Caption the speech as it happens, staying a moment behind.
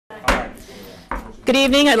Good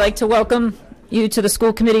evening. I'd like to welcome you to the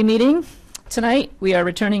school committee meeting. Tonight, we are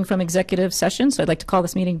returning from executive session, so I'd like to call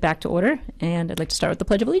this meeting back to order, and I'd like to start with the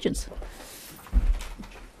Pledge of Allegiance.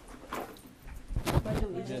 Pledge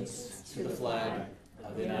allegiance to the flag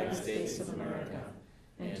of the United States of America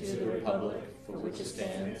and to the republic for which it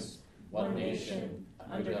stands, one nation,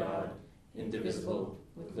 under God, indivisible,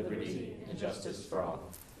 with liberty and justice for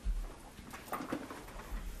all.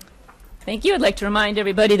 Thank you. I'd like to remind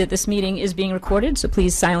everybody that this meeting is being recorded, so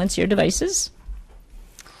please silence your devices.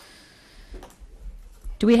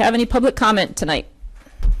 Do we have any public comment tonight?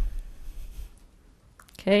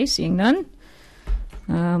 Okay, seeing none.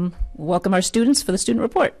 We'll welcome our students for the student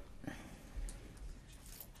report.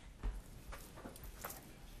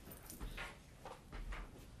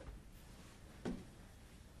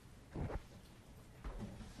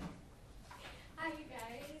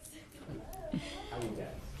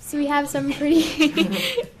 So we have some pretty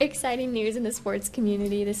exciting news in the sports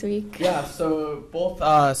community this week. Yeah, so both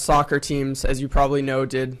soccer teams, as you probably know,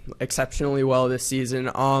 did exceptionally well this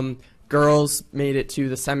season. Girls made it to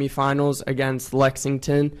the semifinals against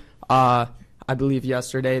Lexington. I believe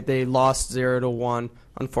yesterday they lost 0-1,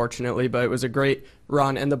 unfortunately, but it was a great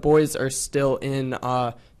run. And the boys are still in.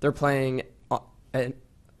 They're playing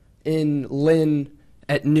in Lynn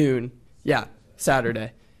at noon. Yeah,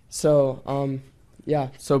 Saturday. So. Yeah,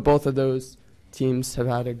 so both of those teams have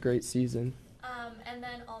had a great season. And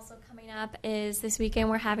then also coming up is this weekend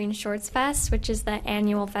we're having Shorts Fest, which is the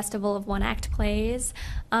annual festival of one-act plays.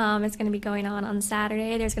 It's going to be going on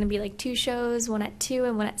Saturday. There's going to be like 2 shows, one at 2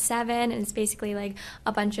 and one at 7, and it's basically like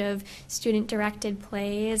a bunch of student-directed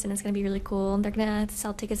plays, and it's going to be really cool. They're going to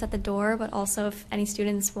sell tickets at the door, but also if any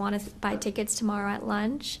students want to buy tickets tomorrow at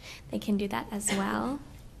lunch, they can do that as well.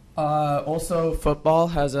 Also, football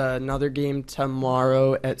has another game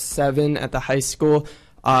tomorrow at 7 at the high school.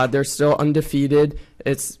 They're still undefeated.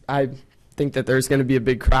 I think that there's going to be a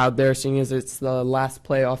big crowd there, seeing as it's the last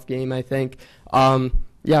playoff game, I think.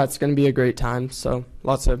 Yeah, it's going to be a great time, so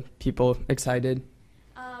lots of people excited.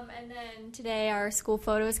 And then today our school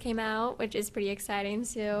photos came out, which is pretty exciting,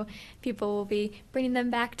 so people will be bringing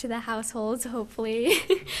them back to the households, hopefully.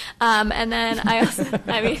 And then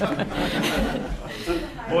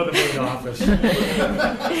Or the main office.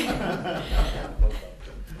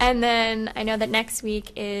 And then I know that next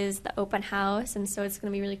week is the open house, and so it's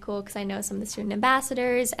going to be really cool because I know some of the student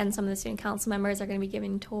ambassadors and some of the student council members are going to be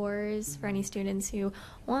giving tours for any students who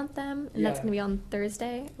want them, and that's going to be on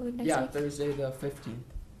Thursday, I believe, next week. Yeah, Thursday the 15th.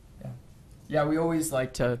 Yeah, we always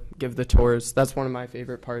like to give the tours. That's one of my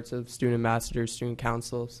favorite parts of student ambassadors, student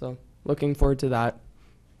council, so looking forward to that.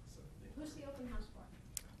 Who's the open house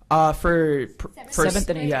for? For 7th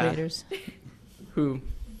and 8th graders. Who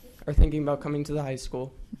are thinking about coming to the high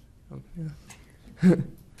school. Oh, yeah.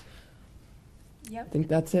 Yep. I think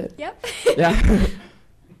that's it. Yep. Yeah.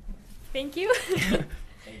 Thank you.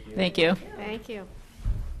 Thank you. Thank you.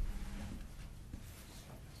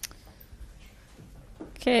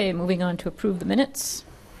 Okay, moving on to approve the minutes.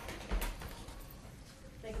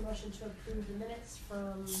 Make a motion to approve the minutes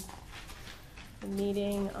from the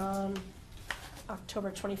meeting on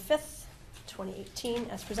October 25th, 2018,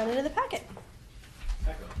 as presented in the packet.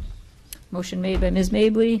 Motion made by Ms.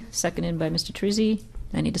 Mabley, seconded by Mr. Treese.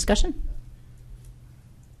 Any discussion?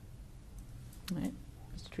 All right,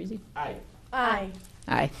 Mr. Treese? Aye. Aye.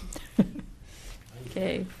 Aye.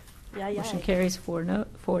 Okay, Yeah. motion carries 4-0.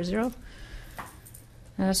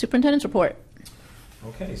 Superintendent's report.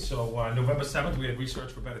 Okay, so November 7th, we had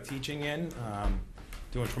Research for Better Teaching in,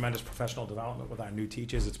 doing tremendous professional development with our new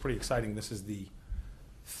teachers. It's pretty exciting. This is the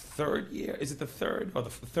 3rd year. Is it the 3rd or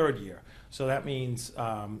the 3rd year? So that means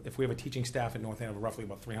if we have a teaching staff at North Andover, roughly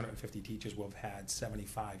about 350 teachers, we'll have had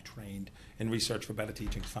 75 trained in Research for Better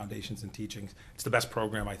Teaching, Foundations in Teaching. It's the best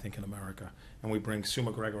program, I think, in America. And we bring Sue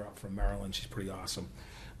McGregor up from Maryland. She's pretty awesome.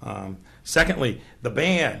 Secondly, the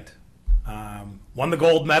band won the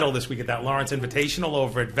gold medal this week at that Lawrence Invitational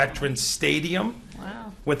over at Veterans Stadium.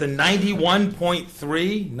 Wow. With a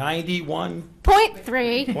 91.3.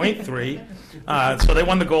 0.3. So they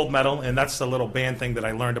won the gold medal, and that's a little band thing that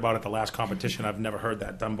I learned about at the last competition. I've never heard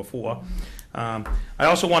that done before. I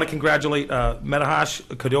also want to congratulate Medahash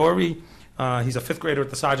Kadori. He's a 5th grader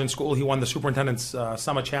at the Sargent School. He won the Superintendent's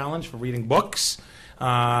Summer Challenge for reading books.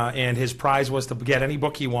 And his prize was to get any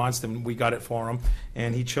book he wants, and we got it for him.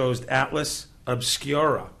 And he chose Atlas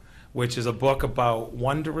Obscura, which is a book about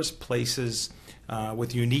wondrous places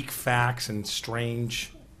with unique facts and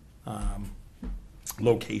strange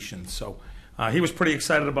locations. So he was pretty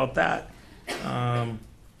excited about that.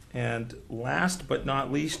 And last but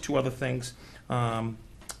not least, 2 other things.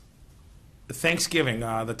 Thanksgiving,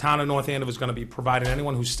 the town of North Andover is going to be providing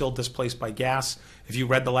anyone who's still displaced by gas. If you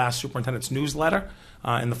read the last superintendent's newsletter,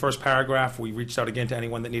 in the first paragraph, we reached out again to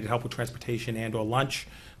anyone that needed help with transportation and or lunch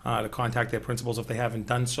to contact their principals if they haven't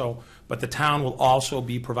done so. But the town will also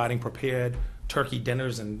be providing prepared turkey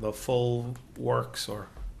dinners and the full works, or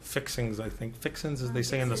fixings, I think. Fixins, as they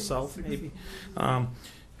say in the South, maybe.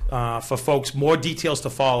 For folks, more details to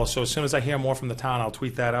follow. So as soon as I hear more from the town, I'll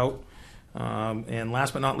tweet that out. And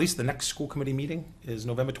last but not least, the next school committee meeting is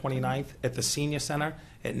November 29th at the Senior Center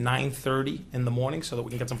at 9:30 in the morning, so that we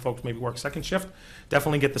can get some folks maybe work second shift.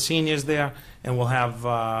 Definitely get the seniors there, and we'll have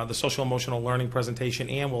the social emotional learning presentation,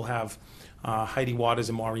 and we'll have Heidi Waters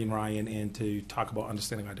and Maureen Ryan in to talk about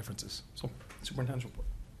understanding our differences. So, superintendent's report.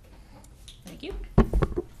 Thank you.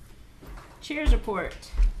 Chair's report.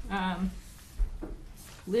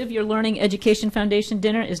 Live Your Learning Education Foundation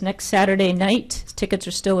dinner is next Saturday night. Tickets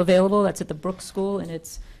are still available. That's at the Brooks School, and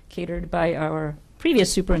it's catered by our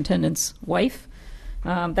previous superintendent's wife.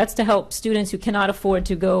 That's to help students who cannot afford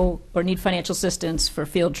to go or need financial assistance for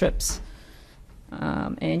field trips.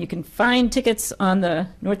 And you can find tickets on the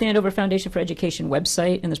North Andover Foundation for Education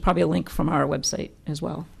website, and there's probably a link from our website as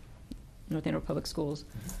well, North Andover Public Schools.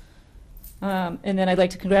 And then I'd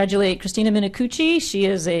like to congratulate Christina Minicucci. She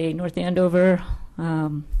is a North Andover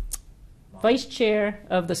vice chair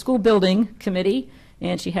of the school building committee,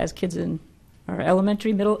 and she has kids in our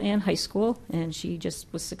elementary, middle, and high school, and she just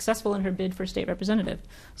was successful in her bid for state representative.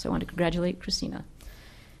 So I want to congratulate Christina.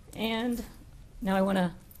 And now I want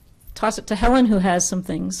to toss it to Helen, who has some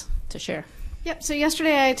things to share. Yep, so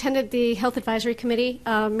yesterday I attended the Health Advisory Committee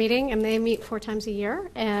meeting, and they meet 4 times a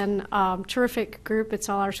year, and terrific group. It's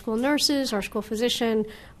all our school nurses, our school physician,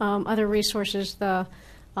 other resources, the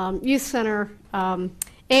youth center,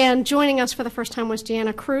 and joining us for the first time was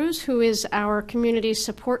Deanna Cruz, who is our community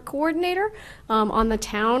support coordinator on the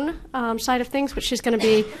town side of things, but she's going to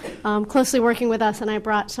be closely working with us, and I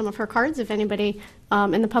brought some of her cards if anybody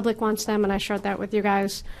in the public wants them, and I shared that with you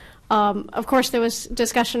guys. Of course, there was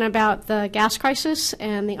discussion about the gas crisis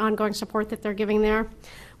and the ongoing support that they're giving there.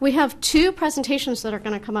 We have 2 presentations that are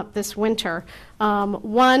going to come up this winter.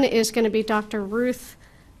 One is going to be Dr. Ruth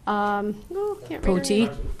can't read her name.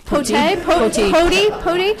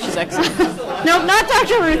 Poti. She's excellent. No, not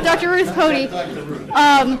Dr. Ruth. Dr. Ruth Poti,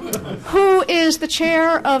 who is the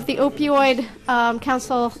chair of the Opioid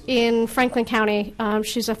Council in Franklin County.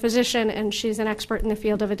 She's a physician, and she's an expert in the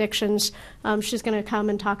field of addictions. She's going to come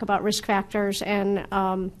and talk about risk factors and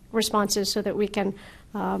responses so that we can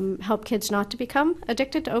help kids not to become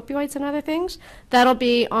addicted to opioids and other things. That'll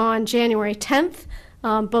be on January 10th.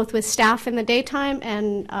 Both with staff in the daytime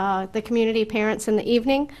and the community parents in the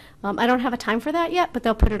evening. I don't have a time for that yet, but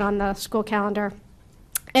they'll put it on the school calendar.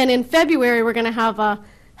 And in February, we're going to have a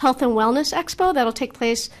health and wellness expo that'll take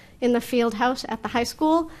place in the field house at the high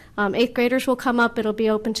school. 8th graders will come up. It'll be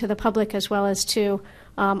open to the public as well as to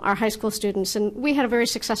our high school students. And we had a very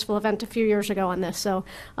successful event a few years ago on this, so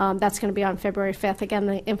that's going to be on February 5th. Again,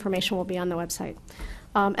 the information will be on the website.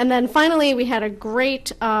 And then finally, we had a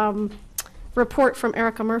great report from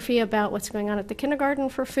Erica Murphy about what's going on at the kindergarten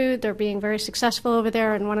for food. They're being very successful over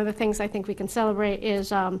there, and one of the things I think we can celebrate is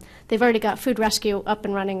they've already got food rescue up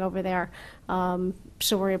and running over there,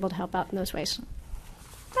 so we're able to help out in those ways.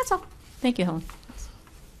 That's all. Thank you, Helen.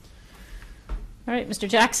 All right, Mr.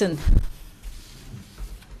 Jackson.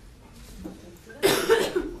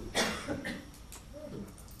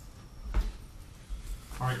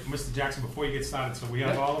 All right, Mr. Jackson, before you get started, so we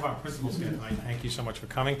have all of our principals here tonight. Thank you so much for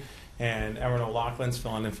coming. And Erin O'Loughlin's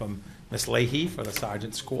filling in from Miss Leahy for the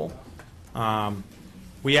Sergeant School.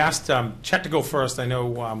 We asked Chet to go first. I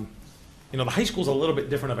know, the high school's a little bit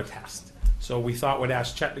different of a test. So we thought we'd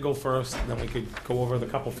ask Chet to go first, then we could go over the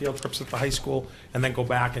couple field trips at the high school, and then go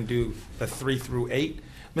back and do the 3 through 8.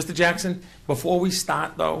 Mr. Jackson, before we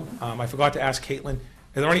start, though, I forgot to ask Caitlin,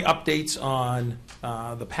 are there any updates on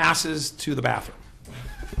the passes to the bathroom?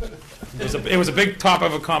 It was a big topic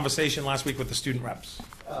of a conversation last week with the student reps.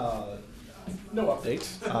 No update.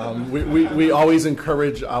 We always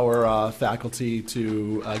encourage our faculty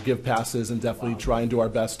to give passes and definitely try and do our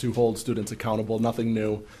best to hold students accountable. Nothing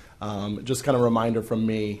new. Just kind of a reminder from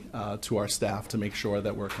me to our staff to make sure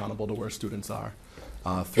that we're accountable to where students are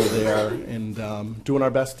through there, and doing our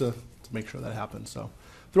best to make sure that happens. So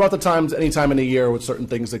throughout the times, any time in a year with certain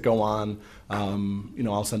things that go on,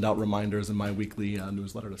 I'll send out reminders in my weekly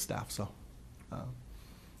newsletter to staff. So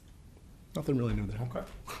nothing really new there. Okay.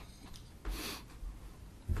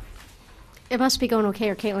 It must be going okay,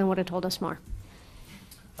 or Caitlin would have told us more.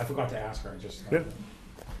 I forgot to ask her. Yeah.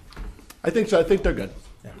 I think so. I think they're good.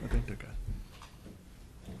 Yeah. I think they're good.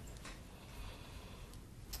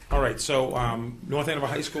 All All right, so North Andover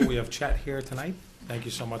High School, we have Chet here tonight. Thank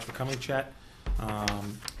you so much for coming, Chet.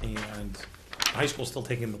 And high school's still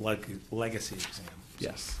taking the legacy exam.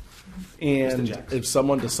 Yes. Mr. And Jackson. if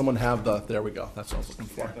does someone have the, there we go, that's what I was looking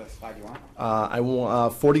for. The slide you want? I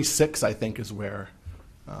want, 46, I think, is where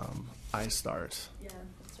I start, Yeah,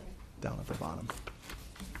 that's right. down at the bottom,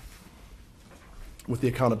 with the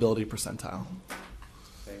accountability percentile.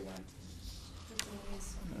 Say when.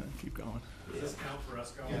 Keep going. Does this count for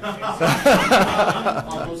us going?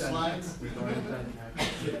 On those slides?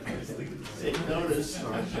 Take notice.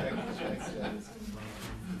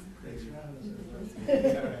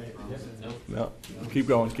 No, keep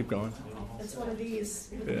going, keep going. It's one of these,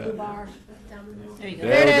 Yeah. the bar down the middle. There you go.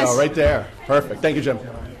 There we it go, is. right there. Perfect. Thank you, Jim.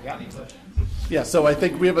 Yeah, so I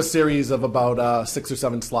think we have a series of about 6 or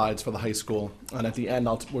 7 slides for the high school, and at the end,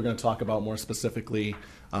 we're going to talk about more specifically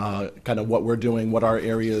kind of what we're doing, what our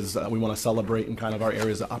areas we want to celebrate, and kind of our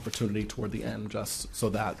areas of opportunity toward the end, just so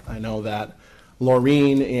that I know that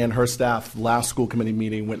Laureen and her staff last school committee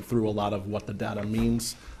meeting went through a lot of what the data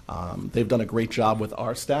means. They've done a great job with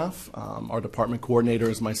our staff, our department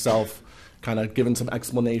coordinators, myself, kind of giving some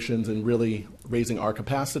explanations and really raising our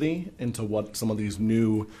capacity into what some of these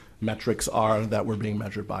new metrics are that we're being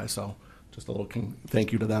measured by. So just a little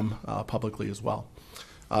thank you to them publicly as well.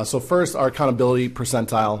 So first, our accountability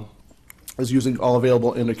percentile is using all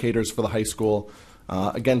available indicators for the high school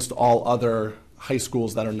against all other high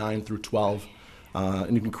schools that are 9 through 12.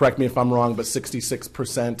 And you can correct me if I'm wrong, but 66%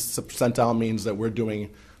 percentile means that we're doing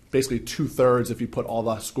basically 2/3 if you put all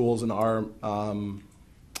the schools in our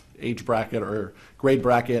age bracket or grade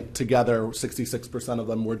bracket together. 66% of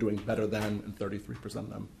them we're doing better than, and 33% of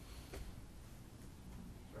them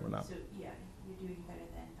we're not. So, yeah, you're doing better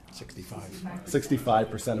than 65.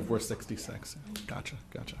 65% if we're 66. Gotcha.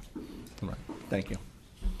 All right, thank you.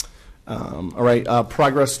 All right,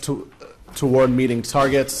 progress toward meeting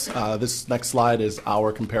targets. This next slide is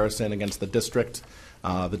our comparison against the district.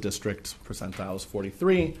 The district percentile is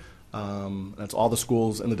 43. That's all the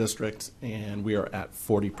schools in the district, and we are at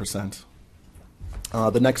 40%.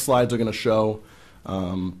 The next slides are going to show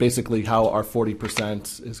basically how our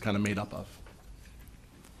 40% is kind of made up of.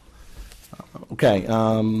 Okay,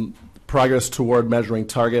 progress toward measuring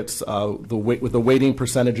targets. With the weighting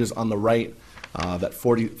percentages on the right, that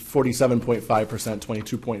 47.5%,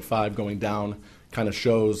 22.5 going down, kind of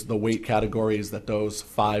shows the weight categories that those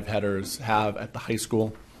 5 headers have at the high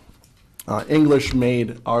school. English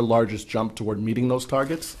made our largest jump toward meeting those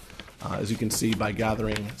targets, as you can see by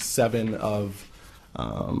gathering 7 of,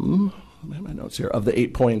 my notes here, of the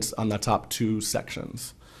 8 points on the top 2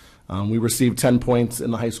 sections. We received 10 points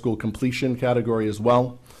in the high school completion category as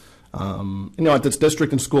well. At this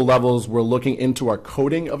district and school levels, we're looking into our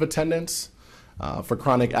coding of attendance for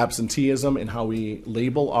chronic absenteeism and how we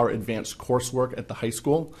label our advanced coursework at the high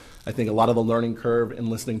school. I think a lot of the learning curve in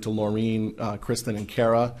listening to Laureen, Kristen, and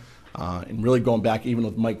Kara, and really going back even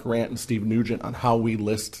with Mike Grant and Steve Nugent on how we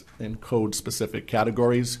list and code specific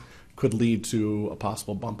categories could lead to a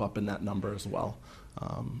possible bump up in that number as well.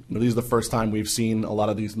 This is the first time we've seen a lot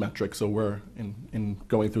of these metrics, so we're in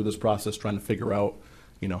going through this process trying to figure out,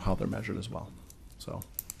 how they're measured as well. So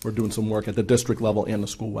we're doing some work at the district level and the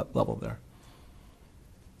school level there.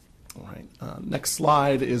 All right. Next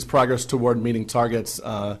slide is progress toward meeting targets.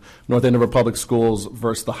 North Andover Public Schools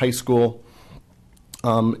versus the high school.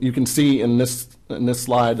 You can see in this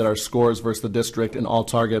slide that our scores versus the district and all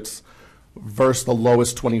targets versus the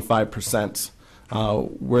lowest 25%.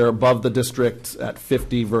 We're above the district at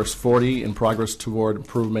 50 versus 40 in progress toward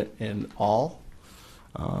improvement in all,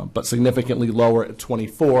 but significantly lower at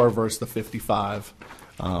 24 versus the 55,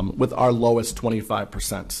 with our lowest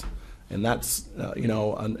 25%. And that's,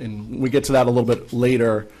 and we get to that a little bit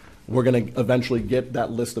later. We're going to eventually get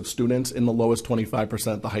that list of students in the lowest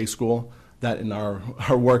 25% at the high school. That in our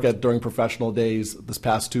work during professional days this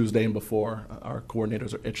past Tuesday and before, our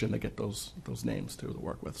coordinators are itching to get those names too to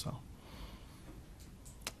work with. So,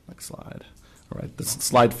 next slide. All right, this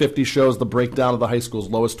slide 50 shows the breakdown of the high school's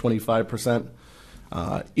lowest 25%.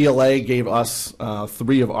 ELA gave us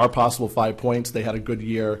 3 of our possible 5 points. They had a good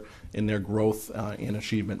year in their growth and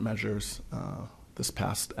achievement measures this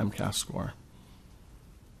past MCAS score.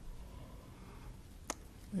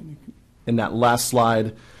 And that last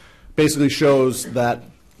slide basically shows that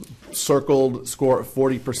circled score of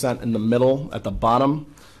 40% in the middle at the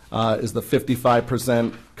bottom is the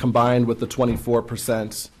 55% combined with the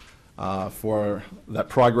 24% for that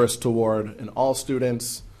progress toward in all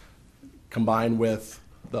students, combined with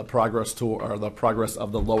the progress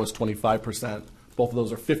of the lowest 25%. Both of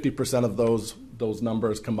those are 50% of those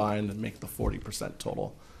numbers combined and make the 40%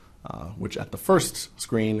 total which at the first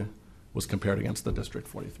screen was compared against the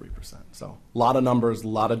district 43%. So a lot of numbers, a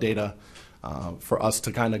lot of data for us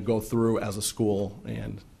to kind of go through as a school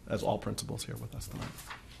and as all principals here with us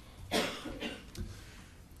tonight.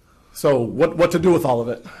 So what to do with all of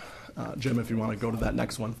it? Jim, if you want to go to that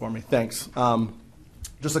next one for me. Thanks.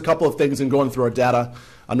 Just a couple of things in going through our data.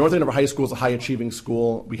 North Andover High School is a high-achieving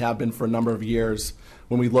school. We have been for a number of years.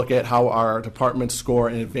 When we look at how our departments score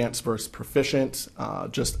in advanced versus proficient,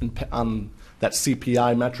 on that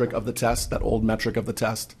CPI metric of the test, that old metric of the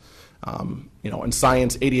test, in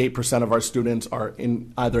science, 88% of our students are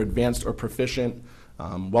in either advanced or proficient,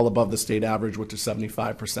 well above the state average, which is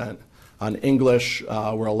 75%. On English,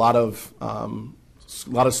 where a lot of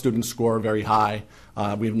students score very high.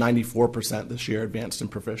 We have 94% this year advanced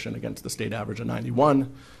and proficient against the state average of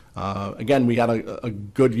 91. Again, we had a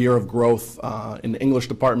good year of growth in the English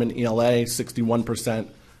department, ELA, 61%,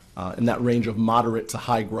 in that range of moderate to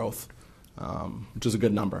high growth, which is a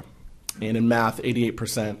good number. And in math,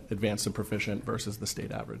 88% advanced and proficient versus the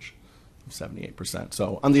state average of 78%.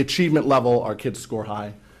 So on the achievement level, our kids score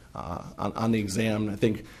high on the exam. I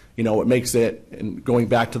think, it makes it, and going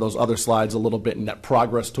back to those other slides a little bit, and that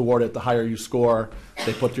progress toward it, the higher you score,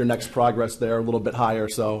 they put your next progress there a little bit higher.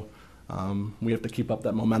 So we have to keep up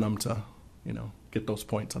that momentum to, get those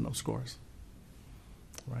points on those scores.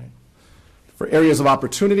 Right. For areas of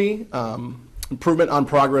opportunity, improvement on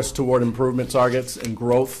progress toward improvement targets and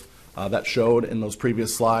growth that showed in those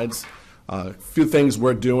previous slides. A few things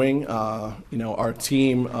we're doing, our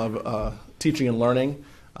team of teaching and learning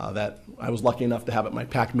that I was lucky enough to have at my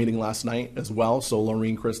PAC meeting last night as well. So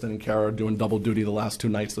Laureen, Kristen, and Kara are doing double duty the last 2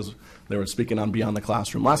 nights as they were speaking on Beyond the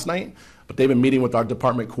Classroom last night. But they've been meeting with our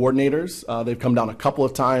department coordinators. They've come down a couple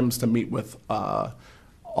of times to meet with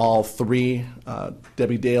all 3,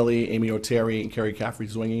 Debbie Daly, Amy O'Terry, and Carrie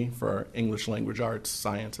Caffrey-Zwingy for English language arts,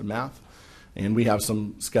 science, and math. And we have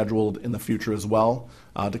some scheduled in the future as well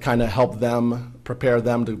to kind of help them, prepare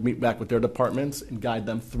them to meet back with their departments and guide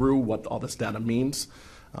them through what all this data means.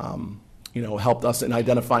 Helped us in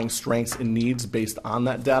identifying strengths and needs based on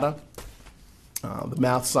that data. The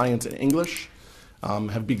math, science, and English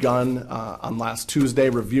have begun on last Tuesday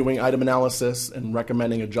reviewing item analysis and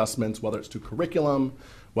recommending adjustments, whether it's to curriculum,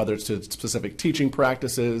 whether it's to specific teaching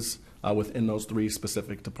practices within those 3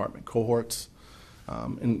 specific department cohorts.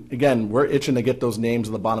 And again, we're itching to get those names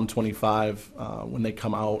in the bottom 25 when they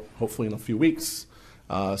come out, hopefully in a few weeks,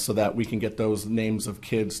 so that we can get those names of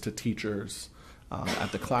kids to teachers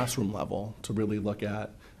at the classroom level to really look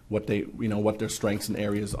at what what their strengths and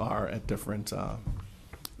areas are at different,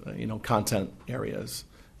 content areas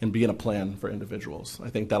and be in a plan for individuals. I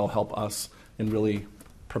think that'll help us in really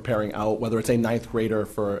preparing out, whether it's a 9th grader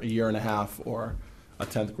for a year and a half or a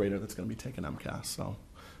 10th grader that's going to be taking MCAS. So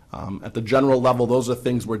at the general level, those are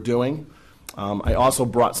things we're doing. I also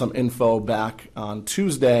brought some info back on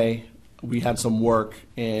Tuesday. We had some work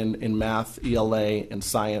in math, ELA, and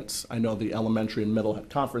science. I know the elementary and middle had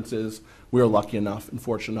conferences. We were lucky enough and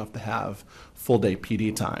fortunate enough to have full-day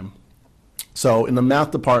PD time. So in the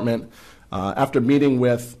math department, after meeting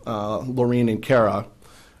with Laureen and Kara,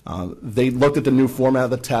 they looked at the new format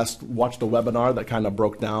of the test, watched a webinar that kind of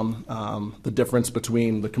broke down the difference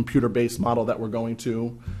between the computer-based model that we're going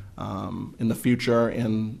to in the future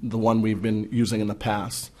and the one we've been using in the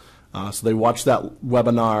past. So they watched that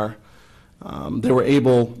webinar. They were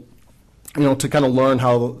able, to kind of learn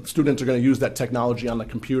how students are going to use that technology on the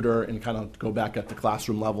computer and kind of go back at the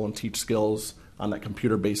classroom level and teach skills on that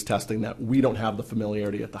computer-based testing that we don't have the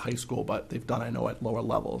familiarity at the high school, but they've done, I know, at lower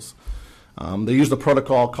levels. They used a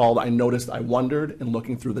protocol called I Noticed, I Wondered in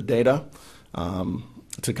looking through the data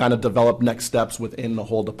to kind of develop next steps within the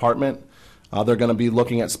whole department. They're going to be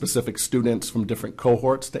looking at specific students from different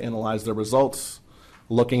cohorts to analyze their results,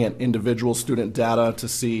 looking at individual student data to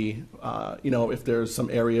see, if there's some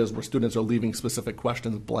areas where students are leaving specific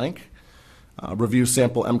questions blank, review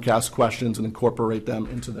sample MCAS questions and incorporate them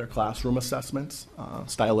into their classroom assessments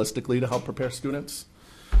stylistically to help prepare students.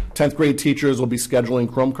 10th grade teachers will be scheduling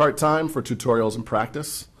Chromecart time for tutorials and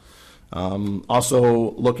practice.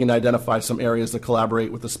 Also looking to identify some areas to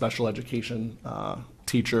collaborate with the special education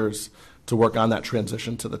teachers to work on that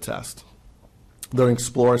transition to the test. They'll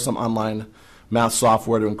explore some online math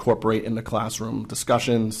software to incorporate into classroom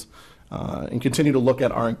discussions and continue to look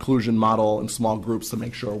at our inclusion model in small groups to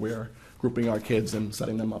make sure we're grouping our kids and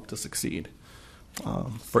setting them up to succeed.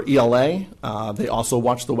 For ELA, they also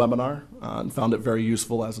watched the webinar and found it very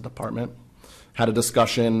useful as a department. Had a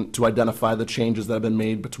discussion to identify the changes that have been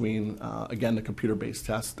made between, again, the computer-based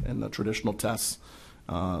test and the traditional tests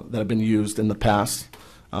that have been used in the past.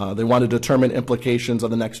 They want to determine implications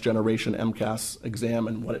of the next generation MCAS exam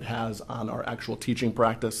and what it has on our actual teaching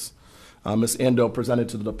practice. Ms. Ando presented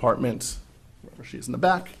to the department, wherever she is in the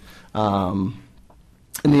back,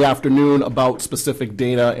 in the afternoon about specific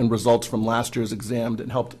data and results from last year's exam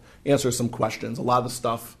and helped answer some questions. A lot of the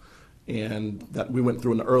stuff and that we went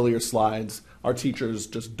through in the earlier slides, our teachers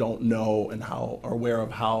just don't know and are aware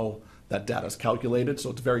of how that data is calculated.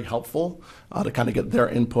 So it's very helpful to kind of get their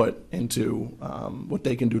input into what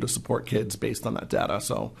they can do to support kids based on that data.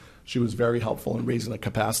 So she was very helpful in raising the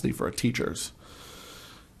capacity for our teachers.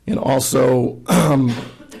 And also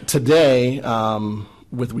today,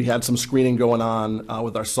 we had some screening going on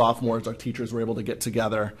with our sophomores. Our teachers were able to get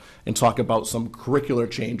together and talk about some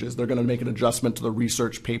curricular changes. They're going to make an adjustment to the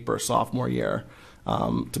research paper sophomore year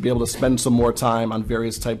to be able to spend some more time on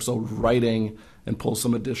various types of writing and pull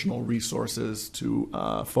some additional resources to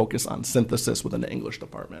focus on synthesis within the English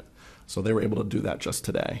department. So they were able to do that just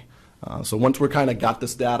today. So once we're kind of got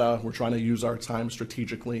this data, we're trying to use our time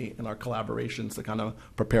strategically in our collaborations to kind of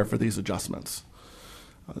prepare for these adjustments.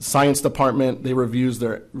 Science department, they reviewed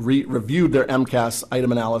their MCAS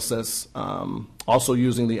item analysis, also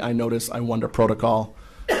using the I Notice, I Wonder protocol.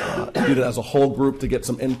 Did it as a whole group to get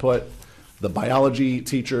some input. The biology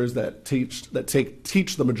teachers that teach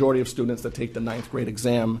the majority of students that take the 9th grade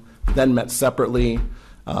exam then met separately,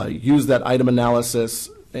 used that item analysis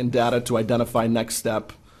and data to identify next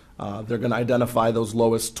step. They're going to identify those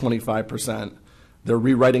lowest 25%. They're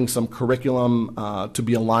rewriting some curriculum to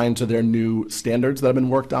be aligned to their new standards that have been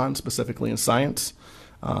worked on, specifically in science.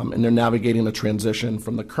 And they're navigating the transition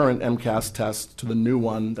from the current MCAS test to the new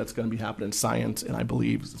one that's going to be happening in science, and I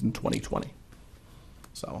believe is in 2020.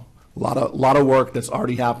 So a lot of work that's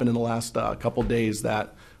already happened in the last couple days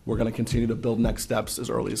that we're going to continue to build next steps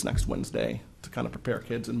as early as next Wednesday to kind of prepare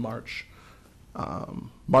kids in March,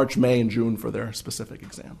 May, and June for their specific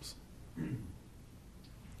exams.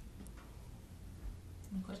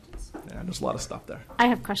 Any questions? Yeah, there's a lot of stuff there. I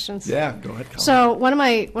have questions. Yeah, go ahead, Colin. So one of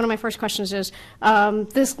my first questions is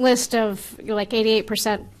this list of like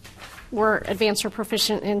 88% were advanced or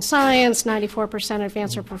proficient in science, 94%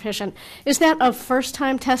 advanced or proficient. Is that of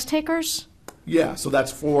first-time test takers? Yeah, so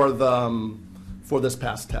that's for this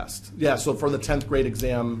past test. Yeah, so for the 10th grade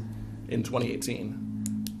exam in 2018.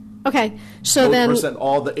 Okay, so then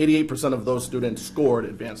all the 88% of those students scored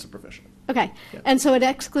advanced or proficient. Okay, Yeah. and so it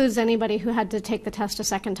excludes anybody who had to take the test a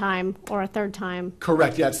second time or a third time.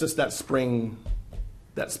 Correct. Yeah, it's just that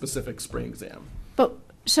specific spring exam. But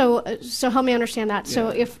so help me understand that.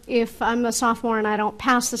 So Yeah. if I'm a sophomore and I don't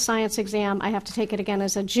pass the science exam, I have to take it again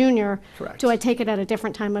as a junior. Correct. Do I take it at a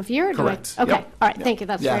different time of year? Or Correct. Okay. Yep. All right. Yep. Thank you.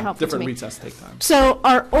 That's yeah, very helpful different to me. retest take time. So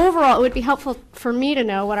our overall, it would be helpful for me to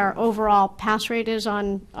know what our overall pass rate is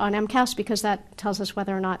on MCAS, because that tells us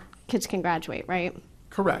whether or not kids can graduate, right?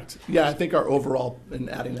 Correct. Yeah, I think our overall, in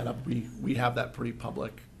adding that up, we have that pretty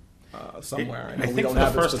public somewhere. I we think don't for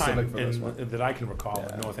have the it first specific time for this one. that I can recall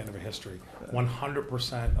in North Andover history,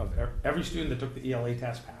 100% of every student that took the ELA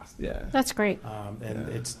test passed. Yeah. That's great. And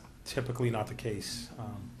it's typically not the case.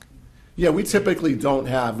 Yeah, we typically don't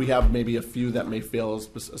have. We have maybe a few that may fail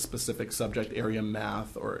a specific subject area,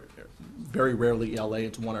 math, or very rarely ELA.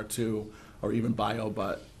 It's one or two, or even bio.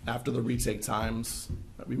 But after the retake times,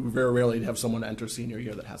 we very rarely have someone enter senior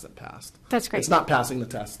year that hasn't passed. That's great. It's not passing the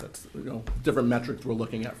test. That's different metrics we're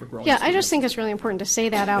looking at for growing. Yeah, I students. just think it's really important to say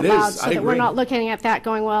that out It loud is. so I that we're agree. not looking at that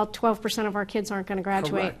going, well, 12% of our kids aren't going to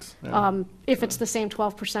graduate. Correct. Yeah. If it's the same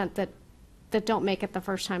 12% that don't make it the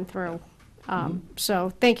first time through.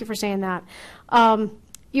 So thank you for saying that.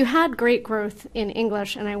 You had great growth in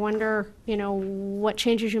English, and I wonder, what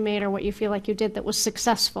changes you made or what you feel like you did that was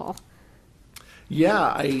successful.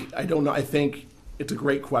 Yeah, I don't know. I think it's a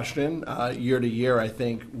great question. Year to year, I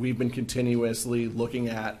think we've been continuously looking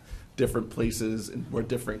at different places where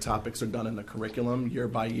different topics are done in the curriculum year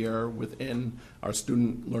by year within our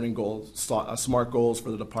student learning goals, SMART goals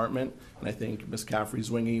for the department. And I think Ms.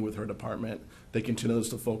 Caffrey-Zwingy with her department, they continue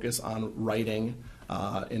to focus on writing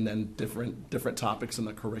and then different topics in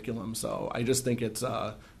the curriculum. So I just think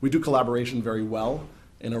we do collaboration very well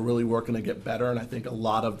and are really working to get better. And I think a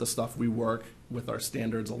lot of the stuff we work with our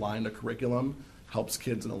standards aligned to curriculum helps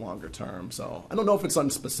kids in the longer term. So I don't know if it's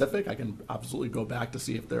unspecific. I can absolutely go back to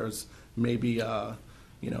see if there's maybe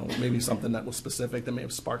maybe something that was specific that may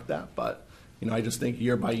have sparked that. But I just think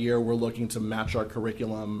year by year we're looking to match our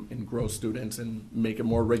curriculum and grow students and make a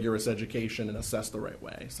more rigorous education and assess the right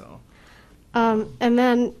way. So. And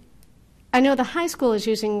then I know the high school is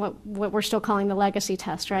using what we're still calling the legacy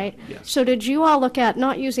test, right? Yes. So did you all look at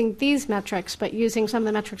not using these metrics, but using some of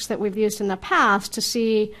the metrics that we've used in the past to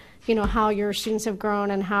see, how your students have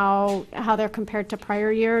grown and how they're compared to prior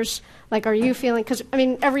years? Like, are you feeling, because,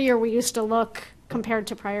 every year we used to look compared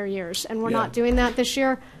to prior years, and we're Yeah. not doing that this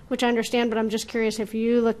year, which I understand, but I'm just curious if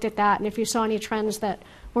you looked at that and if you saw any trends that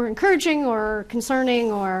were encouraging or concerning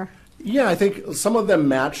or... Yeah, I think some of them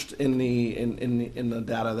matched in the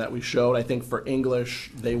data that we showed. I think for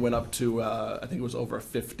English, they went up to I think it was over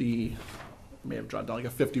 50, may have dropped down like a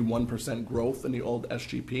 51% growth in the old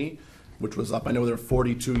SGP, which was up. I know they were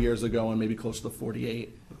 42 years ago and maybe close to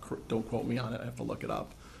 48. Don't quote me on it. I have to look it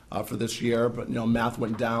up for this year. But math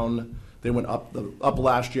went down. They went up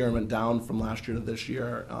last year and went down from last year to this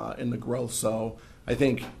year in the growth. So I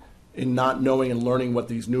think in not knowing and learning what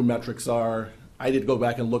these new metrics are, I did go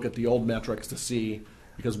back and look at the old metrics to see,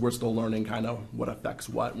 because we're still learning kind of what affects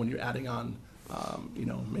what when you're adding on,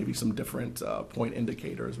 maybe some different point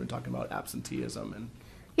indicators. We're talking about absenteeism and.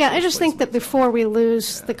 Yeah, I just think that before we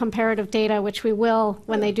lose the comparative data, which we will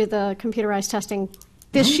when they do the computerized testing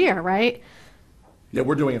this year, right? Yeah,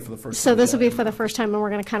 we're doing it for the first time. So this will be for the first time, and we're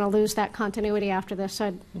going to kind of lose that continuity after this. So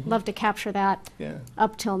I'd love to capture that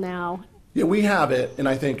up till now. Yeah, we have it, and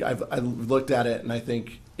I think I've looked at it, and I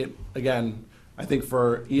think it, again, I think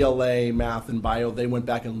for ELA, math, and bio, they went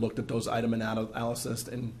back and looked at those item analysis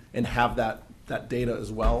and have that data as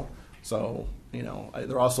well. So,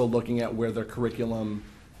 they're also looking at where their curriculum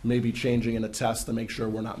may be changing in a test to make sure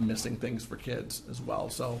we're not missing things for kids as well.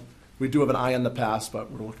 So we do have an eye on the past, but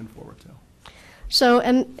we're looking forward to. So,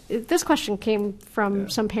 and this question came from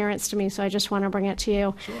some parents to me, so I just want to bring it to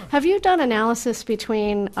you. Sure. Have you done analysis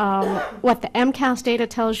between what the MCAS data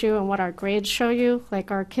tells you and what our grades show you? Like,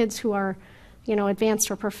 our kids who are, advanced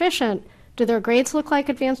or proficient, do their grades look like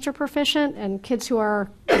advanced or proficient? And kids who are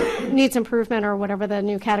needs improvement or whatever the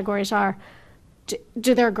new categories are,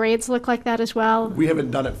 do their grades look like that as well? We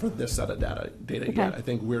haven't done it for this set of data Okay. yet. I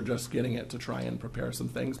think we're just getting it to try and prepare some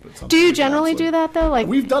things. But Do you generally do that, though? Like,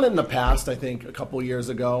 we've done it in the past, I think, a couple years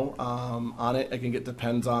ago on it. I think it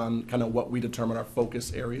depends on kind of what we determine our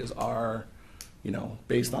focus areas are,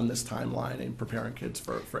 based on this timeline and preparing kids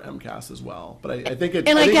for MCAS as well. But I think it's...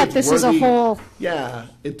 And I get it's this is a worthy- whole... Yeah,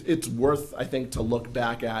 it's worth, I think, to look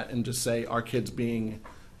back at and just say, are kids being...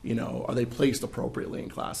 are they placed appropriately in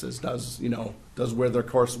classes? Does where their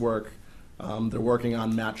coursework they're working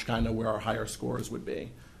on match kind of where our higher scores would be?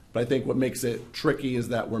 But I think what makes it tricky is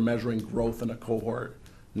that we're measuring growth in a cohort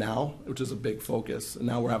now, which is a big focus. And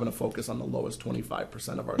now we're having a focus on the lowest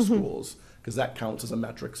 25% of our schools, because that counts as a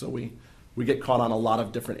metric. So we get caught on a lot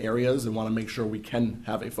of different areas and want to make sure we can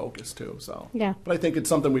have a focus too. So Yeah. But I think it's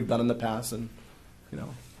something we've done in the past, and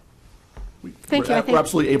Thank you. I think- we're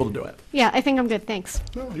absolutely able to do it. Yeah, I think I'm good. Thanks.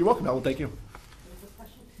 No, you're welcome, Ellen. Thank you.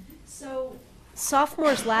 So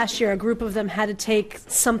sophomores last year, a group of them had to take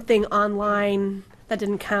something online that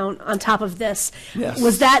didn't count on top of this. Yes.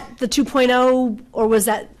 Was that the 2.0 or was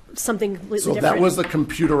that something completely So different? that was the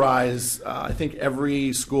computerized, I think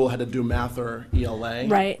every school had to do math or ELA.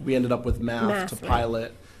 Right. We ended up with math Math, to right.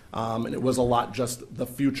 pilot. And it was a lot just the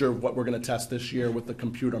future of what we're going to test this year with the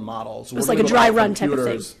computer model. So It was we're like a gonna dry go run type of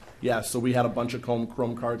computers. thing. Yeah, so we had a bunch of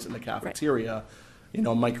Chrome cards in the cafeteria.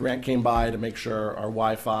 Mike Grant came by to make sure our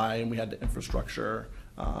Wi-Fi, and we had the infrastructure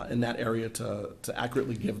in that area to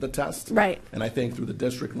accurately give the test. Right. And I think through the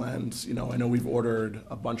district lens, I know we've ordered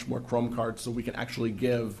a bunch more Chrome cards so we can actually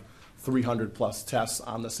give 300 plus tests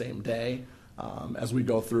on the same day as we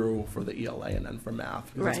go through for the ELA and then for math.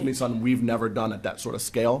 Because that's going to be something we've never done at that sort of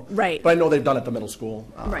scale. Right. But I know they've done it at the middle school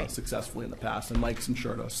Right. successfully in the past, and Mike's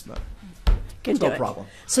assured us that Can it's do no it. problem.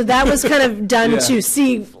 So that was kind of done Yeah. to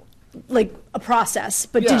see like a process.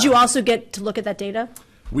 But did Yeah. you also get to look at that data?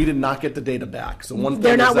 We did not get the data back. So one thing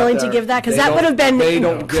They're is not that willing to they're- give that because they that would have been they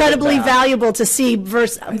don't give it incredibly back. valuable to see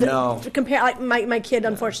versus know. to compare. Like my kid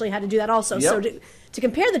unfortunately had to do that also. So Yep. to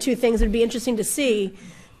compare the two things would be interesting to see.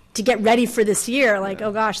 To get ready for this year, like,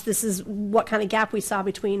 oh gosh, this is what kind of gap we saw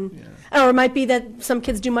between, or it might be that some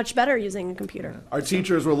kids do much better using a computer. Our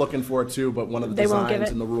teachers were looking for it too, but one of the They won't give designs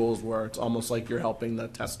it. and the rules were it's almost like you're helping the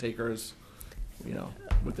test takers,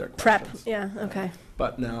 with their Prep, questions. yeah, okay.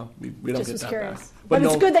 But no, we don't Just get was that curious. back. But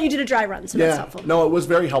it's no- good that you did a dry run, so that's helpful. No, it was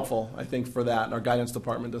very helpful, I think, for that. And our guidance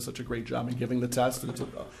department does such a great job in giving the test. And it's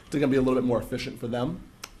going to be a little bit more efficient for them.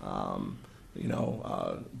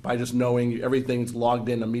 By just knowing everything's logged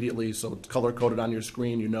in immediately, so it's color-coded on your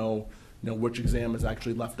screen, you know which exam is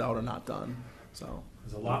actually left out or not done. So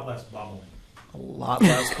There's a lot less bubbling. a lot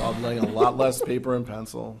less bubbling, a lot less paper and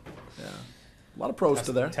pencil. Yeah, a lot of pros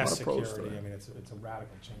to there. A lot Test of pros to security, there. I mean, it's a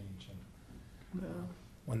radical change. And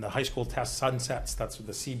when the high school test sunsets, that's what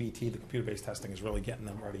the CBT, the computer-based testing, is really getting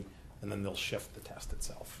them ready, and then they'll shift the test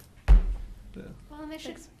itself. Yeah. Well, and they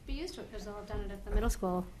should be used to it because they'll have done it at the middle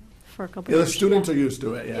school for a couple Yeah, the years. students are used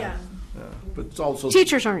to it, yeah. Yeah. Yeah. But it's also.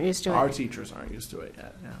 Teachers aren't used to Our it, teachers aren't used to it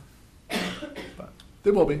yet, yeah. But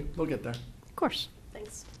they will be, they'll get there. of course.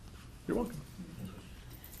 Thanks. You're welcome.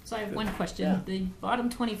 So I have one question. Yeah. The bottom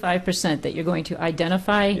 25% that you're going to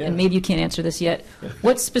identify, Yeah. and maybe you can't answer this yet,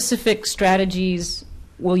 what specific strategies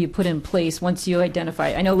will you put in place once you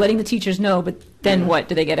identify? I know letting the teachers know, but then what?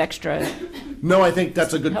 Do they get extra? No, I think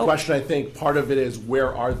that's a good Help. question. I think part of it is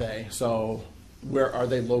where are they? So where are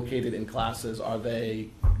they located in classes? Are they,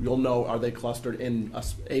 you'll know, are they clustered in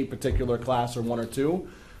a particular class or one or two?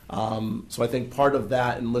 So I think part of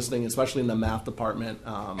that and listening, especially in the math department,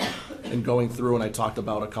 and going through, and I talked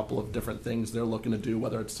about a couple of different things they're looking to do,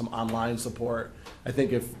 whether it's some online support. I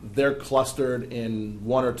think if they're clustered in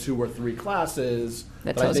one or two or three classes,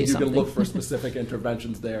 That but I tells think you you can something. look for specific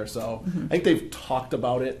interventions there. So I think they've talked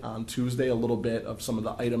about it on Tuesday a little bit of some of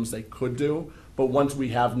the items they could do. But once we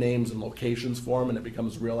have names and locations for them and it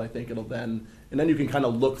becomes real, I think it'll then, and then you can kind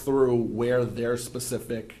of look through where their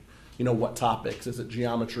specific, you know, what topics. Is it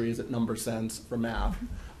geometry? Is it number sense for math?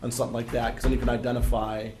 And something like that. Because then you can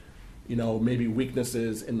identify, you know, maybe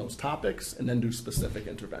weaknesses in those topics and then do specific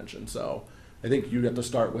intervention. So I think you have to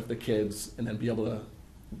start with the kids and then be able to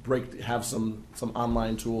have some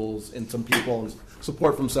online tools and some people and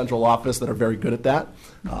support from central office that are very good at that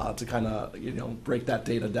to kind of, you know, break that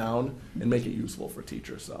data down and make it useful for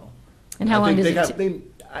teachers. So. And how I long think does they it got-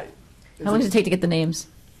 they- how long does it take to get the names?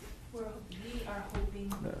 We are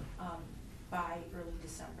hoping by early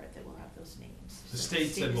December that we'll have those names. The So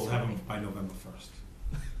state said we'll is have them hoping- by November 1st.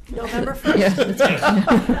 November 1st?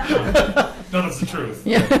 No, that's the truth.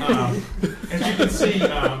 Yeah. As you can see,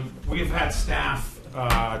 we've had staff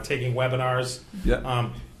taking webinars. Yeah.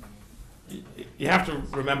 You have to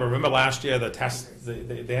remember last year, the test,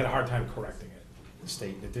 they had a hard time correcting it, the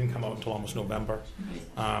state. It didn't come out until almost November.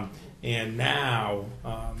 And now,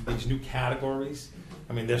 these new categories,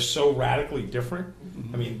 I mean, they're so radically different.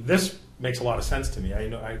 I mean, this makes a lot of sense to me. I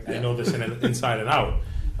know this inside and out.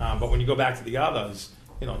 But when you go back to the others,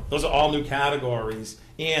 you know, those are all new categories,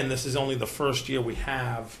 and this is only the first year we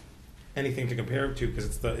have anything to compare it to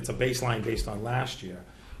because it's a baseline based on last year.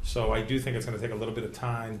 So I do think it's going to take a little bit of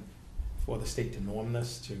time for the state to norm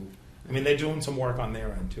this to. I mean, they're doing some work on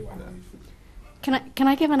their end too, I believe. Can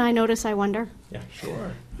I give an I notice, I wonder? Yeah,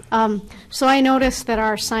 sure. So I noticed that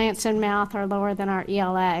our science and math are lower than our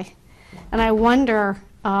ELA. And I wonder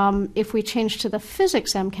if we change to the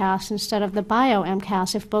physics MCAS instead of the bio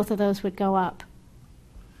MCAS, if both of those would go up.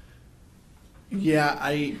 Yeah,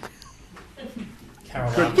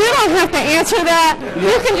 Caroline. You don't have to answer that.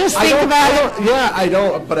 You can just think about it. Yeah, I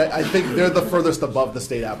don't, but I think they're the furthest above the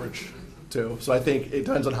state average, too. So I think it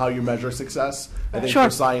depends on how you measure success. I think Sure. for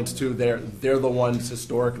science, too, they're the ones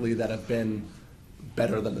historically that have been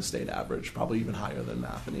better than the state average, probably even higher than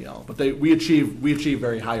math and EL. But we achieve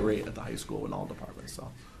very high rate at the high school in all departments. So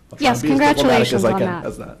I'll try Yes, and be as diplomatic congratulations as I on can that.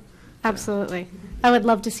 as that. Absolutely. I would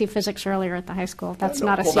love to see physics earlier at the high school. That's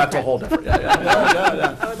not a Well, secret. that's a whole different.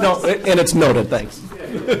 Yeah. No, and it's noted. Thanks.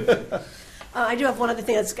 I do have one other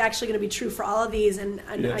thing that's actually going to be true for all of these, and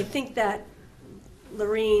Yeah. I think that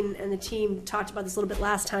Lorene and the team talked about this a little bit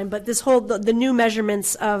last time, but this whole, the new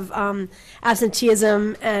measurements of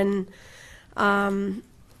absenteeism and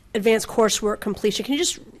advanced coursework completion, can you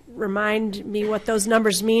just remind me what those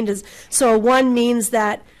numbers mean? So one means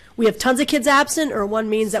that we have tons of kids absent, or one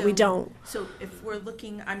means that we don't? So if we're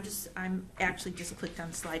looking, I'm actually just clicked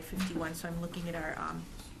on slide 51, so I'm looking at our,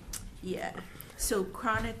 So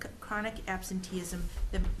chronic absenteeism,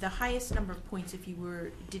 the highest number of points if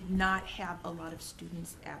you did not have a lot of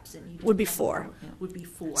students absent. you Would be didn't have 4. Would be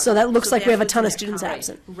 4. So that looks like we that's have a what's ton in of that students column.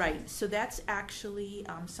 absent. Right, so that's actually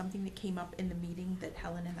something that came up in the meeting that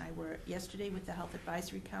Helen and I were yesterday with the Health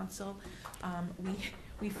Advisory Council.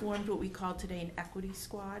 We formed what we called today an equity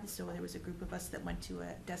squad. So there was a group of us that went to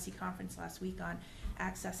a DESE conference last week on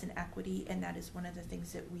access and equity, and that is one of the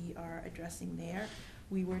things that we are addressing there.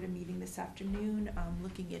 We were at a meeting this afternoon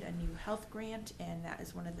looking at a new health grant, and that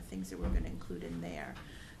is one of the things that we're going to include in there.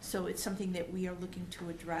 So it's something that we are looking to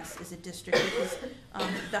address as a district because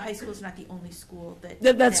the high school is not the only school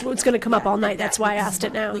That's what's going to come up all night. That's why I looks- asked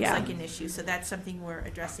it now, looks yeah. like an issue. So that's something we're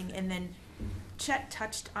addressing. And then Chet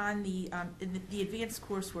touched on the advanced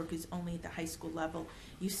coursework is only at the high school level.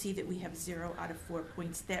 You see that we have 0 out of 4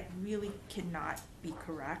 points. That really cannot be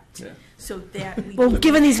correct. Yeah. So that we Well, believe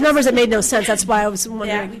given these has- numbers, it made no sense. That's why I was that we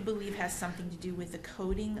wondering. believe has something to do with the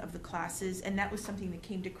coding of the classes, and that was something that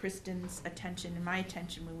came to Kristen's attention and my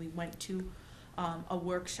attention when we went to a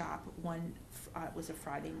workshop. One was a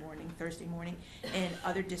Friday morning, Thursday morning, and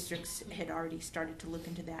other districts had already started to look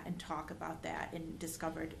into that and talk about that and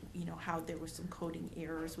discovered, how there were some coding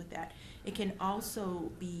errors with that. It can also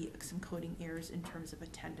be some coding errors in terms of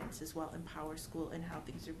attendance as well in Power School and how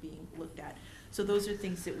things are being looked at. So those are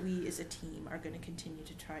things that we as a team are going to continue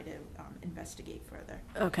to try to investigate further.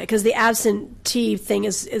 Okay, because the absentee thing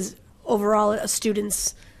is overall a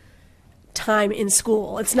student's time in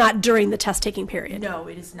school. It's not during the test-taking period. No,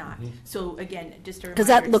 it is not. So again, just a reminder. Because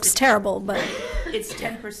that looks terrible, but. It's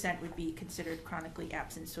 10% would be considered chronically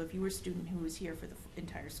absent. So if you were a student who was here for the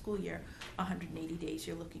entire school year, 180 days,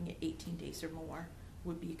 you're looking at 18 days or more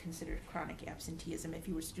would be considered chronic absenteeism. If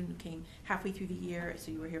you were a student who came halfway through the year,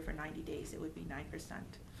 so you were here for 90 days, it would be 9%.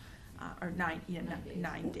 Or 9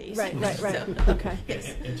 days. Right. So, Okay.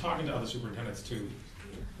 yes. And talking to other superintendents too,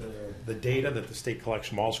 the data that the state collects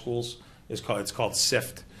from all schools it's called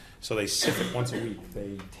SIFT. So they sift it once a week.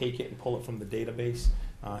 They take it and pull it from the database,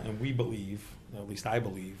 and we believe, at least I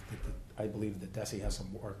believe, that DESE has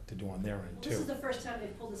some work to do on their end too. This is the first time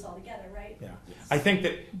they've pulled this all together, right? Yeah, yes. I think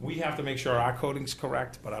that we have to make sure our coding's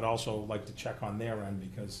correct, but I'd also like to check on their end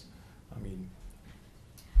because,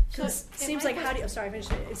 So it seems like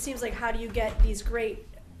it seems like how do you get these great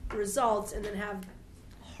results and then have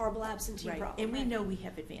horrible absentee Right, problem? and we know we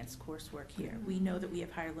have advanced coursework here. We know that we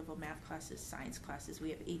have higher level math classes, science classes, we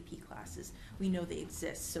have AP classes. We know they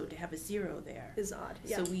exist, so to have a 0 there. Is odd,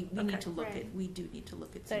 So we need to look Right. we do need to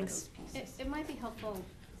look at some Thanks. of those pieces. It might be helpful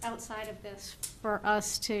outside of this for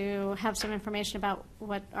us to have some information about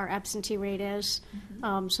what our absentee rate is,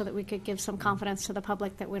 so that we could give some confidence to the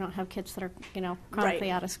public that we don't have kids that are, chronically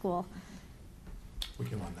Right. out of school. we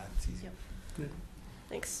can run that. It's easy. Yep.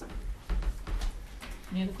 Thanks.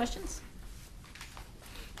 Any other questions?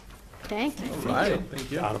 Thank you. All right,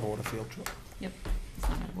 thank you. Out of order field trip. Yep. It's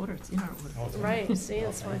not out of order, it's in our order. Oh, it's- Right, see,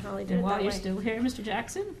 that's why Holly did And it while that you're way. still here, Mr.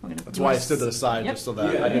 Jackson, we're going to. That's why I stood to the side, Yep. just so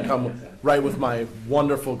that I can come right with my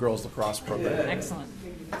wonderful girls lacrosse program. Excellent.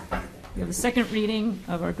 We have the second reading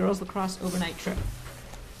of our girls lacrosse overnight trip.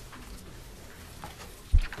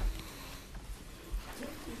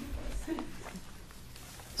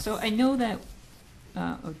 So I know that,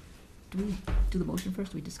 do we do the motion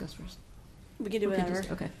first, or we discuss first? We can do We could whatever.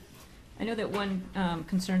 just- Okay. I know that one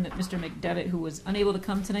concern that Mr. McDevitt, who was unable to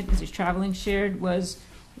come tonight because he's traveling, shared was,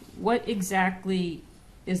 what exactly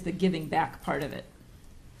is the giving back part of it?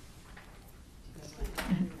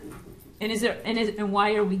 And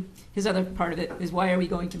why are we, his other part of it is, why are we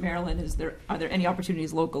going to Maryland? Are there any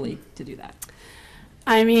opportunities locally to do that?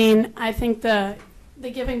 I mean, I think the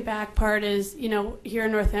giving back part is, here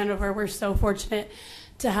in North Andover, we're so fortunate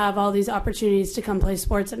to have all these opportunities to come play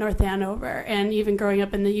sports at North Andover. And even growing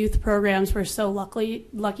up in the youth programs, we're so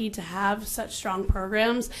lucky to have such strong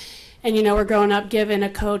programs. And, we're growing up given a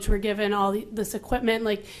coach, we're given all this equipment,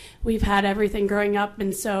 like we've had everything growing up.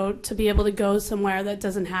 And so to be able to go somewhere that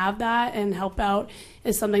doesn't have that and help out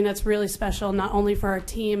is something that's really special, not only for our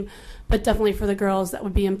team, but definitely for the girls that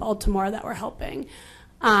would be in Baltimore that we're helping.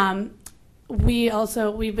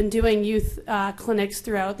 We've been doing youth clinics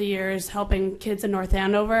throughout the years, helping kids in North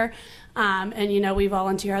Andover. And, we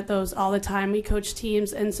volunteer at those all the time. We coach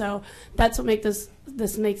teams. And so that's what makes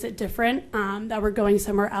this makes it different, that we're going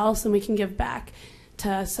somewhere else and we can give back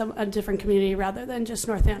to a different community rather than just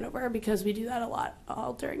North Andover, because we do that a lot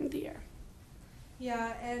all during the year.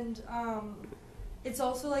 Yeah, and it's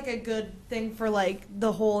also like a good thing for like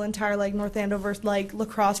the whole entire like North Andover like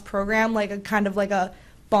lacrosse program, like a kind of like a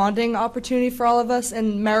bonding opportunity for all of us.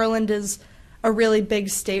 And Maryland is a really big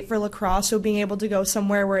state for lacrosse, so being able to go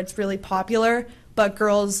somewhere where it's really popular, but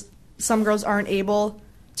some girls aren't able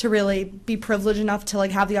to really be privileged enough to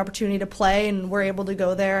like have the opportunity to play, and we're able to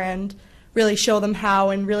go there and really show them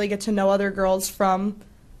how and really get to know other girls from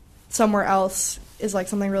somewhere else is like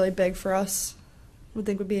something really big for us. I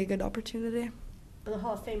think would be a good opportunity. And the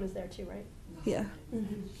Hall of Fame is there too, right? Yeah.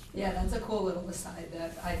 Yeah, that's a cool little aside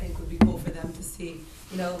that I think would be cool for them to see.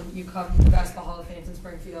 You come to the Basketball Hall of Fame in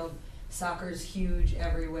Springfield, soccer's huge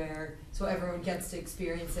everywhere, so everyone gets to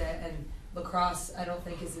experience it. And lacrosse, I don't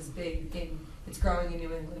think is as big it's growing in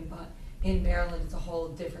New England, but in Maryland, it's a whole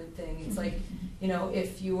different thing. It's like,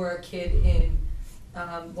 if you were a kid in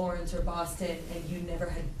Lawrence or Boston and you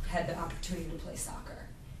never had the opportunity to play soccer,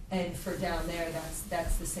 and for down there,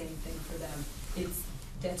 that's the same thing for them.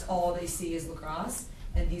 That's all they see is lacrosse,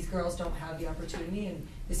 and these girls don't have the opportunity. And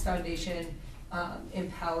this foundation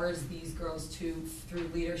empowers these girls through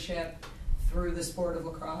leadership, through the sport of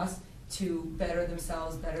lacrosse, to better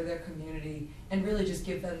themselves, better their community, and really just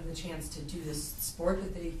give them the chance to do this sport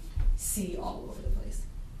that they see all over the place,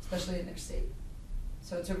 especially in their state.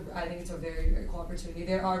 So I think it's a very, very cool opportunity.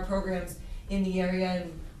 There are programs in the area,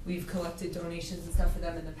 and we've collected donations and stuff for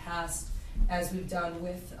them in the past, as we've done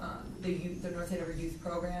with the North Andover Youth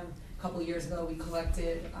Program. A couple of years ago, we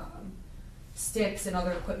collected sticks and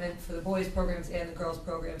other equipment for the boys' programs and the girls'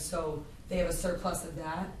 programs, so they have a surplus of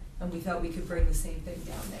that, and we thought we could bring the same thing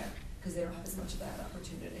down there, because they don't have as much of that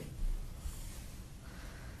opportunity.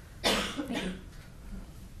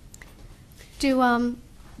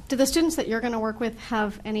 Do the students that you're going to work with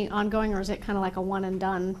have any ongoing, or is it kind of like a one and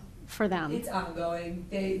done for them? It's ongoing.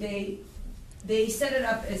 They set it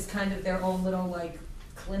up as kind of their own little like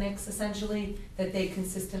clinics essentially that they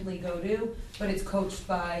consistently go to, but it's coached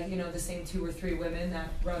by the same 2 or 3 women that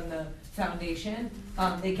run the foundation.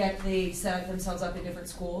 They set themselves up in different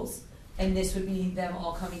schools, and this would be them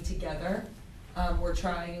all coming together. We're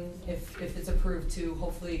trying, if it's approved, to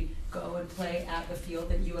hopefully go and play at the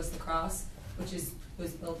field at US Lacrosse, which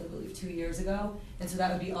was built, I believe, 2 years ago. And so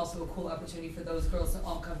that would be also a cool opportunity for those girls to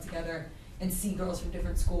all come together and see girls from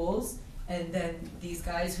different schools. And then these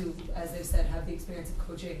guys who, as they've said, have the experience of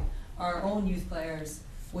coaching our own youth players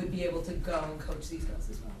would be able to go and coach these girls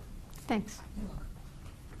as well. Thanks. You're welcome.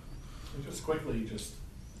 And just quickly,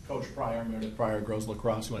 Coach Pryor, Meredith Pryor, girls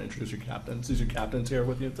lacrosse, you want to introduce your captains? These are your captains here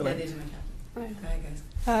with you Yeah, tonight? these are my captains.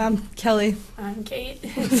 Hi, guys. Kelly. I'm Kate.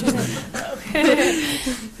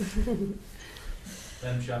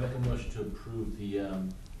 Madam Chair, I make a motion to approve the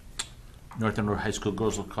North Andover High School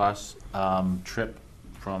girls lacrosse trip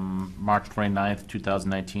from March 29th,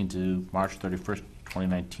 2019 to March 31st,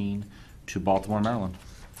 2019 to Baltimore, Maryland.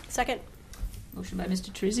 Second. Motion by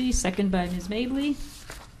Mr. Trizzi, second by Ms. Mably,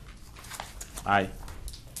 Aye.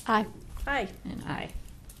 Aye. Hi. and aye.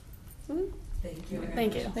 Thank you.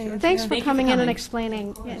 Thank you. Thanks for Thank you for coming in and coming.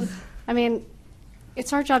 explaining. Yeah. I mean,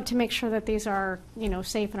 it's our job to make sure that these are,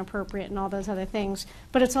 safe and appropriate and all those other things.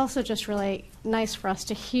 But it's also just really nice for us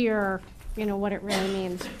to hear, what it really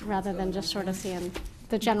means, rather than just sort of seeing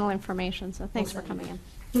the general information. So thanks for coming in.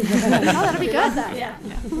 Oh, that'll be good. Yeah.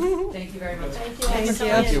 Thank you very much.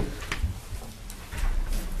 Thank you.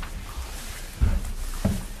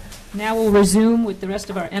 Now we'll resume with the rest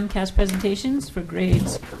of our MCAS presentations for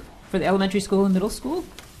grades for the elementary school and middle school.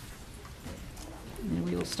 And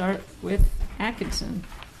we will start with Atkinson.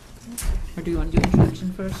 Or do you want to do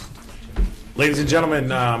introduction first? Ladies and gentlemen,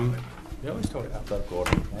 They always talk about that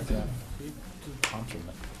order.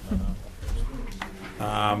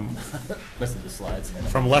 Rest of the slides.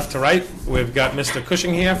 from left to right, we've got Mr.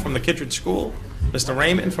 Cushing here from the Kittredge School, Mr.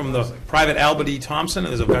 Raymond from the private Albert E. Thompson,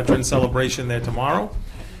 and there's a veteran celebration there tomorrow.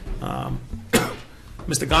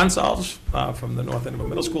 Mr. Gonsalves from the North Andover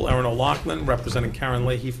Middle School, Erin O'Loughlin representing Karen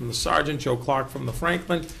Leahy from the Sargent, Joe Clark from the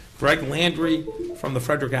Franklin, Greg Landry from the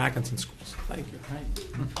Frederick Atkinson Schools. Thank you.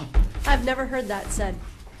 I've never heard that said,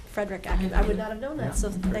 Frederick. I would not have known that, so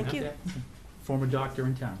thank you. Former doctor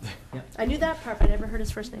in town. Yeah. I knew that part, but I never heard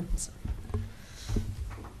his first name. So.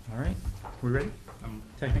 All right. We ready?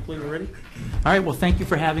 Technically, we're ready. All right. Well, thank you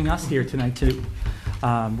for having us here tonight too.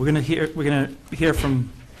 We're gonna hear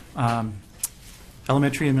from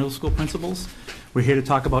elementary and middle school principals. We're here to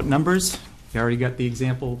talk about numbers. You already got the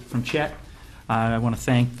example from Chet. I want to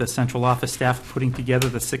thank the central office staff for putting together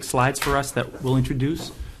the 6 slides for us that will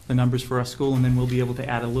introduce the numbers for our school, and then we'll be able to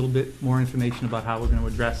add a little bit more information about how we're going to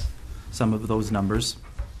address some of those numbers.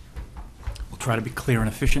 We'll try to be clear and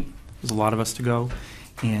efficient. There's a lot of us to go.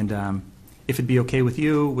 And if it'd be okay with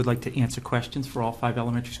you, we'd like to answer questions for all 5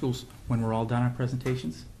 elementary schools when we're all done our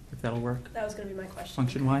presentations, if that'll work, That was going to be my question.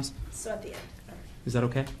 function-wise. So at the end. Is that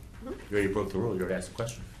okay? You already broke the rule. You already asked a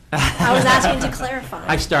question. I was asking to clarify.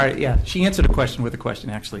 I started, yeah. She answered a question with a question,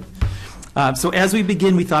 actually. So as we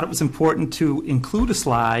begin, we thought it was important to include a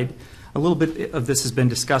slide. A little bit of this has been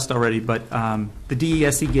discussed already, but the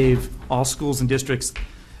DESE gave all schools and districts,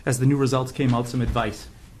 as the new results came out, some advice.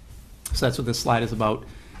 So that's what this slide is about.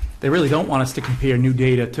 They really don't want us to compare new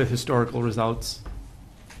data to historical results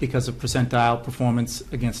because of percentile performance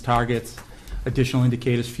against targets, additional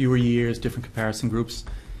indicators, fewer years, different comparison groups.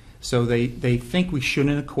 So they think we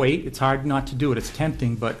shouldn't equate. It's hard not to do it. It's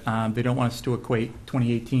tempting, but they don't want us to equate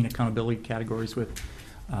 2018 accountability categories with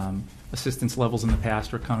assistance levels in the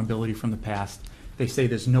past or accountability from the past. They say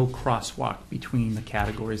there's no crosswalk between the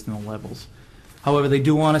categories and the levels. However, they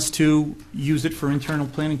do want us to use it for internal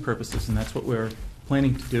planning purposes, and that's what we're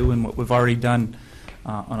planning to do and what we've already done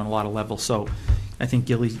on a lot of levels. So I think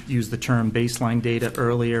Gilly used the term baseline data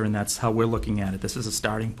earlier, and that's how we're looking at it. This is a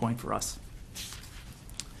starting point for us.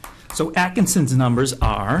 So Atkinson's numbers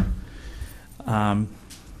are our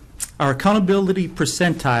accountability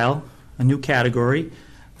percentile, a new category.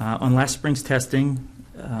 On last spring's testing,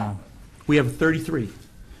 we have a 33.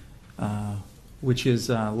 which is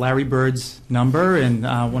Larry Bird's number and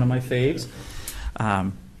one of my faves.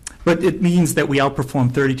 But it means that we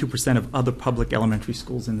outperform 32% of other public elementary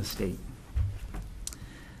schools in the state.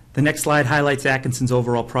 The next slide highlights Atkinson's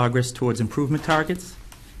overall progress towards improvement targets.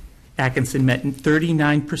 Atkinson met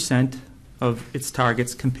 39% of its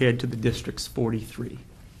targets compared to the district's 43%.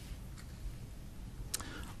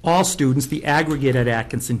 All students, the aggregate at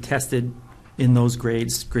Atkinson, tested in those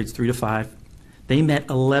grades 3 to 5, they met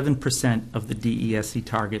 11% of the DESE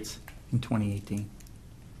targets in 2018.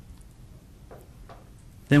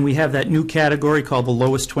 Then we have that new category called the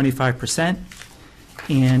lowest 25%,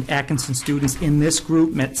 and Atkinson students in this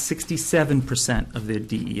group met 67% of their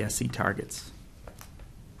DESE targets.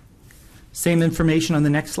 Same information on the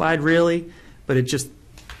next slide, really, but it just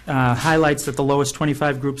highlights that the lowest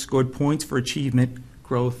 25 group scored points for achievement,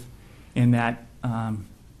 growth, in that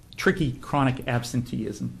tricky chronic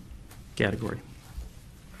absenteeism category.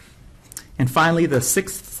 And finally, the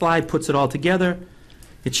sixth slide puts it all together.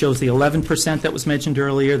 It shows the 11% that was mentioned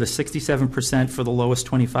earlier, the 67% for the lowest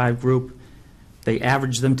 25 group. They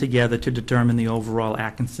averaged them together to determine the overall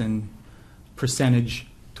Atkinson percentage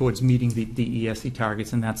towards meeting the DESE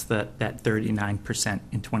targets, and that's that 39%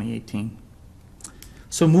 in 2018.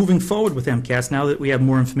 So moving forward with MCAS, now that we have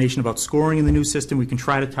more information about scoring in the new system, we can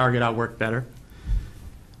try to target our work better.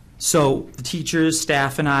 So the teachers,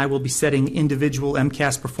 staff, and I will be setting individual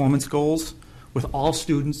MCAS performance goals with all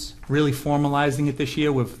students, really formalizing it this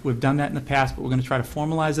year. We've done that in the past, but we're going to try to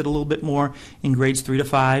formalize it a little bit more in grades 3 to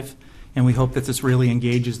 5, and we hope that this really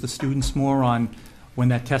engages the students more on when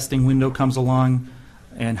that testing window comes along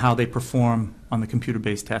and how they perform on the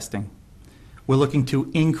computer-based testing. We're looking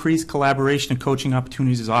to increase collaboration and coaching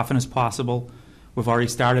opportunities as often as possible. We've already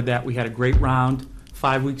started that. We had a great round.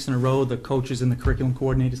 5 weeks in a row, the coaches and the curriculum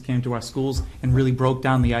coordinators came to our schools and really broke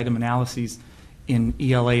down the item analyses in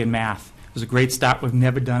ELA and math. It was a great start. We've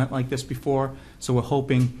never done it like this before, so we're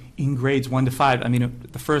hoping in grades 1 to 5. I mean,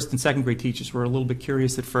 the first and second grade teachers were a little bit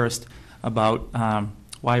curious at first about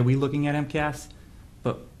why are we looking at MCAS,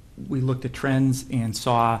 but we looked at trends and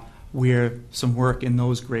saw where some work in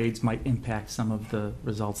those grades might impact some of the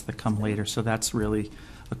results that come later. So that's really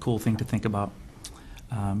a cool thing to think about.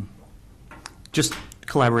 Just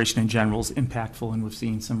collaboration in general is impactful, and we've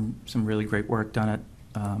seen some really great work done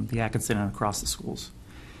at the Atkinson and across the schools.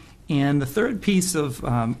 And the third piece of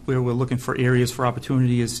where we're looking for areas for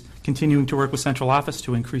opportunity is continuing to work with central office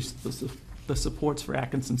to increase the supports for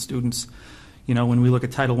Atkinson students. You know, when we look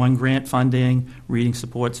at Title I grant funding, reading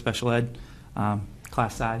support, special ed,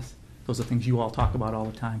 class size, those are things you all talk about all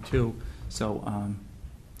the time too. So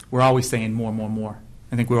we're always saying more, more, more.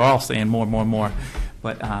 I think we're all saying more, more, more.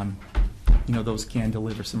 But you know, those can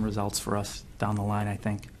deliver some results for us down the line, I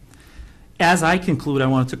think. As I conclude, I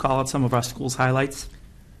wanted to call out some of our school's highlights.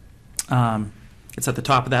 It's at the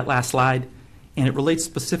top of that last slide, and it relates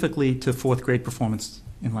specifically to fourth grade performance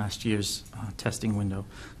in last year's testing window.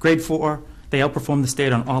 Grade 4, they outperformed the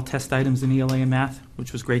state on all test items in ELA and math,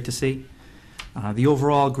 which was great to see. The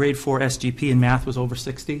overall grade 4 SGP in math was over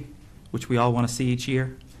 60, which we all want to see each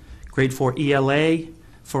year. Grade 4 ELA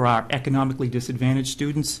for our economically disadvantaged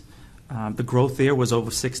students, the growth there was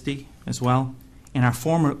over 60 as well. And our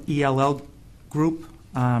former ELL group,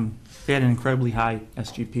 they had an incredibly high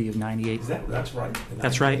SGP of 98. That's right?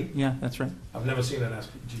 That's right, yeah, that's right. I've never seen an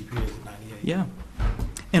SGP of 98. Yeah.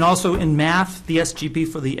 And also in math, the SGP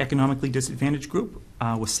for the economically disadvantaged group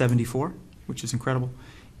was 74, which is incredible.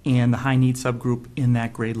 And the high need subgroup in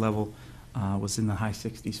that grade level was in the high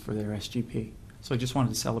 60s for their SGP. So I just wanted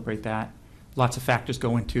to celebrate that. Lots of factors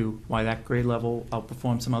go into why that grade level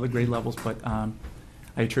outperformed some other grade levels, but I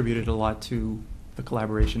attributed a lot to the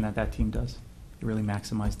collaboration that team does. They really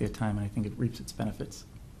maximize their time, and I think it reaps its benefits.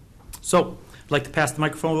 So I'd like to pass the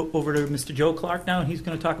microphone over to Mr. Joe Clark now, and he's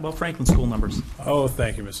going to talk about Franklin School numbers. Oh,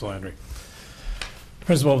 thank you, Mr. Landry.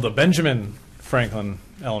 Principal of the Benjamin Franklin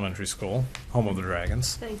Elementary School, home of the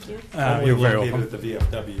Dragons. Thank you. You're very welcome. At the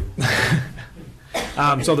VFW.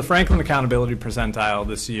 So the Franklin Accountability Percentile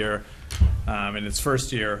this year, in its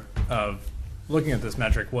first year of looking at this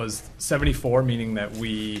metric, was 74, meaning that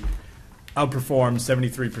we outperformed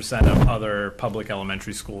 73% of other public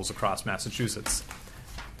elementary schools across Massachusetts.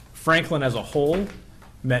 Franklin as a whole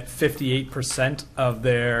met 58% of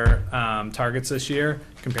their targets this year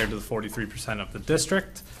compared to the 43% of the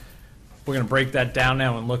district. We're going to break that down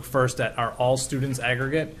now and look first at our all students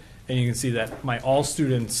aggregate, and you can see that my all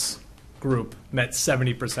students group met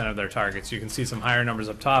 70% of their targets. You can see some higher numbers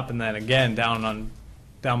up top, and then again down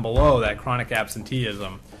below, that chronic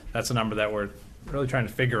absenteeism. That's a number that we're really trying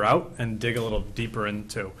to figure out and dig a little deeper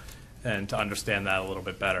into, and to understand that a little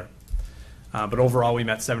bit better. But overall, we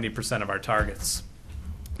met 70% of our targets.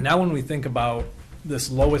 Now, when we think about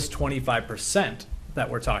this lowest 25% that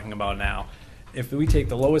we're talking about now, if we take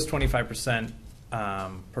the lowest 25%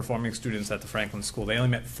 performing students at the Franklin School, they only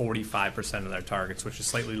met 45% of their targets, which is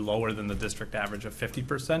slightly lower than the district average of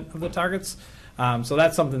 50% of the targets. So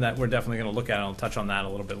that's something that we're definitely going to look at, and I'll touch on that a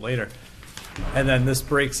little bit later. And then this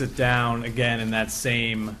breaks it down again in that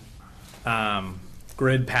same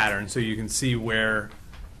grid pattern, so you can see where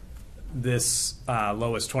this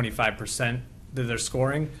lowest 25% that they're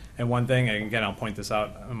scoring. And one thing, and again, I'll point this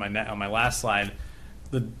out on my last slide,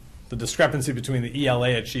 the discrepancy between the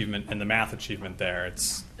ELA achievement and the math achievement there,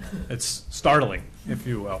 it's startling, if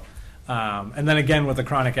you will. And then again with the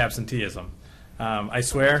chronic absenteeism. I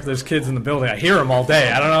swear, there's kids in the building. I hear them all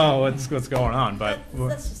day. I don't know what's going on, but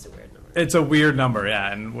That's just a weird number. it's a weird number,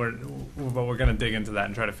 yeah. And we're going to dig into that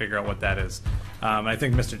and try to figure out what that is. I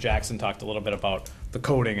think Mr. Jackson talked a little bit about the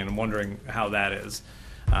coding, and I'm wondering how that is.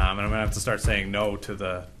 And I'm going to have to start saying no to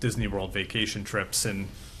the Disney World vacation trips in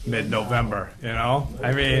mid-November, you know?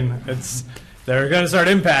 I mean, they're going to start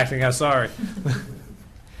impacting us, sorry.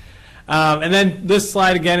 And then this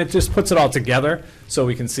slide, again, it just puts it all together so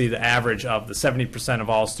we can see the average of the 70% of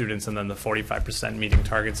all students and then the 45% meeting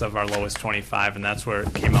targets of our lowest 25, and that's where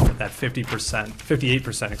it came up with that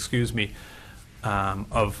 58%, excuse me,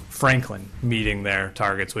 of Franklin meeting their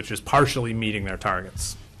targets, which is partially meeting their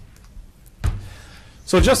targets.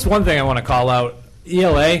 So just one thing I want to call out,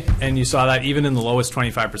 ELA, and you saw that even in the lowest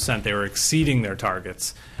 25%, they were exceeding their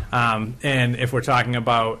targets. And if we're talking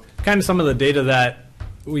about kind of some of the data that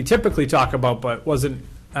we typically talk about but wasn't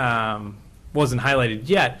highlighted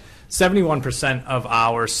yet, 71% of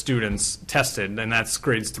our students tested, and that's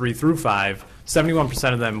grades 3 through 5,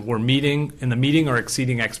 71% of them were meeting or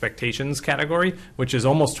exceeding expectations category, which is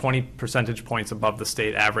almost 20 percentage points above the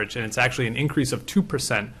state average, and it's actually an increase of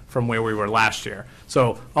 2% from where we were last year.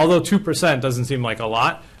 So although 2% doesn't seem like a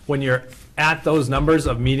lot, when you're at those numbers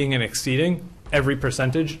of meeting and exceeding, every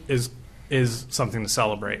percentage is something to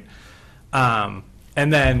celebrate.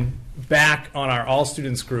 And then back on our all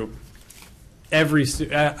students group,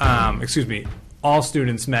 all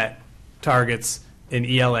students met targets in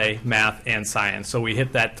ELA, math, and science. So we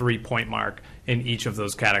hit that 3-point mark in each of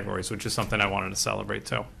those categories, which is something I wanted to celebrate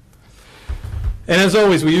too. And as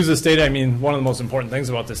always, we use this data. I mean, one of the most important things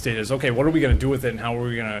about this data is, okay, what are we going to do with it and how are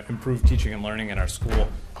we going to improve teaching and learning in our school?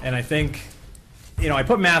 And I think, I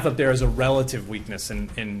put math up there as a relative weakness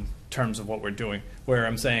in terms of what we're doing, where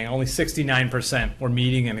I'm saying only 69% were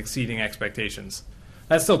meeting and exceeding expectations.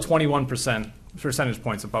 That's still 21 percentage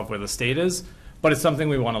points above where the state is, but it's something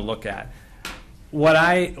we want to look at. What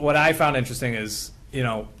I found interesting is,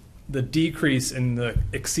 the decrease in the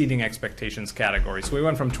exceeding expectations category. So we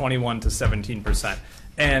went from 21 to 17%.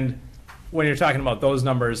 And when you're talking about those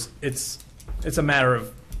numbers, it's a matter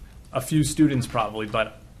of a few students probably,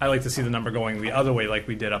 but I like to see the number going the other way like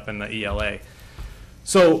we did up in the ELA.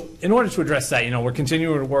 So in order to address that, we're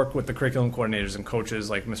continuing to work with the curriculum coordinators and coaches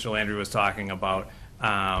like Mr. Landry was talking about.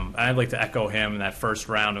 And I'd like to echo him in that first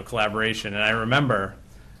round of collaboration. And I remember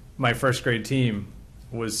my first grade team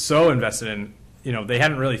was so invested in, they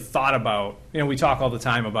hadn't really thought about, we talk all the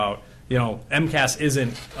time about, MCAS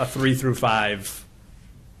isn't a 3 through 5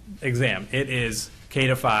 exam. It is K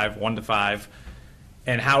to 5, 1 to 5.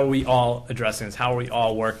 And how are we all addressing this? How are we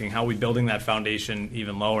all working? How are we building that foundation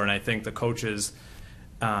even lower? And I think the coaches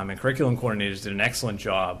and curriculum coordinators did an excellent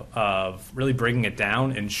job of really breaking it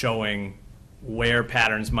down and showing where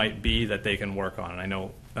patterns might be that they can work on. And I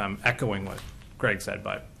know I'm echoing what Greg said,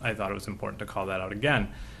 but I thought it was important to call that out again.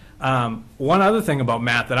 One other thing about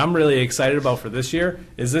math that I'm really excited about for this year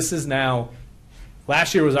is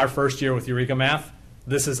last year was our first year with Eureka Math.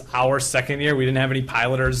 This is our second year. We didn't have any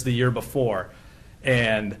piloters the year before.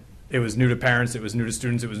 And it was new to parents, it was new to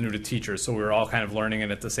students, it was new to teachers. So we were all kind of learning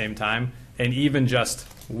it at the same time. And even just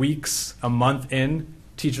weeks, a month in,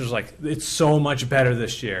 teachers were like, it's so much better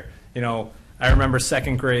this year. I remember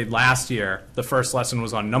second grade last year, the first lesson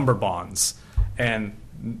was on number bonds. And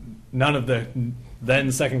none of the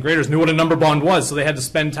then second graders knew what a number bond was, so they had to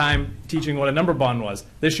spend time teaching what a number bond was.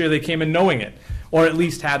 This year they came in knowing it, or at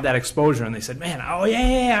least had that exposure, and they said, man, oh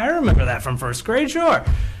yeah, I remember that from first grade, sure.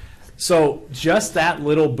 So just that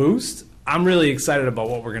little boost, I'm really excited about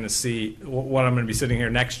what we're going to see, what I'm going to be sitting here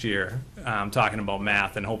next year talking about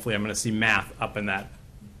math, and hopefully I'm going to see math up in that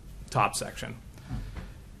top section.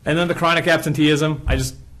 And then the chronic absenteeism, I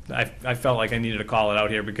felt like I needed to call it out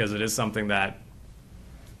here because it is something that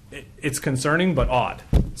it's concerning but odd.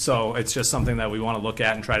 So it's just something that we want to look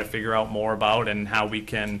at and try to figure out more about and how we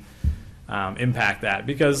can impact that.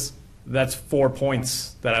 Because that's 4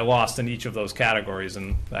 points that I lost in each of those categories,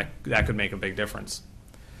 and that could make a big difference.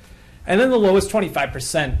 And then the lowest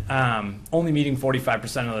 25%, only meeting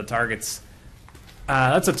 45% of the targets.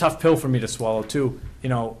 That's a tough pill for me to swallow too. You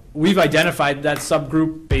know, we've identified that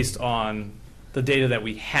subgroup based on the data that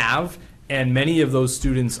we have, and many of those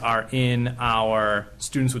students are in our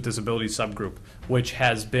students with disabilities subgroup, which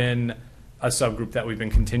has been a subgroup that we've been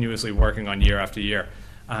continuously working on year after year.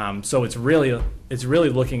 So it's really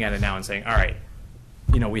looking at it now and saying, all right,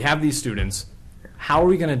 you know, we have these students. How are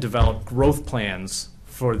we going to develop growth plans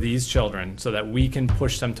for these children so that we can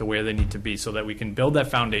push them to where they need to be, so that we can build that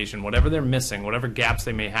foundation, whatever they're missing, whatever gaps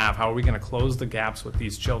they may have, how are we going to close the gaps with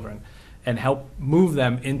these children and help move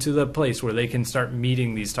them into the place where they can start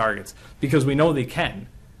meeting these targets? Because we know they can.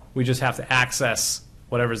 We just have to access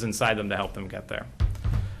whatever's inside them to help them get there.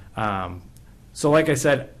 So like I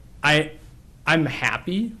said, I'm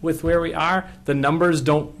happy with where we are. The numbers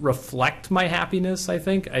don't reflect my happiness, I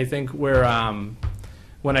think. I think we're,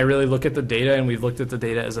 when I really look at the data, and we've looked at the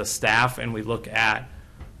data as a staff, and we look at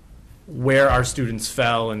where our students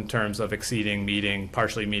fell in terms of exceeding, meeting,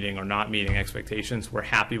 partially meeting, or not meeting expectations, we're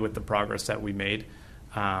happy with the progress that we made.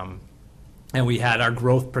 And we had our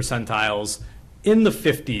growth percentiles in the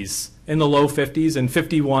 50s, in the low 50s, and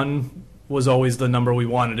 51 was always the number we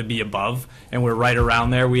wanted to be above, and we're right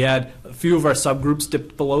around there. We had a few of our subgroups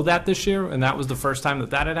dipped below that this year, and that was the first time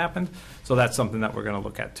that had happened. So that's something that we're going to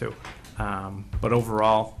look at too. But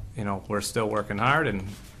overall, you know, we're still working hard and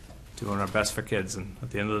doing our best for kids. And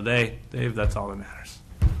at the end of the day, Dave, that's all that matters.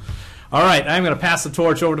 All right, I'm going to pass the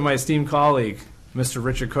torch over to my esteemed colleague, Mr.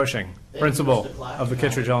 Richard Cushing, principal of the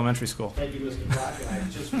Kittredge Elementary School. Thank you, Mr. Clark. And I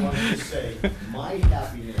just wanted to say my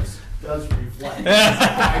happiness does reflect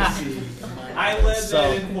I see. I led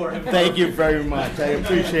that in for him. Thank you very much. I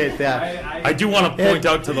appreciate that. I do want to point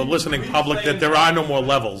out to the listening public that there are no more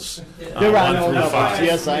levels. There are no levels. 5.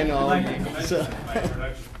 Yes, I know. So,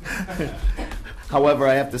 however,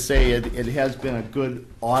 I have to say it has been a good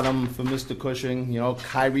autumn for Mr. Cushing. You know,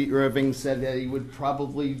 Kyrie Irving said that he would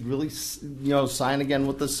probably really, sign again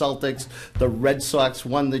with the Celtics. The Red Sox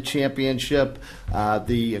won the championship.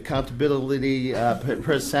 The accountability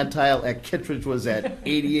percentile at Kittredge was at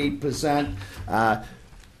 88%.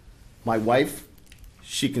 My wife,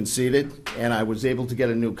 she conceded, and I was able to get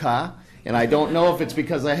a new car. And I don't know if it's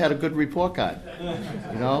because I had a good report card,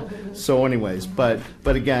 So anyways, but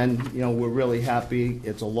again, we're really happy.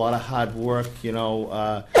 It's a lot of hard work,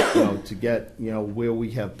 to get, where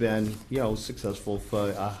we have been, successful for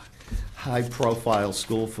a high-profile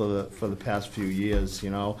school for the past few years,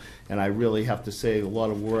 And I really have to say a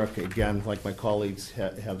lot of work, again, like my colleagues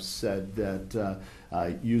have said, that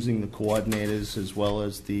using the coordinators as well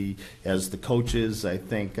as the coaches. I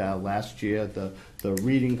think last year the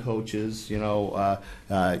reading coaches, they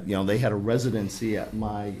had a residency at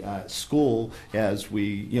my school as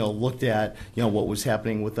we looked at what was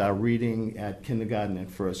happening with our reading at kindergarten and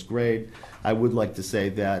first grade. I would like to say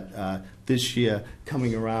that this year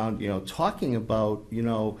coming around, talking about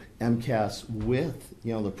MCAS with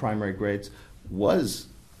the primary grades was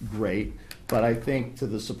great. But I think to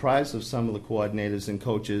the surprise of some of the coordinators and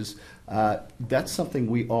coaches, that's something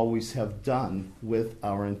we always have done with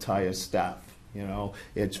our entire staff.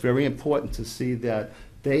 It's very important to see that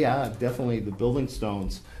they are definitely the building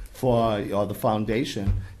stones or the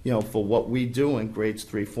foundation, for what we do in grades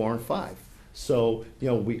 3, 4, and 5. So,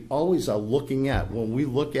 we always are looking at, when we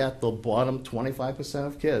look at the bottom 25%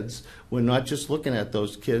 of kids, we're not just looking at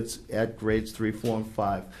those kids at grades 3, 4, and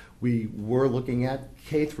 5. We were looking at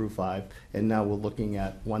K through 5, and now we're looking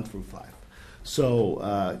at 1 through 5. So,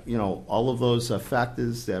 all of those are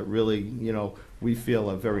factors that really, we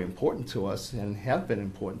feel are very important to us and have been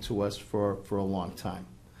important to us for a long time.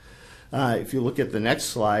 If you look at the next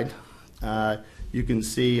slide, you can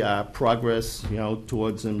see progress,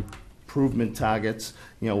 towards improvement targets,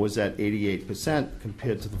 was at 88%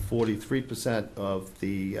 compared to the 43% of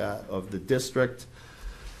the district.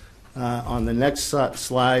 On the next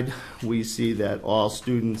slide, we see that all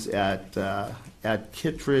students at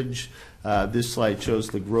Kittredge, this slide shows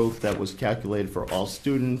the growth that was calculated for all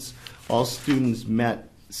students. All students met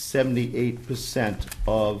 78%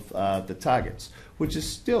 of the targets, which is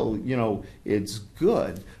still, it's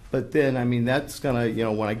good. But then, that's going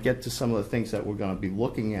to, when I get to some of the things that we're going to be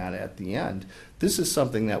looking at the end, this is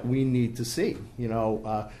something that we need to see,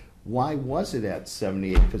 why was it at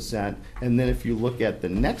 78%? And then if you look at the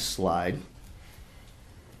next slide,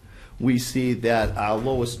 we see that our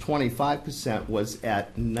lowest 25% was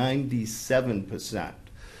at 97%.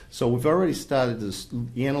 So we've already started to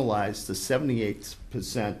analyze the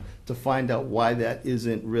 78% to find out why that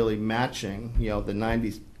isn't really matching, the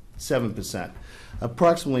 7%.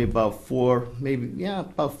 Approximately about 4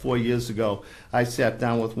 years ago, I sat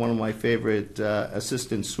down with one of my favorite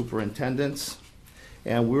assistant superintendents,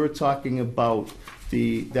 and we were talking about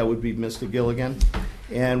that would be Mr. Gilligan,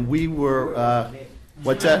 and we were,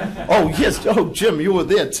 what's that? Oh, yes, oh, Jim, you were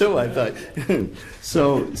there too, I thought.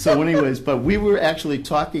 So anyways, but we were actually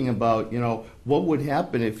talking about, what would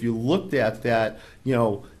happen if you looked at that,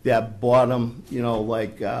 that bottom,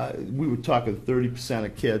 like we were talking 30%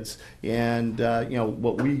 of kids, and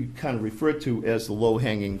what we kind of refer to as the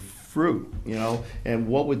low-hanging fruit, and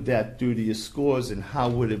what would that do to your scores, and how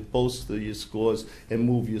would it bolster your scores and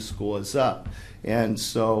move your scores up? And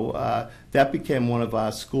so that became one of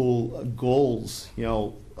our school goals,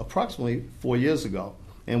 approximately 4 years ago,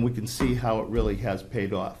 and we can see how it really has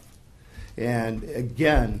paid off. And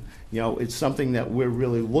again, it's something that we're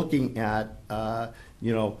really looking at,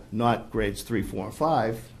 not grades 3, 4, and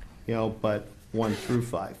 5, but 1 through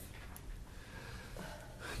 5.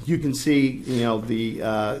 You can see,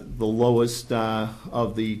 the lowest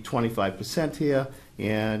of the 25% here,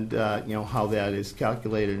 and how that is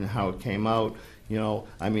calculated and how it came out.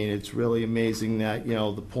 I mean, it's really amazing that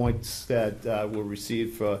the points that were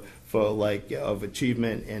received for like of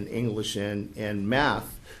achievement in English and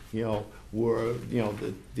math, were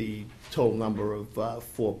the total number of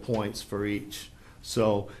 4 points for each.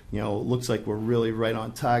 So, it looks like we're really right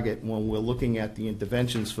on target when we're looking at the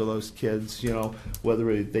interventions for those kids,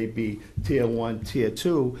 whether they be Tier 1, Tier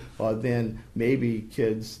 2, or then maybe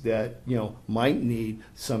kids that, might need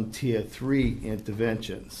some Tier 3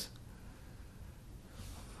 interventions.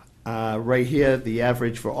 Right here, the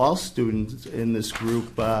average for all students in this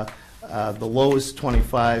group, the lowest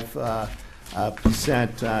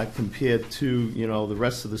 25% compared to the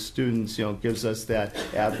rest of the students, gives us that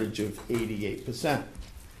average of 88%.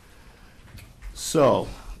 So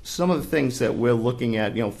some of the things that we're looking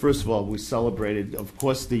at, first of all, we celebrated, of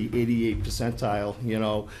course, the 88 percentile,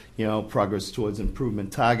 progress towards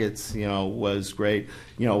improvement targets, was great.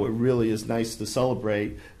 It really is nice to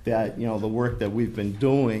celebrate that, the work that we've been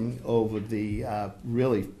doing over the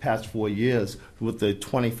really past 4 years with the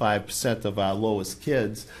 25% of our lowest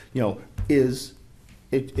kids,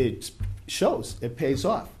 it shows, it pays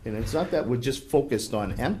off. And it's not that we're just focused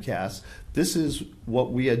on MCAS. This is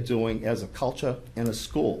what we are doing as a culture in a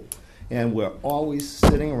school. And we're always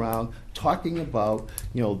sitting around talking about,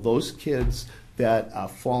 those kids that are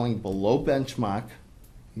falling below benchmark,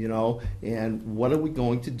 and what are we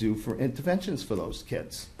going to do for interventions for those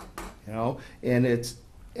kids, and it's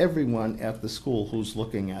everyone at the school who's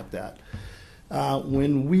looking at that.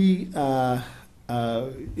 When we,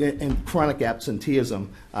 in chronic absenteeism,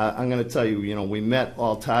 I'm going to tell you, we met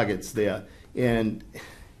all targets there, and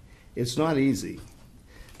it's not easy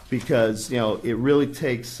because, it really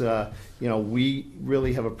takes, we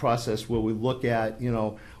really have a process where we look at,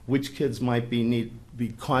 which kids might be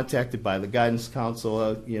contacted by the guidance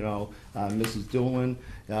counselor, Mrs. Doolan.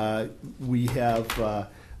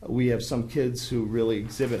 We have some kids who really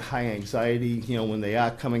exhibit high anxiety, when they are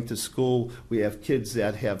coming to school. We have kids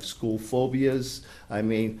that have school phobias. I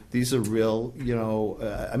mean, these are real,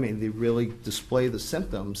 they really display the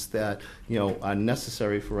symptoms that, are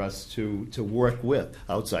necessary for us to work with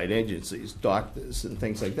outside agencies, doctors, and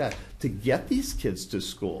things like that to get these kids to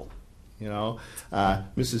school.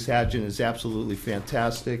 Mrs. Hadgen is absolutely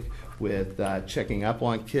fantastic with checking up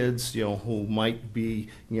on kids, who might be,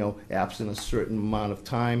 absent a certain amount of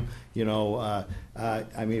time. I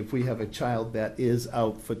mean, if we have a child that is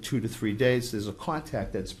out for 2 to 3 days, there's a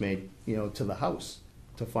contact that's made, to the house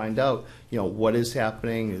to find out, what is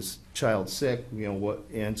happening, is child sick, what,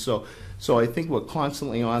 and so I think we're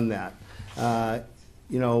constantly on that,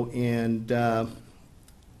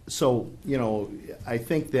 so, I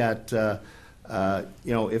think that,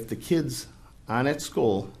 if the kids aren't at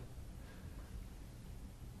school,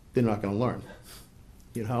 they're not going to learn,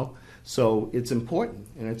 So it's important,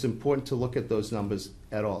 and it's important to look at those numbers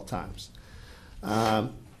at all times.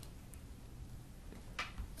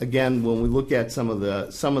 Again, when we look at some of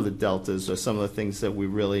the deltas or some of the things that we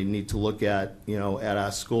really need to look at, at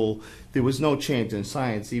our school, there was no change in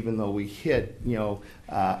science, even though we hit,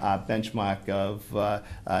 our benchmark of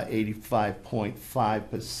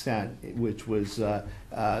 85.5%, which was the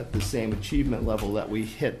same achievement level that we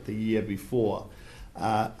hit the year before.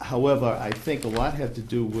 However, I think a lot had to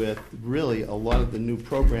do with really a lot of the new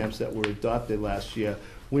programs that were adopted last year.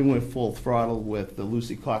 We went full throttle with the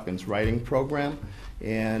Lucy Calkins writing program,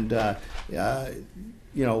 and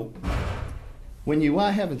when you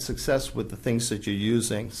are having success with the things that you're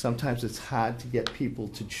using, sometimes it's hard to get people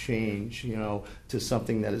to change, to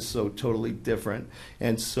something that is so totally different.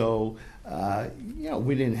 And so,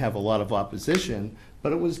 we didn't have a lot of opposition,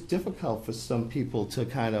 but it was difficult for some people to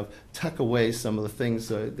kind of tuck away some of the things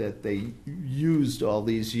that they used all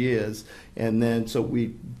these years. And then, so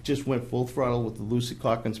we just went full throttle with the Lucy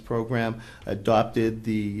Calkins program, adopted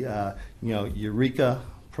the, Eureka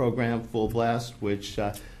program, Full Blast, which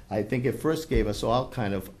I think at first gave us all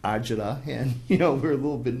kind of agita, and we were a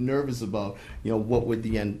little bit nervous about what would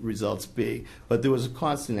the end results be. But there was a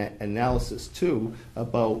constant analysis too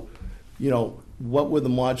about what were the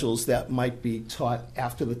modules that might be taught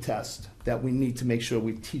after the test that we need to make sure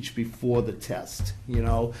we teach before the test,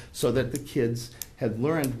 so that the kids had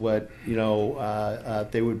learned what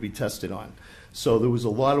they would be tested on. So there was a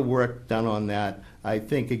lot of work done on that. I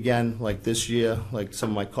think again, like this year, like some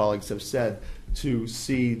of my colleagues have said, to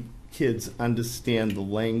see kids understand the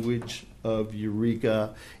language of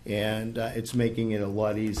Eureka, and it's making it a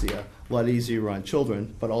lot easier on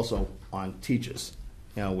children, but also on teachers,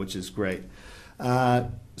 which is great.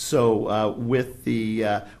 So with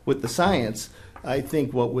the science, I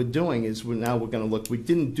think what we're doing is we're going to look. We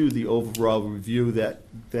didn't do the overall review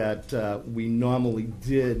that we normally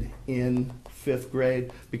did in 5th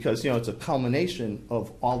grade because it's a culmination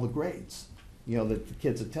of all the grades that the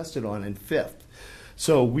kids are tested on in 5th.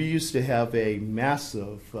 So we used to have a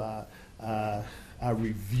massive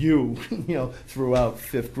review, throughout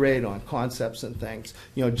 5th grade on concepts and things,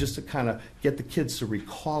 just to kind of get the kids to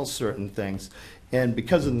recall certain things. And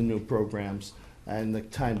because of the new programs and the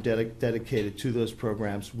time dedicated to those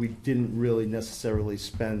programs, we didn't really necessarily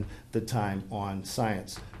spend the time on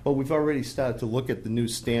science. But we've already started to look at the new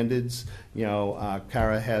standards.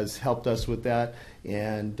 Kara has helped us with that,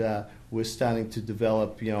 and we're starting to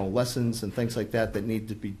develop, lessons and things like that need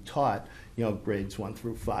to be taught, grades 1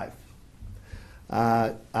 through 5.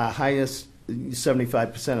 Our highest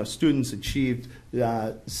 75% of students achieved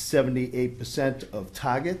 78% of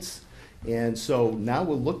targets. And so now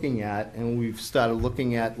we're looking at, and we've started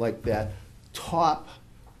looking at like that top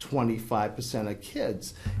 25% of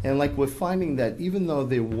kids. And like we're finding that even though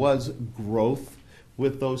there was growth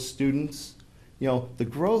with those students, the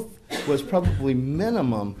growth was probably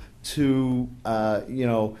minimum to,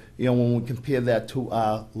 when we compare that to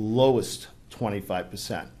our lowest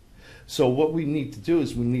 25%. So what we need to do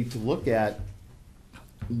is we need to look at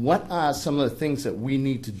what are some of the things that we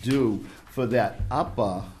need to do for that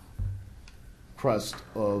upper crust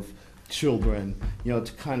of children, to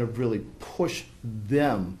kind of really push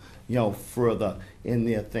them, further in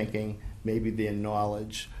their thinking, maybe their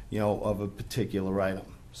knowledge, of a particular item.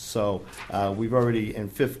 So we've already, in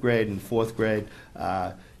 5th grade and 4th grade,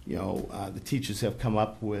 the teachers have come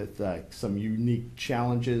up with some unique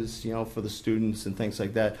challenges, for the students and things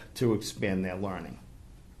like that to expand their learning.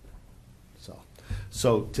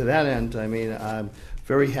 So to that end, I mean, I'm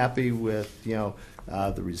very happy with,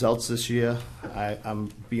 the results this year.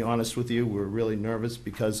 I'm be honest with you, we're really nervous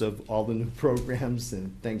because of all the new programs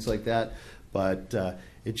and things like that. But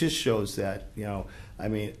it just shows that, I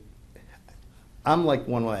mean, I'm like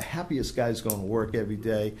one of the happiest guys going to work every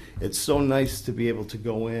day. It's so nice to be able to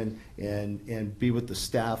go in and be with the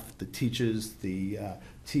staff, the teachers, the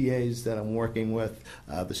TAs that I'm working with.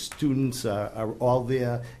 The students are all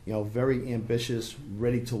there, very ambitious,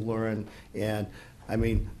 ready to learn. And I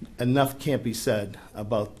mean, enough can't be said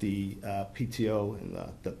about the PTO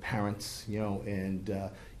and the parents, and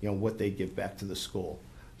what they give back to the school.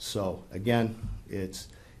 So again, it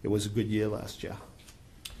was a good year last year.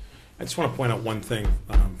 I just want to point out one thing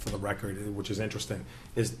for the record, which is interesting,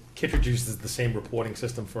 is Kittredge uses the same reporting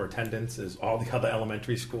system for attendance as all the other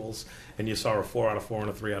elementary schools, and you saw a 4 out of 4 and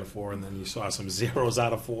a 3 out of 4, and then you saw some 0s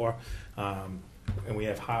out of 4, and we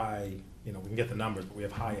have high, we can get the numbers, but we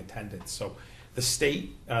have high attendance. So the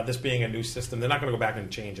state, this being a new system, they're not going to go back and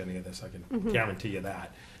change any of this, I can guarantee you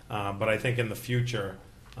that. But I think in the future,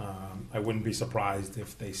 I wouldn't be surprised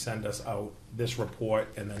if they send us out this report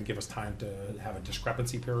and then give us time to have a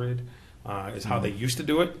discrepancy period, is how they used to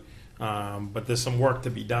do it. But there's some work to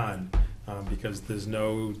be done because there's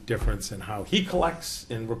no difference in how he collects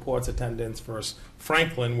and reports attendance versus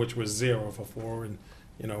Franklin, which was 0 for 4, and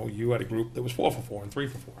you had a group that was 4 for 4 and 3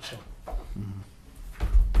 for 4. So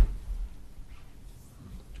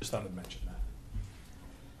just thought I'd mention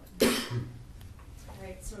that. All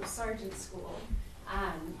right, so Sergeant School.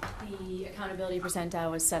 The accountability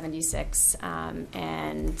percentile was 76,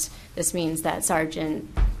 and this means that Sergeant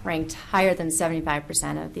ranked higher than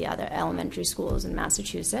 75% of the other elementary schools in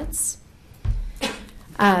Massachusetts.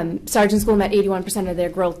 Sargent School met 81% of their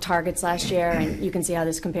growth targets last year, and you can see how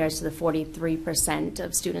this compares to the 43%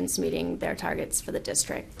 of students meeting their targets for the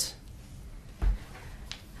district.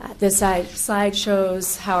 This slide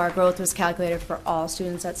shows how our growth was calculated for all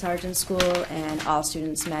students at Sargent School, and all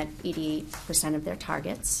students met 88% of their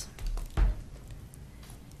targets.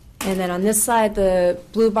 And then on this slide, the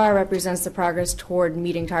blue bar represents the progress toward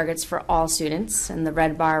meeting targets for all students, and the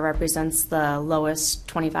red bar represents the lowest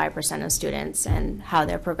 25% of students and how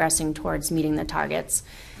they're progressing towards meeting the targets.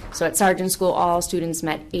 So at Sargent School, all students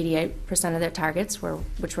met 88% of their targets,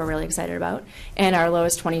 which we're really excited about, and our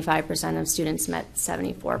lowest 25% of students met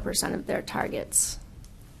 74% of their targets.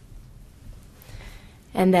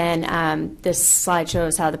 And then this slide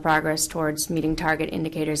shows how the progress towards meeting target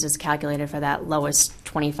indicators is calculated for that lowest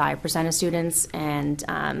 25% of students. And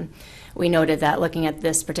we noted that looking at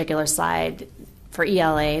this particular slide, for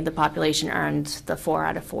ELA, the population earned the 4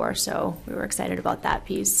 out of 4, so we were excited about that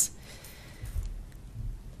piece.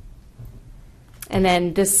 And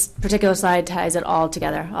then this particular slide ties it all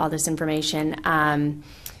together, all this information.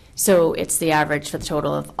 So it's the average for the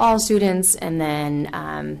total of all students, and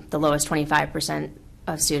then the lowest 25%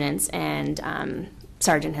 of students, and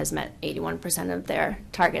Sargent has met 81% of their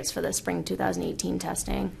targets for the spring 2018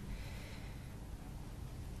 testing.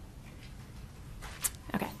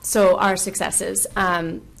 Okay, so our successes.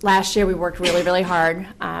 Last year we worked really, really hard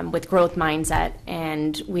with growth mindset,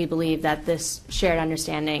 and we believe that this shared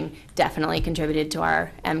understanding definitely contributed to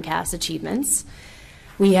our MCAS achievements.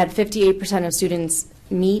 We had 58% of students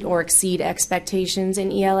meet or exceed expectations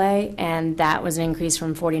in ELA, and that was an increase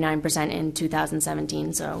from 49% in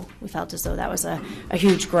 2017, so we felt as though that was a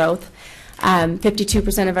huge growth.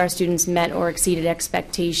 52% of our students met or exceeded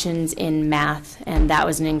expectations in math, and that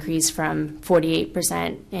was an increase from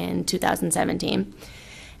 48% in 2017.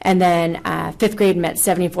 And then 5th grade met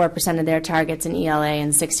 74% of their targets in ELA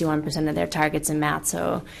and 61% of their targets in math,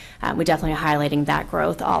 so we're definitely highlighting that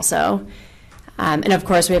growth also. And of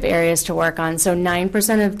course, we have areas to work on. So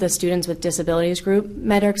 9% of the students with disabilities group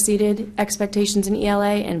met or exceeded expectations in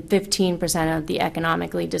ELA, and 15% of the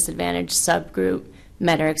economically disadvantaged subgroup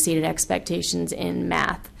met or exceeded expectations in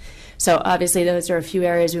math. So obviously, those are a few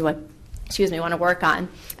areas we want to work on.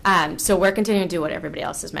 So we're continuing to do what everybody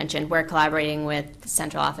else has mentioned. We're collaborating with the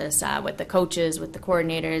central office, with the coaches, with the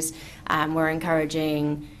coordinators. We're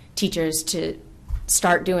encouraging teachers to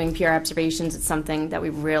start doing peer observations. It's something that we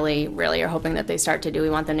really, really are hoping that they start to do. We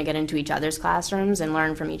want them to get into each other's classrooms and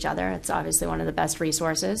learn from each other. It's obviously one of the best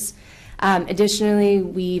resources. Additionally,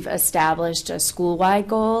 we've established a school-wide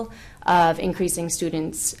goal of increasing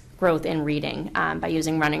students' growth in reading by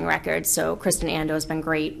using running records. So Kristen Ando has been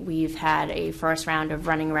great. We've had a first round of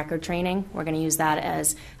running record training. We're going to use that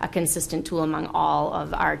as a consistent tool among all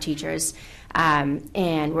of our teachers.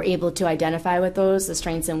 And we're able to identify with those the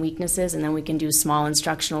strengths and weaknesses, and then we can do small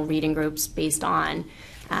instructional reading groups based on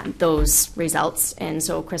those results. And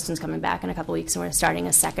so Kristen's coming back in a couple weeks, and we're starting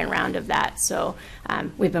a second round of that. So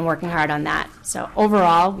we've been working hard on that. So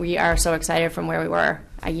overall, we are so excited from where we were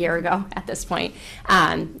a year ago at this point.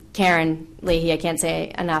 Karen Leahy, I can't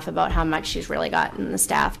say enough about how much she's really gotten the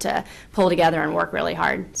staff to pull together and work really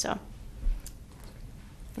hard. So,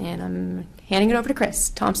 and I'm handing it over to Chris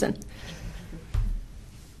Thompson.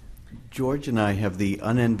 George and I have the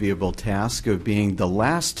unenviable task of being the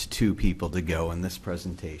last two people to go in this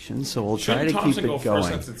presentation, so we'll try to keep it going.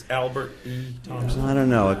 First, since it's Albert E. Thompson? I don't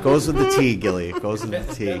know. It goes with the T, Gilly. It goes with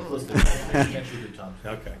the T.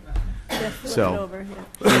 Okay. So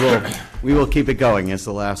we will keep it going as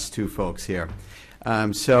the last two folks here.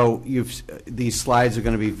 So these slides are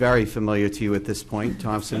going to be very familiar to you at this point.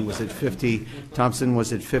 Thompson was at 50. Thompson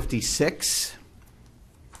was at 56.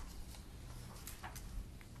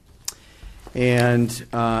 And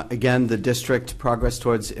again, the district progress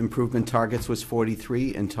towards improvement targets was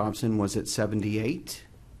 43, and Thompson was at 78.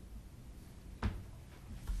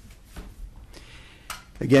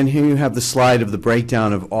 Again, here you have the slide of the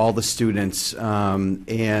breakdown of all the students,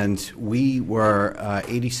 and we were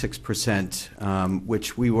 86%,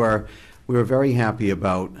 which we were very happy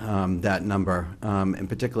about that number, and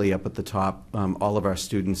particularly up at the top, all of our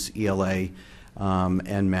students, ELA,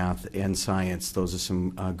 and math and science. Those are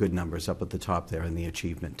some good numbers up at the top there in the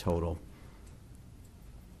achievement total.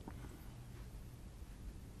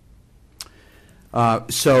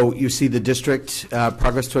 So you see the district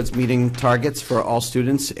progress towards meeting targets for all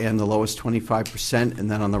students and the lowest 25%, and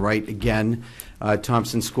then on the right again,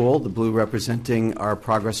 Thompson School, the blue representing our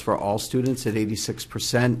progress for all students at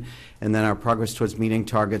 86%, and then our progress towards meeting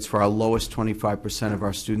targets for our lowest 25% of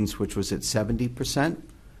our students, which was at 70%.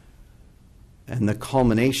 And the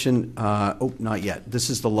culmination, oh, not yet. This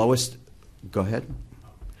is the lowest. Go ahead.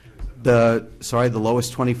 the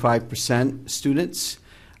lowest 25% students.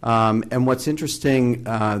 And what's interesting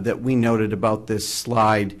that we noted about this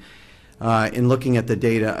slide in looking at the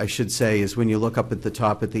data, I should say, is when you look up at the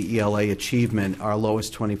top at the ELA achievement, our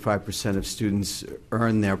lowest 25% of students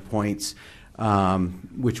earn their points,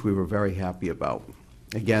 which we were very happy about.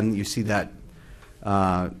 Again, you see that,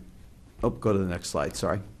 go to the next slide,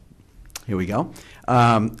 sorry. Here we go.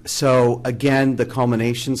 So again, the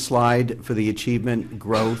culmination slide for the achievement,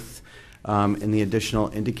 growth, and the additional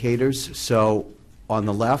indicators. So on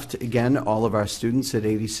the left, again, all of our students at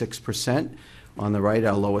 86%. On the right,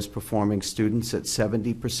 our lowest performing students at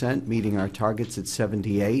 70%, meeting our targets at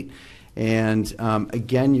 78%. And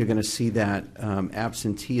again, you're going to see that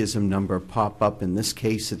absenteeism number pop up. In this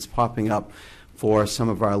case, it's popping up for some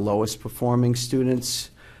of our lowest performing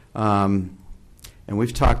students. And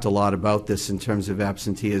we've talked a lot about this in terms of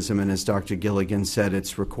absenteeism, and as Dr. Gilligan said,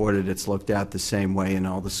 it's recorded, it's looked at the same way in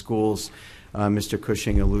all the schools. Mr.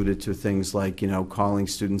 Cushing alluded to things like, calling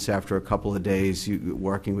students after a couple of days,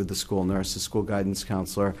 working with the school nurse, the school guidance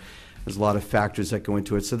counselor. There's a lot of factors that go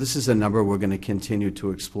into it. So this is a number we're going to continue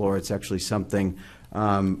to explore. It's actually something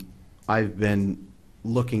I've been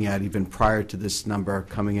looking at even prior to this number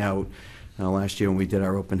coming out. Last year when we did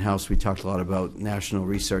our open house, we talked a lot about national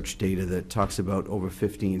research data that talks about over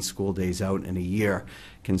 15 school days out in a year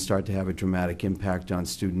can start to have a dramatic impact on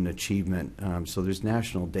student achievement. So there's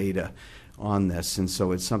national data on this, and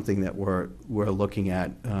so it's something that we're looking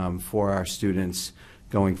at for our students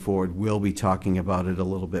going forward. We'll be talking about it a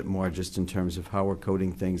little bit more just in terms of how we're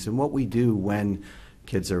coding things and what we do when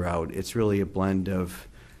kids are out. It's really a blend of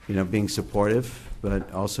being supportive,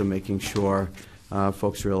 but also making sure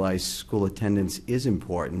folks realize school attendance is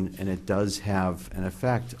important, and it does have an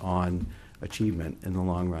effect on achievement in the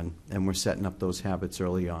long run, and we're setting up those habits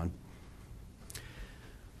early on.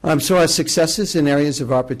 So our successes in areas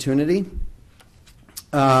of opportunity.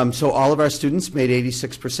 So all of our students made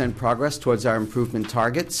 86% progress towards our improvement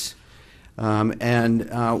targets.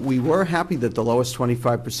 And we were happy that the lowest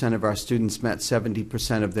 25% of our students met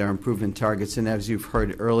 70% of their improvement targets. And as you've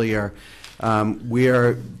heard earlier,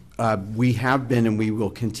 we have been and we will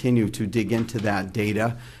continue to dig into that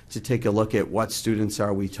data to take a look at what students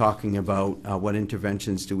are we talking about, what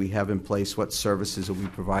interventions do we have in place, what services are we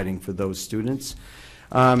providing for those students.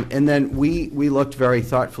 And then we looked very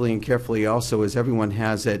thoughtfully and carefully also, as everyone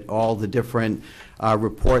has, at all the different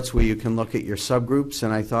reports where you can look at your subgroups,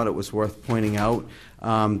 and I thought it was worth pointing out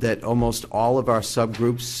that almost all of our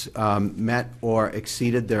subgroups met or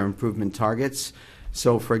exceeded their improvement targets.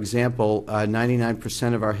 So, for example,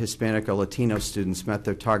 99% of our Hispanic or Latino students met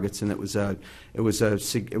their targets, and it was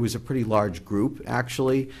a pretty large group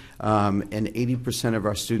actually, and 80% of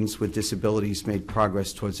our students with disabilities made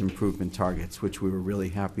progress towards improvement targets, which we were really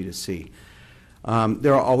happy to see.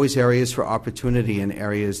 There are always areas for opportunity and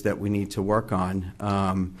areas that we need to work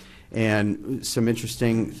on. And some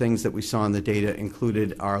interesting things that we saw in the data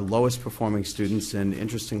included our lowest performing students, and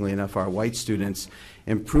interestingly enough, our white students,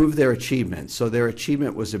 improved their achievement. So their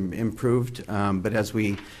achievement was improved, but as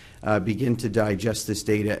we begin to digest this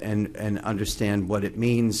data and understand what it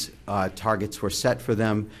means, targets were set for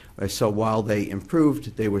them. So while they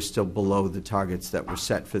improved, they were still below the targets that were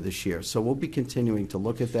set for this year. So we'll be continuing to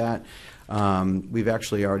look at that. We've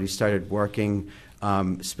actually already started working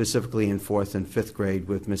specifically in 4th and 5th grade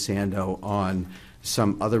with Ms. Ando on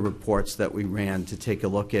some other reports that we ran to take a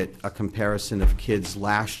look at a comparison of kids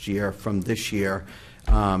last year from this year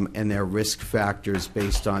and their risk factors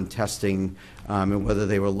based on testing and whether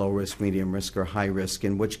they were low risk, medium risk, or high risk,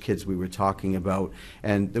 and which kids we were talking about.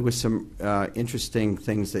 And there was some interesting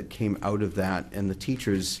things that came out of that, and the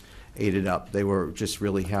teachers ate it up. They were just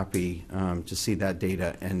really happy to see that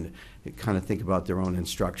data and kind of think about their own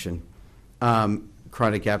instruction.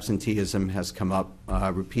 Chronic absenteeism has come up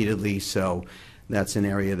repeatedly, so that's an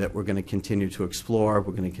area that we're going to continue to explore.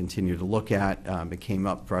 We're going to continue to look at. It came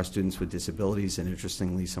up for our students with disabilities and,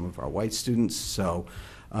 interestingly, some of our white students, so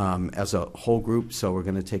as a whole group. So we're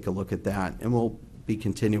going to take a look at that, and we'll be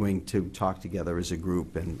continuing to talk together as a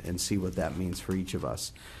group and see what that means for each of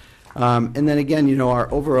us. And then again,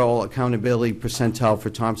 our overall accountability percentile for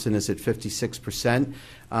Thompson is at 56%.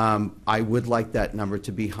 I would like that number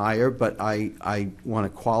to be higher, but I want to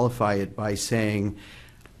qualify it by saying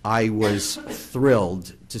I was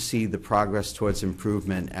thrilled to see the progress towards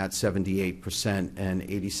improvement at 78% and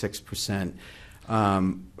 86%.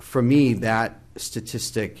 For me, that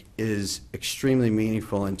statistic is extremely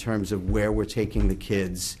meaningful in terms of where we're taking the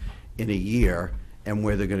kids in a year and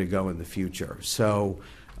where they're going to go in the future. So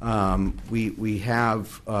We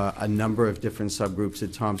have a number of different subgroups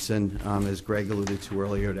at Thompson, as Greg alluded to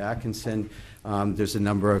earlier at Atkinson. There's a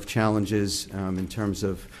number of challenges in terms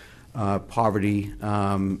of poverty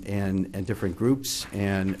and different groups,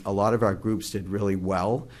 and a lot of our groups did really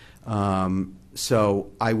well. So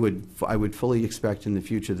I would fully expect in the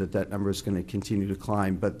future that that number is going to continue to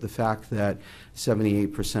climb. But the fact that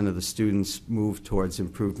 78% of the students move towards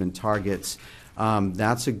improvement targets,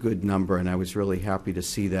 that's a good number, and I was really happy to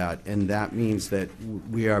see that. And that means that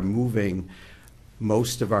we are moving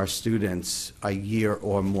most of our students a year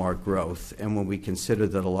or more growth. And when we consider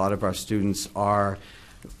that a lot of our students are,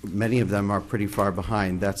 many of them are pretty far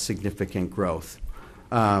behind, that's significant growth.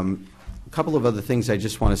 A couple of other things I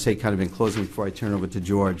just want to say kind of in closing before I turn over to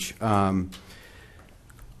George.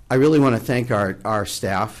 I really want to thank our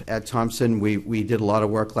staff at Thompson. We did a lot of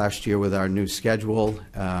work last year with our new schedule.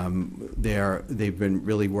 They've been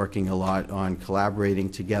really working a lot on collaborating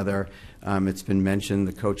together. It's been mentioned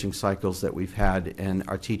the coaching cycles that we've had, and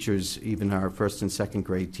our teachers, even our first and second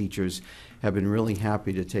grade teachers, have been really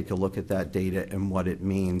happy to take a look at that data and what it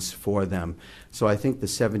means for them. So I think the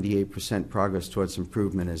 78% progress towards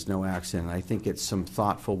improvement is no accident. I think it's some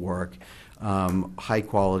thoughtful work, high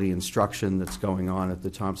quality instruction that's going on at the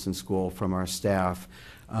Thompson School from our staff,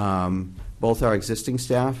 both our existing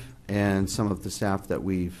staff and some of the staff that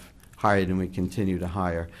we've hired and we continue to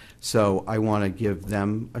hire. So I want to give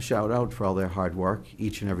them a shout out for all their hard work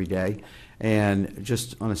each and every day. And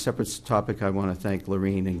just on a separate topic, I want to thank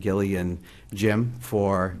Lorene and Gilly and Jim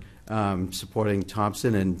for supporting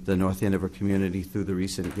Thompson and the North Andover community through the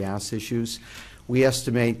recent gas issues. We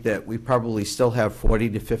estimate that we probably still have 40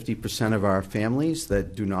 to 50% of our families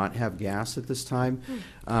that do not have gas at this time.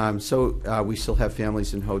 So we still have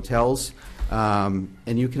families in hotels. And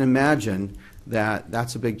you can imagine that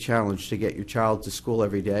that's a big challenge to get your child to school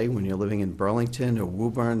every day when you're living in Burlington or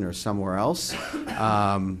Woburn or somewhere else.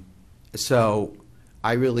 So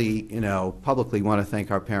I really, publicly want to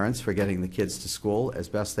thank our parents for getting the kids to school as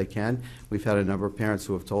best they can. We've had a number of parents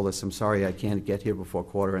who have told us, I'm sorry, I can't get here before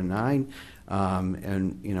 8:45.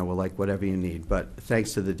 And, we're like, whatever you need. But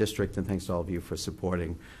thanks to the district and thanks to all of you for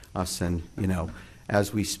supporting us. And,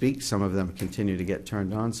 as we speak, some of them continue to get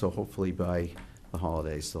turned on. So hopefully by the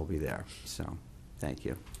holidays they'll be there. So thank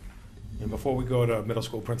you. And before we go to middle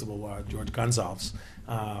school principal George Gonzalez,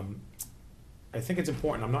 I think it's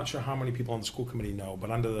important. I'm not sure how many people on the school committee know, but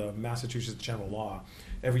under the Massachusetts general law,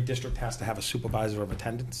 every district has to have a supervisor of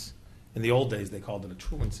attendance. In the old days, they called it a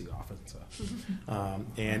truancy officer.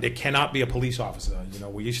 And it cannot be a police officer.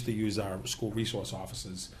 We used to use our school resource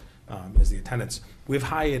officers as the attendants. We've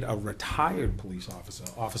hired a retired police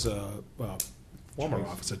officer, former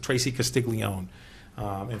officer, Tracy Castiglione.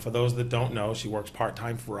 And for those that don't know, she works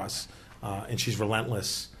part-time for us, and she's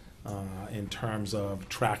relentless in terms of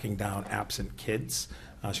tracking down absent kids.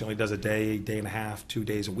 She only does a day, day and a half, 2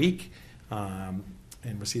 days a week,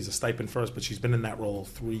 and receives a stipend first, but she's been in that role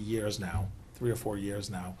 3 or 4 years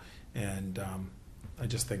now. And I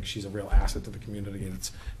just think she's a real asset to the community, and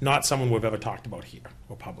it's not someone we've ever talked about here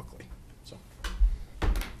or publicly. So,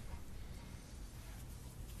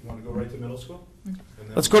 you want to go right to middle school?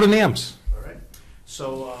 Let's go to NAMS. All right.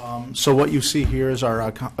 So what you see here is our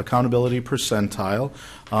accountability percentile.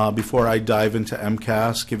 Before I dive into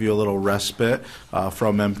MCAS, give you a little respite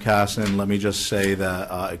from MCAS, and let me just say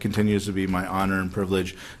that it continues to be my honor and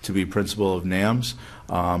privilege to be principal of NAMS.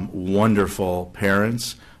 Wonderful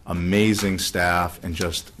parents, amazing staff, and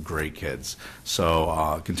just great kids.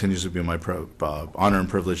 So it continues to be my honor and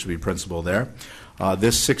privilege to be principal there.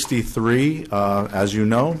 This 63, as you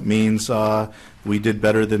know, means we did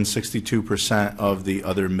better than 62% of the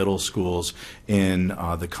other middle schools in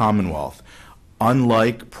the Commonwealth.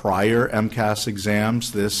 Unlike prior MCAS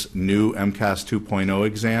exams, this new MCAS 2.0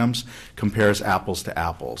 exams compares apples to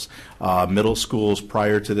apples. Middle schools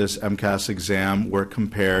prior to this MCAS exam were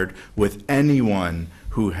compared with anyone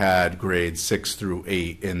who had grades 6 through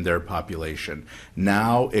 8 in their population.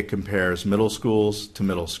 Now it compares middle schools to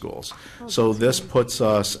middle schools. So this puts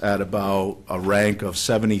us at about a rank of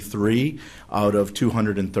 73 out of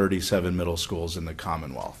 237 middle schools in the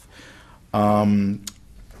Commonwealth.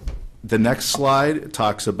 The next slide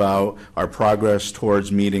talks about our progress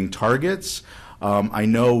towards meeting targets. I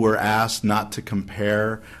know we're asked not to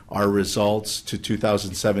compare our results to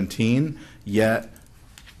 2017, yet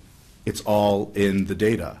It's all in the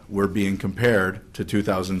data. We're being compared to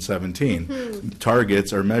 2017.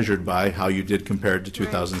 Targets are measured by how you did compared to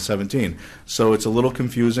 2017. So it's a little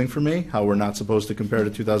confusing for me how we're not supposed to compare to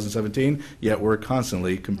 2017, yet we're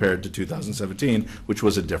constantly compared to 2017, which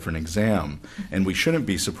was a different exam. And we shouldn't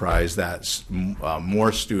be surprised that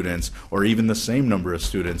more students, or even the same number of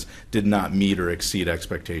students, did not meet or exceed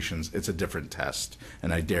expectations. It's a different test,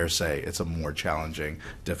 and I dare say it's a more challenging,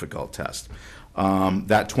 difficult test.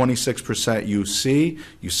 That 26%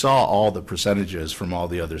 you saw all the percentages from all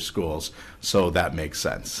the other schools, so that makes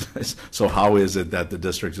sense. So how is it that the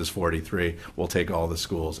district is 43? We'll take all the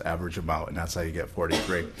schools, average them out, and that's how you get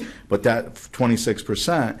 43. But that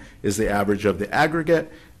 26% is the average of the aggregate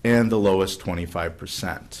and the lowest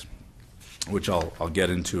 25%, which I'll get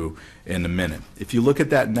into in a minute. If you look at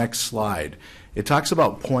that next slide, it talks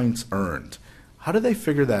about points earned. How do they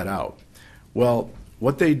figure that out? Well,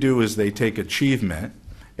 what they do is they take achievement,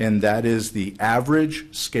 and that is the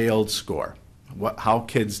average scaled score, how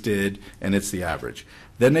kids did, and it's the average.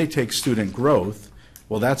 Then they take student growth.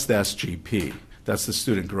 Well, that's the SGP. That's the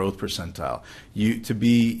student growth percentile. To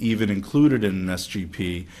be even included in an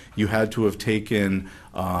SGP, you had to have taken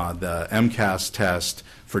the MCAS test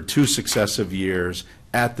for 2 successive years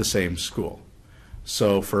at the same school.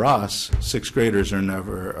 So for us, 6th graders are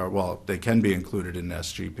never, well, they can be included in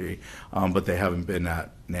SGP, but they haven't been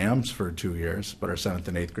at NAMS for 2 years, but our 7th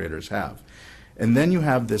and 8th graders have. And then you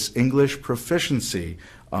have this English proficiency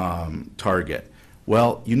target.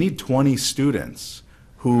 Well, you need 20 students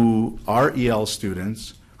who are EL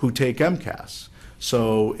students who take MCAS.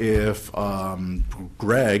 So if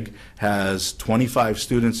Greg has 25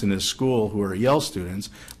 students in his school who are EL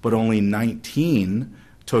students, but only 19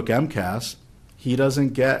 took MCAS, he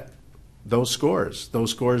doesn't get those scores. Those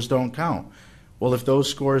scores don't count. Well, if those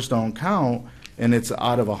scores don't count and it's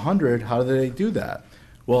out of 100, how do they do that?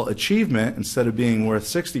 Well, achievement, instead of being worth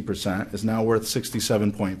 60%, is now worth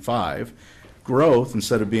 67.5. Growth,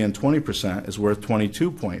 instead of being 20%, is worth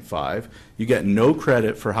 22.5. You get no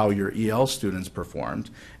credit for how your EL students performed,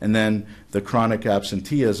 and then the chronic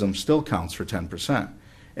absenteeism still counts for 10%.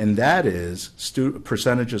 And that is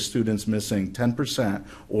percentage of students missing 10%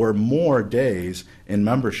 or more days in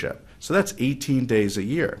membership. So that's 18 days a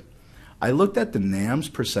year. I looked at the NAMS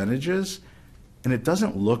percentages, and it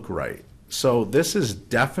doesn't look right. So this is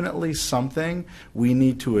definitely something we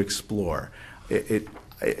need to explore.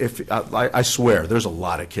 I swear, there's a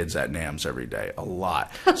lot of kids at NAMS every day, a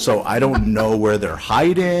lot. So I don't know where they're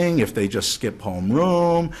hiding, if they just skip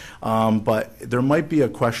homeroom, but there might be a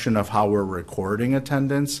question of how we're recording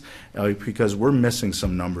attendance, because we're missing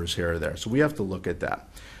some numbers here or there. So we have to look at that.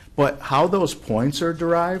 But how those points are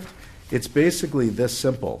derived, it's basically this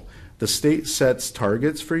simple. The state sets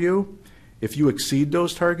targets for you. If you exceed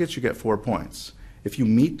those targets, you get 4 points. If you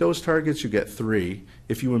meet those targets, you get 3.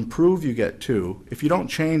 If you improve, you get 2. If you don't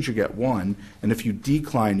change, you get 1. And if you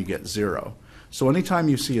decline, you get 0. So anytime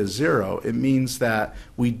you see a 0, it means that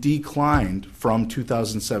we declined from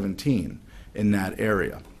 2017 in that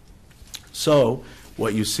area. So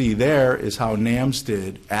what you see there is how NAMS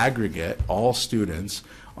did aggregate all students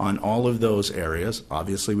on all of those areas.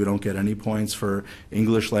 Obviously, we don't get any points for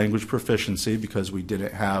English language proficiency because we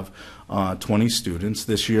didn't have 20 students.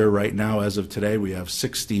 This year, right now, as of today, we have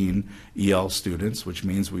 16 EL students, which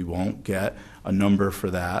means we won't get a number for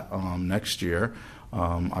that next year.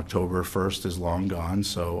 October 1st is long gone,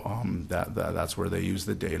 so that's where they use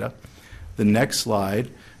the data. The next slide,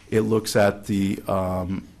 it looks at the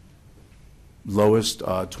lowest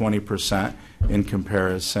 20% in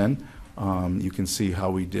comparison. You can see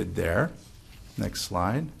how we did there. Next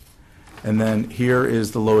slide. And then here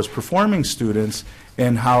is the lowest performing students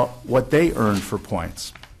and what they earned for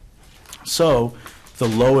points. So the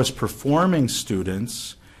lowest performing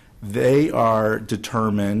students, they are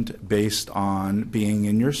determined based on being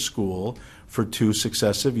in your school for 2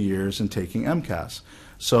 successive years and taking MCAS.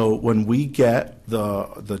 So when we get the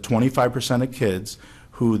 25% of kids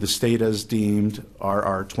who the state has deemed are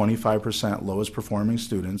our 25% lowest performing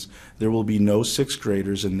students, there will be no 6th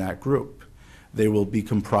graders in that group. They will be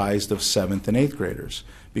comprised of 7th and 8th graders,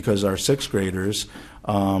 because our 6th graders,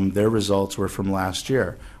 their results were from last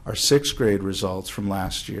year. Our 6th grade results from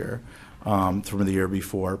last year, from the year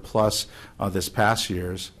before, plus this past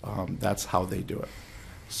year's, that's how they do it.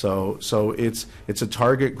 So it's a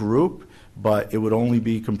target group, but it would only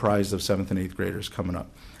be comprised of 7th and 8th graders coming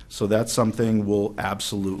up. So that's something we'll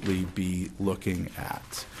absolutely be looking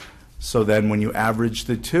at. So then when you average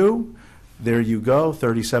the two, there you go,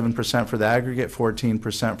 37% for the aggregate,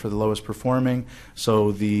 14% for the lowest performing.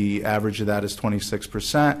 So the average of that is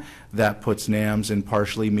 26%. That puts NAMS in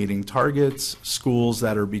partially meeting targets. Schools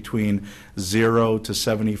that are between 0 to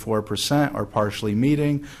 74% are partially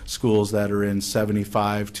meeting. Schools that are in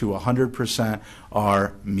 75 to 100%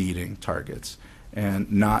 are meeting targets.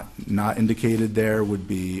 And not indicated there would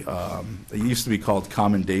be, it used to be called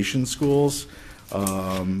commendation schools.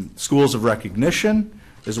 Schools of recognition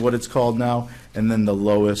is what it's called now, and then the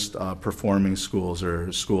lowest performing schools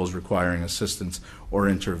are schools requiring assistance or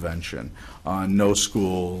intervention. No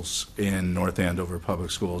schools in North Andover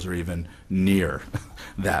Public Schools are even near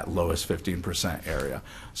that lowest 15% area.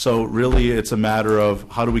 So really it's a matter of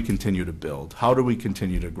how do we continue to build? How do we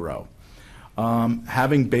continue to grow?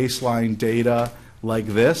 Having baseline data like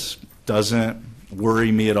this doesn't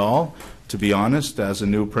worry me at all. To be honest, as a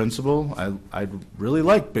new principal, I really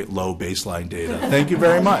like low baseline data. Thank you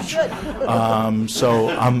very much. So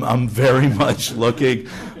I'm very much looking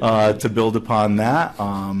to build upon that.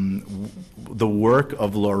 The work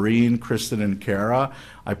of Laureen, Kristen, and Kara,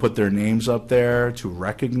 I put their names up there to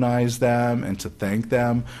recognize them and to thank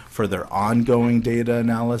them for their ongoing data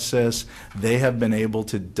analysis. They have been able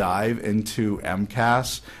to dive into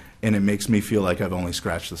MCAS, and it makes me feel like I've only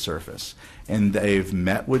scratched the surface. And they've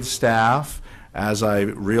met with staff. As I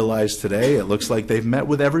realized today, it looks like they've met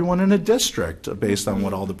with everyone in a district based on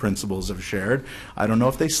what all the principals have shared. I don't know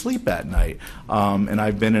if they sleep at night. And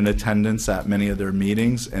I've been in attendance at many of their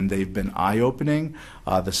meetings, and they've been eye-opening.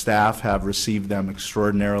 The staff have received them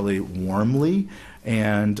extraordinarily warmly.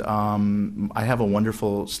 And I have a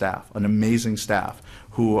wonderful staff, an amazing staff,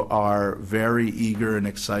 who are very eager and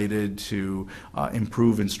excited to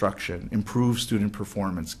improve instruction, improve student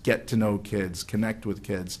performance, get to know kids, connect with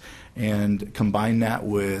kids, and combine that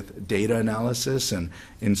with data analysis and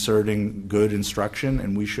inserting good instruction,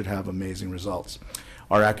 and we should have amazing results.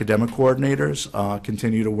 Our academic coordinators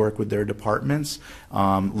continue to work with their departments,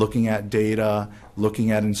 looking at data,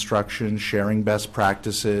 looking at instruction, sharing best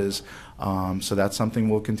practices. So that's something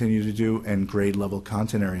we'll continue to do, and grade level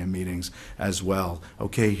content area meetings as well.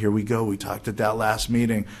 Okay, here we go. We talked at that last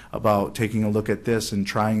meeting about taking a look at this and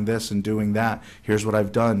trying this and doing that. Here's what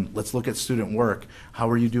I've done. Let's look at student work.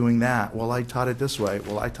 How are you doing that? Well, I taught it this way.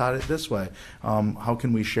 Well, I taught it this way. How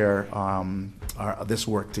can we share this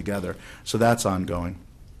work together? So that's ongoing.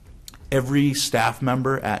 Every staff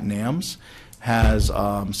member at NAMS has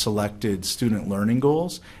selected student learning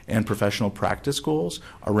goals and professional practice goals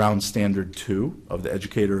around Standard 2 of the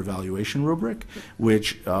Educator Evaluation Rubric,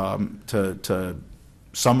 which, to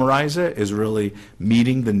summarize it, is really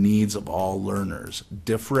meeting the needs of all learners,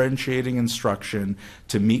 differentiating instruction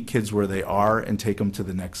to meet kids where they are and take them to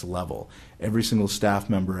the next level. Every single staff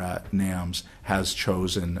member at NAMS has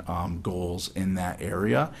chosen goals in that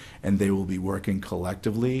area, and they will be working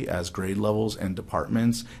collectively as grade levels and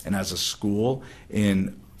departments and as a school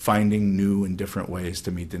in finding new and different ways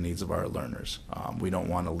to meet the needs of our learners. We don't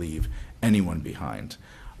want to leave anyone behind.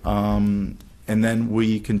 And then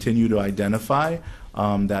we continue to identify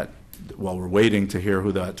that, well, we're waiting to hear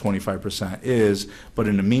who that 25% is, but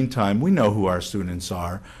in the meantime, we know who our students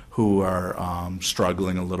are, who are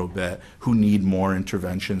struggling a little bit, who need more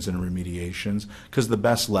interventions and remediations, because the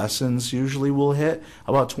best lessons usually will hit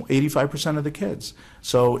about 85% of the kids.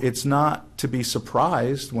 So it's not to be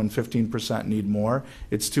surprised when 15% need more.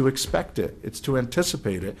 It's to expect it. It's to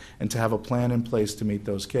anticipate it and to have a plan in place to meet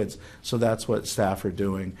those kids. So that's what staff are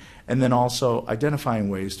doing. And then also identifying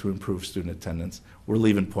ways to improve student attendance. We're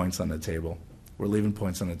leaving points on the table. We're leaving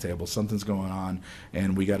points on the table. Something's going on,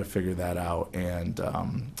 and we got to figure that out. And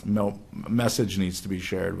message needs to be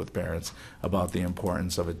shared with parents about the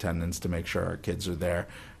importance of attendance to make sure our kids are there.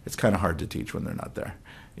 It's kind of hard to teach when they're not there.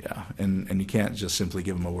 Yeah, and you can't just simply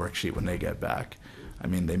give them a worksheet when they get back. I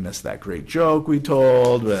mean, they missed that great joke we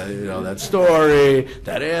told, that story,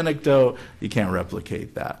 that anecdote. You can't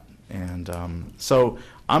replicate that. And so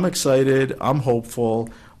I'm excited. I'm hopeful.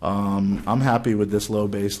 I'm happy with this low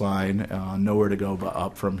baseline, nowhere to go but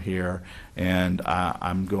up from here, and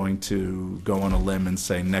I'm going to go on a limb and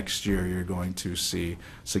say next year you're going to see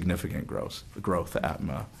significant growth at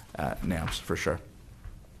NAMS for sure.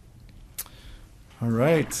 All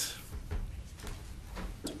right.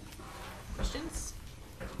 Questions?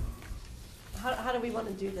 How do we want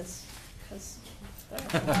to do this? Because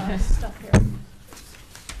there's a lot of stuff here.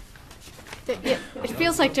 It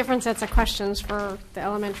feels like different sets of questions for the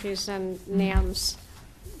elementaries and NAMS.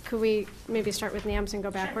 Could we maybe start with NAMS and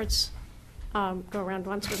go backwards? Go around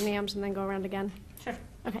once with NAMS and then go around again? Sure.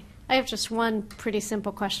 Okay. I have just one pretty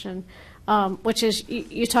simple question. which is,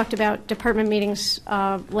 you talked about department meetings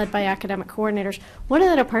led by academic coordinators. What are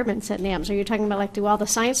the departments at NAMS? Are you talking about, like, do all the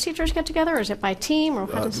science teachers get together, or is it by team, or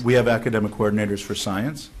how does? We have academic coordinators for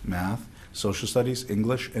science, math, social studies,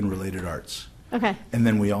 English, and related arts. Okay. And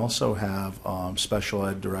then we also have special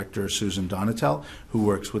ed director Susan Donatel, who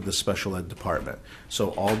works with the special ed department.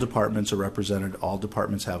 So all departments are represented, all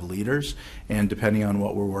departments have leaders, and depending on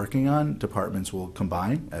what we're working on, departments will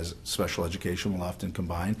combine, as special education will often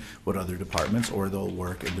combine with other departments, or they'll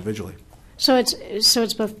work individually. So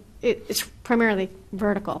it's both. It's primarily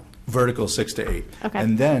vertical. Vertical 6 to 8. Okay.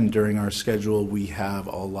 And then during our schedule, we have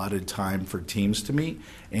allotted time for teams to meet,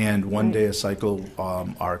 and one day a cycle,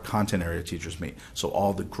 our content area teachers meet. So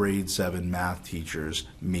all the grade 7 math teachers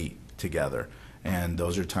meet together. And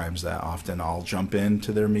those are times that often I'll jump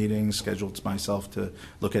into their meetings, scheduled myself to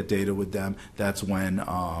look at data with them. That's when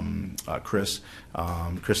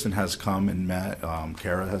Kristen has come and met,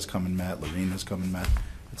 Kara has come and met, Lorene has come and met,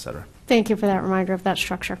 etc. Thank you for that reminder of that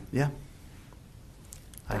structure. Yeah.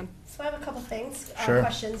 Hi. So I have a couple things, Sure.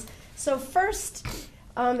 questions. So first,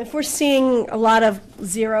 if we're seeing a lot of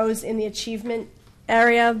zeros in the achievement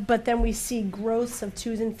area, but then we see growths of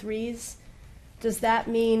 2s and 3s, does that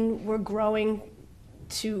mean we're growing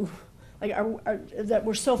to, like, that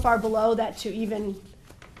we're so far below that to even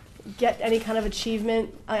get any kind of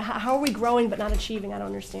achievement? How are we growing but not achieving? I don't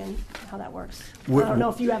understand how that works. I don't know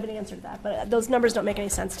if you have an answer to that, but those numbers don't make any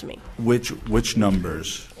sense to me. Which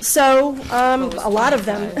numbers? So, a lot of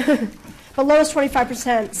them. The lowest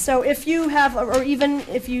 25%. So if you have, or even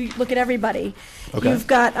if you look at everybody, Okay. you've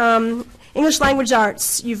got English language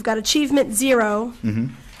arts, you've got achievement 0,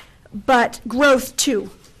 but growth 2.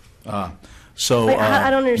 So Like,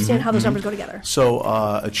 I don't understand how those numbers go together. So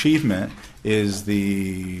achievement is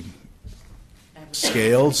the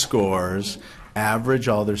scaled scores, average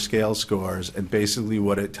all their scale scores, and basically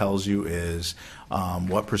what it tells you is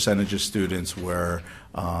what percentage of students were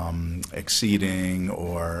exceeding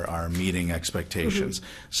or are meeting expectations.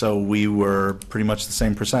 So we were pretty much the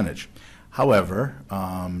same percentage. However,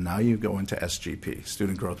 now you go into SGP,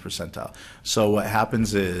 Student Growth Percentile. So what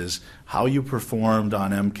happens is how you performed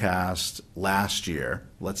on MCAS last year,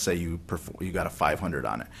 let's say you got a 500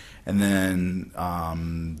 on it, and then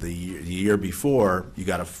the year before you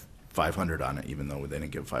got a 500 on it, even though they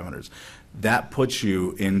didn't give 500s. That puts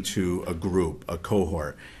you into a group, a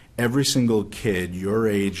cohort. Every single kid your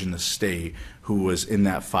age in the state who was in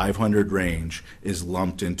that 500 range is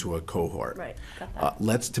lumped into a cohort. Right, got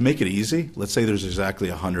that. To make it easy, let's say there's exactly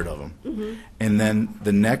 100 of them. And then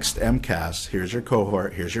the next MCAS, here's your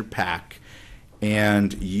cohort, here's your pack,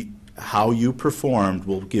 and how you performed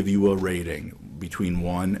will give you a rating between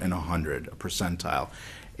 1 and 100, a percentile.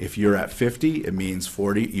 If you're at 50, it means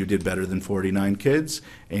 40. You did better than 49 kids,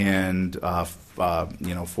 and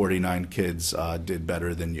 49 kids did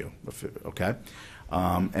better than you. Okay,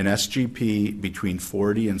 an SGP between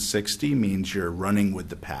 40 and 60 means you're running with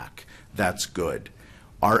the pack. That's good.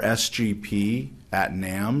 Our SGP at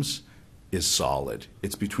NAMS is solid.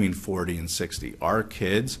 It's between 40 and 60. Our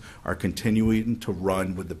kids are continuing to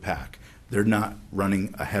run with the pack. They're not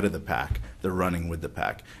running ahead of the pack. They're running with the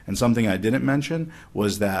pack. And something I didn't mention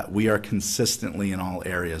was that we are consistently in all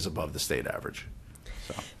areas above the state average.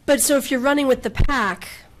 But so if you're running with the pack,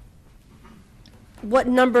 what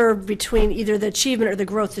number between either the achievement or the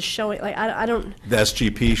growth is showing? Like, I don't. The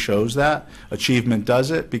SGP shows that. Achievement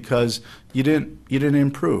does it because you didn't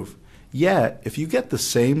improve. Yet, if you get the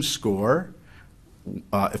same score,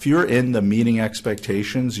 if you're in the meeting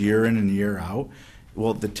expectations year in and year out,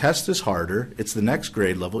 well, the test is harder. It's the next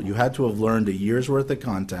grade level. You had to have learned a year's worth of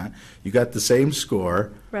content. You got the same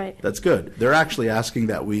score. Right. That's good. They're actually asking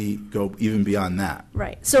that we go even beyond that.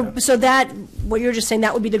 Right. So that, what you're just saying,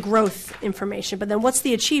 that would be the growth information. But then what's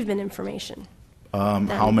the achievement information?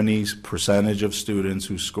 How many percentage of students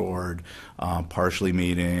who scored partially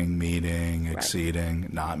meeting, exceeding,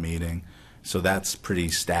 not meeting. So that's pretty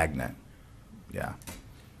stagnant. Yeah.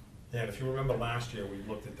 Yeah, if you remember last year, we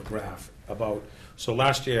looked at the graph about, so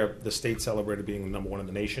last year, the state celebrated being number 1 in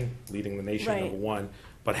the nation, leading the nation, Right. number 1,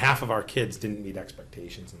 but half of our kids didn't meet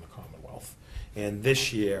expectations in the Commonwealth. And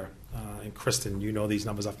this year, and Kristen, you know these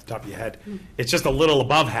numbers off the top of your head, it's just a little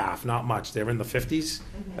above half, not much. They're in the 50s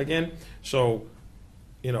again. So,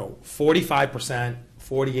 45%,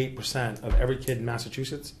 48% of every kid in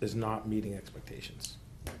Massachusetts is not meeting expectations.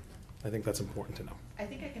 I think that's important to know. I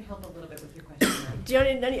think I can help a little bit with your question.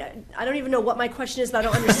 I don't even know what my question is, but I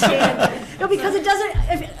don't understand. No, because it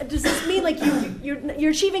doesn't. Does this mean like you're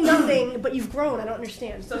achieving nothing, but you've grown? I don't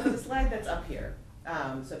understand. So the slide that's up here.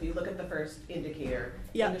 So if you look at the first indicator,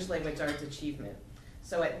 Yeah. English language arts achievement.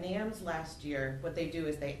 So at NAMS last year, what they do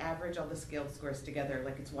is they average all the scaled scores together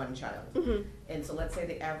like it's one child. And so let's say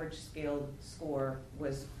the average scaled score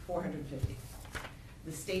was 450.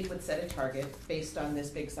 The state would set a target based on this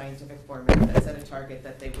big scientific formula that set a target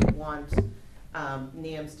that they would want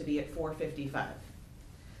NAMS to be at 455.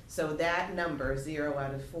 So that number, 0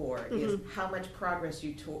 out of 4, is how much progress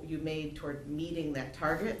you made toward meeting that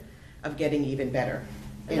target of getting even better.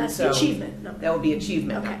 And that's the achievement number. That would be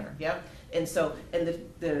achievement number, yep. And so, and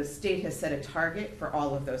the state has set a target for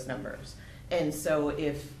all of those numbers. And so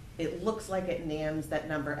if it looks like at NAMS that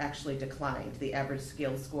number actually declined, the average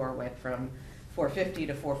scale score went from 450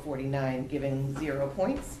 to 449, giving 0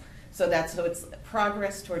 points. So it's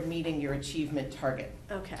progress toward meeting your achievement target.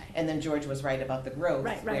 Okay. And then George was right about the growth,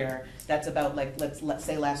 where that's about like, let's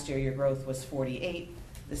say last year your growth was 48.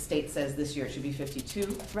 The state says this year it should be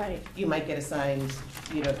 52. Right. You might get assigned,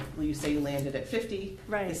 you say you landed at 50.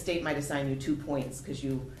 Right. The state might assign you 2 points because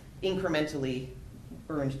you incrementally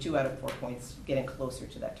earned 2 out of 4 points, getting closer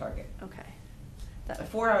to that target. Okay. A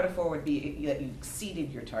 4 out of 4 would be that you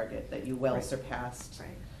exceeded your target, that you well surpassed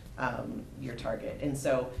your target. And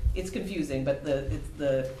so it's confusing, but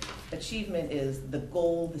the achievement is the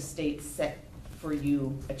goal the state set for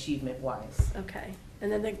you achievement-wise. Okay.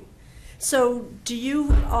 And then so do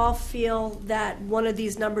you all feel that one of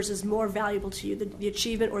these numbers is more valuable to you, the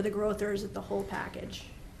achievement or the growth, or is it the whole package?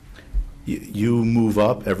 You move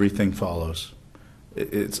up, everything follows.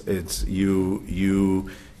 It's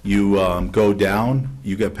you go down,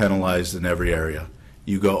 you get penalized in every area.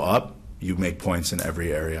 You go up, you make points in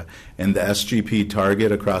every area. And the SGP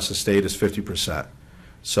target across the state is 50%.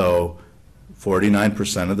 So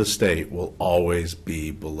 49% of the state will always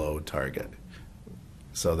be below target.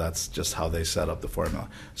 So that's just how they set up the formula.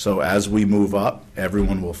 So as we move up,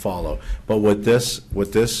 everyone will follow. But what this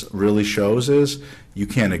really shows is you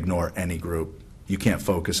can't ignore any group. You can't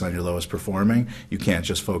focus on your lowest performing. You can't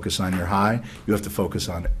just focus on your high. You have to focus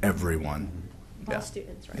on everyone. All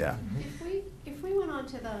students, right? Yeah. If we went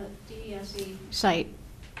onto the DESE site,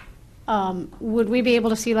 would we be able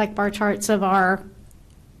to see like bar charts of our,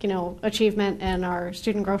 achievement and our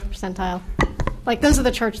student growth percentile? Like those are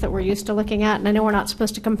the charts that we're used to looking at, and I know we're not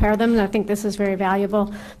supposed to compare them, and I think this is very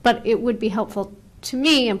valuable, but it would be helpful to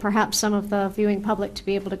me and perhaps some of the viewing public to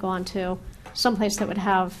be able to go onto someplace that would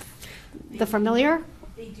have the familiar.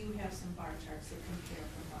 They do have some bar charts that compare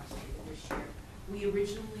from last year to this year. We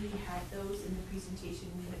originally had those in the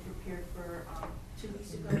presentation we had prepared for 2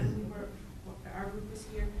 weeks ago when our group was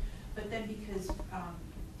here, but then because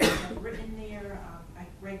written there,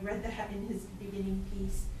 Greg read that in his beginning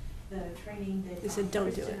piece, the training that Kristen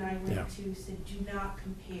and I went to said do not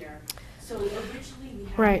compare. So originally we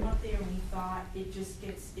had them up there and we thought it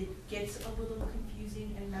gets a little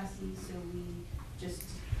confusing and messy, so we just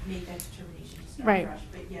made that determination to start fresh.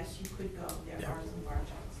 But yes, you could go. There are some bar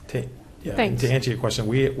charts. And to answer your question,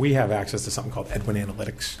 we have access to something called Edwin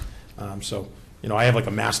Analytics. So I have like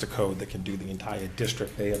a master code that can do the entire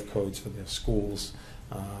district. They have codes for their schools.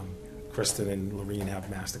 Kristen and Lorene have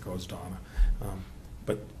master codes, Donna.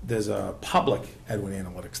 But there's a public Edwin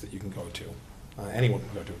Analytics that you can go to. Anyone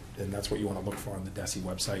can go to, and that's what you want to look for on the DESE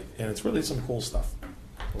website. And it's really some cool stuff.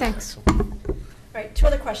 Thanks. All right, 2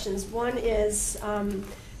 other questions. One is,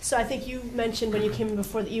 so I think you mentioned when you came in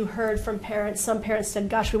before that you heard from parents. Some parents said,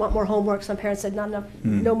 gosh, we want more homework. Some parents said,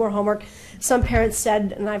 no more homework. Some parents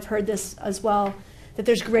said, and I've heard this as well, that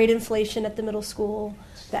there's grade inflation at the middle school,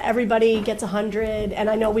 that everybody gets 100, and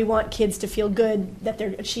I know we want kids to feel good that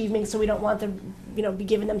they're achieving, so we don't want them, be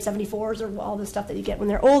giving them 74s or all the stuff that you get when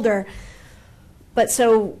they're older. But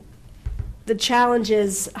so the challenge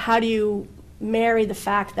is, how do you marry the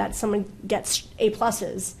fact that someone gets A+,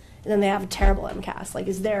 and then they have a terrible MCAS? Like,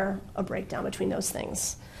 is there a breakdown between those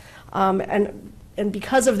things? And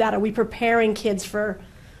because of that, are we preparing kids for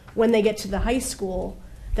when they get to the high school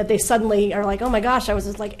that they suddenly are like, oh my gosh, I was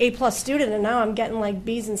this like A+ student and now I'm getting like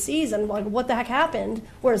B's and C's, and like, what the heck happened?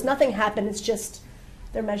 Whereas nothing happened, it's just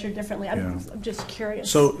they're measured differently. I'm just curious.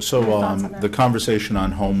 So the conversation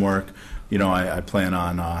on homework, I plan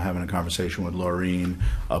on having a conversation with Laureen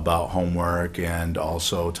about homework and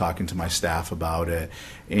also talking to my staff about it.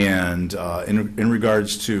 And in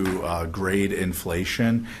regards to grade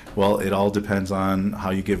inflation, well, it all depends on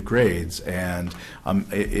how you give grades. And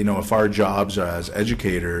if our jobs as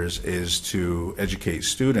educators is to educate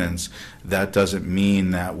students, that doesn't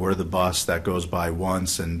mean that we're the bus that goes by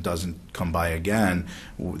once and doesn't come by again,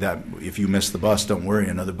 that if you miss the bus, don't worry,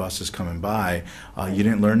 another bus is coming by. You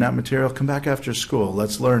didn't learn that material? Come back after school.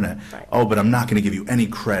 Let's learn it. Right. Oh, but I'm not going to give you any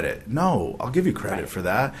credit. No, I'll give you credit for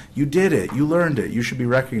that. You did it. You learned it. You should be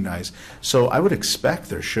recognized. So I would expect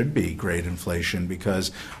there should be grade inflation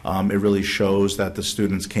because it really shows that the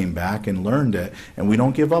students came back and learned it, and we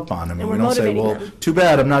don't give up on them. And we we're don't say, motivating well, them. too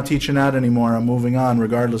bad, I'm not teaching that anymore. I'm moving on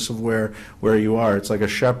regardless of where you are. It's like a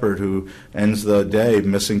shepherd who ends the day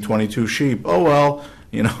missing 22 sheep. Oh, well,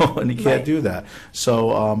 you know, and you can't Right. do that.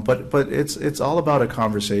 So, but it's all about a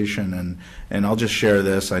conversation, and I'll just share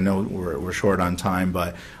this. I know we're short on time,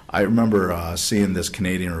 but I remember seeing this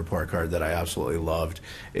Canadian report card that I absolutely loved.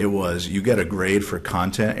 It was, you get a grade for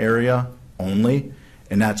content area only,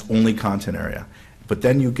 and that's only content area. But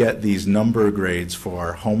then you get these number grades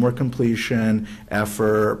for homework completion,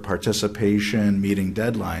 effort, participation, meeting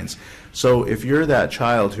deadlines. So if you're that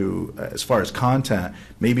child who, as far as content,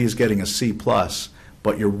 maybe is getting a C+,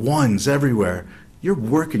 but your ones everywhere, you're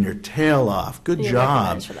working your tail off. Good You're job.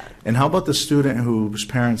 recognized for that. And how about the student whose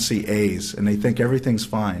parents see A's and they think everything's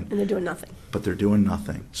fine, And they're doing nothing. but they're doing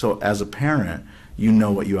nothing? So as a parent, you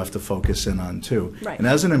know what you have to focus in on too. Right. And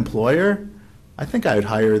as an employer, I think I would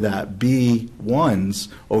hire that B1s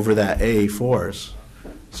over that A4s.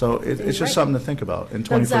 So it's just Right. something to think about, and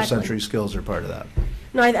 21st Exactly. century skills are part of that.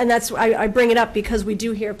 No, and that's, I bring it up because we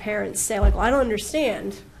do hear parents say, like, well, I don't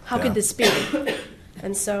understand. How Yeah. could this be?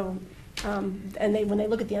 And so, and when they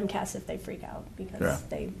look at the MCAS, if they freak out because Yeah.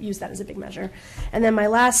 they use that as a big measure. And then my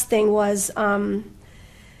last thing was,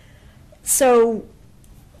 so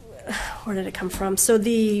where did it come from? So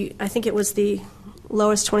I think it was the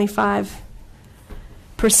lowest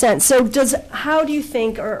 25%. So how do you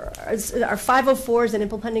think, or are 504s and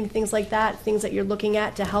implementing things like that, things that you're looking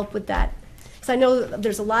at to help with that? Because I know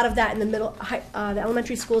there's a lot of that in the the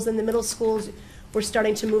elementary schools and the middle schools. We're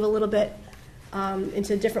starting to move a little bit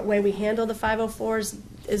into a different way we handle the 504s.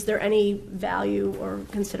 Is there any value or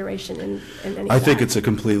consideration in any I of think that? it's a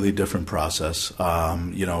completely different process.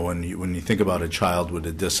 You know, when you think about a child with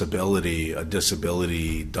a disability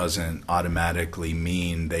doesn't automatically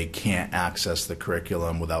mean they can't access the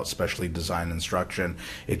curriculum without specially designed instruction.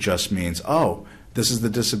 It just means, oh, this is the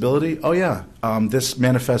disability? Oh, yeah, this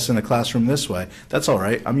manifests in a classroom this way. That's all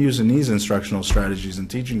right. I'm using these instructional strategies and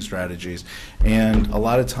teaching strategies. And a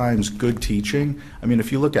lot of times, good teaching, I mean,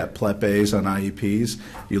 if you look at PLEP-As on IEPs,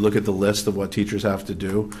 you look at the list of what teachers have to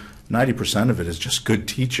do, 90% of it is just good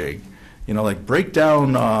teaching. You know, like break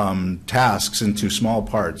down tasks into small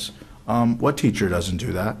parts. What teacher doesn't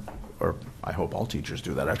do that? Or I hope all teachers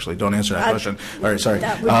do that, actually. Don't answer that question. All right, sorry.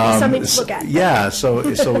 That would be something to look at. Yeah, so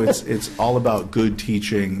it's all about good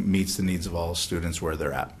teaching meets the needs of all students where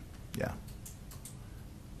they're at. Yeah.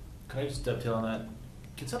 Can I just dovetail on that?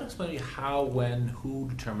 Can someone explain to me how, when, who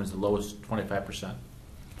determines the lowest 25%?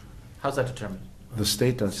 How's that determined? The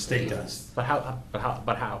state does. State does. But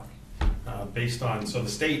how? Based on, so the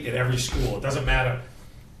state at every school, it doesn't matter.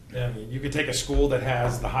 I mean, you could take a school that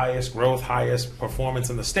has the highest growth, highest performance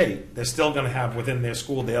in the state. They're still going to have within their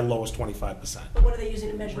school their lowest 25%. But what are they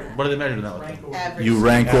using to measure that? What are they measuring that with? Average. You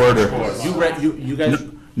rank order. You guys.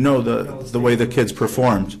 No, the way the kids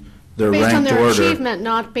performed. They're Based on ranked their order. achievement,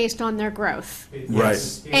 not based on their growth. Right. And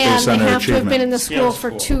Based they on their have to have been in the achievement.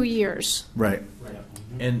 school for 2 years. Right.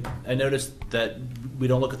 And I noticed that we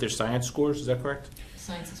don't look at their science scores, is that correct?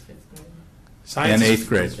 Science is 5th grade. Science And is 8th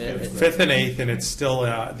grade. 5th and 8th, and it's still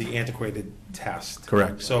the antiquated test.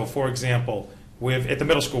 Correct. So, for example, at the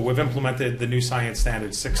middle school, we've implemented the new science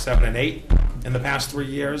standards 6, 7, and 8 in the past 3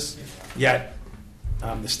 years. Yet,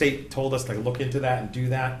 the state told us to look into that and do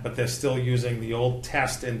that, but they're still using the old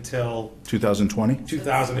test until 2020?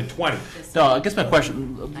 2020. No, I guess my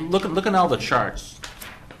question, look at all the charts.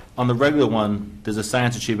 On the regular one, there's a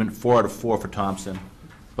science achievement 4 out of 4 for Thompson,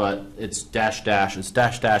 but it's dash dash. It's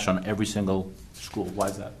dash dash on every single school. Why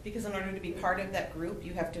is that? Because in order to be part of that group,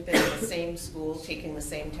 you have to have been in the same school taking the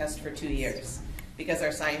same test for 2 years. Because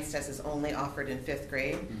our science test is only offered in 5th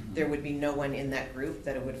grade, there would be no one in that group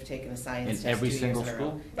that would have taken a science In test every 2 years single in a row.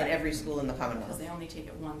 school? In every school in the Commonwealth. Because they only take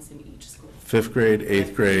it once in each school. 5th grade,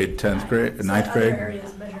 8th grade, 10th grade, 9th Other grade?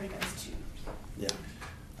 areas measured against 2. Yeah.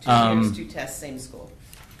 2 years, 2 tests, same school.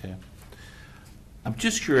 Okay. I'm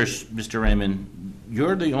just curious, Mr. Raymond,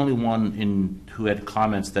 you're the only one who had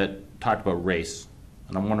comments that talked about race,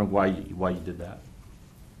 and I'm wondering why you did that.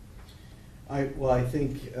 I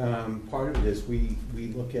think part of it is we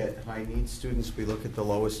look at high-need students, we look at the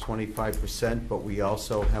lowest 25%, but we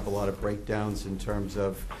also have a lot of breakdowns in terms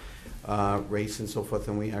of race and so forth,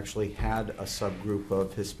 and we actually had a subgroup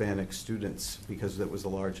of Hispanic students because it was a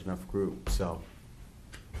large enough group, so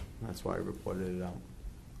that's why I reported it out.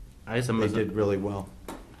 They did really well.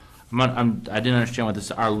 I didn't understand what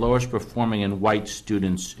this. Our lowest performing and white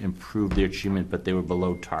students improved their achievement, but they were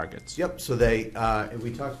below targets. Yep, so they,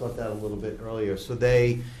 we talked about that a little bit earlier. So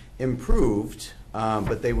they improved,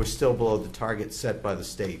 but they were still below the target set by the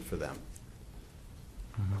state for them.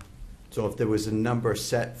 So if there was a number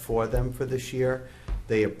set for them for this year,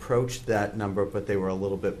 they approached that number, but they were a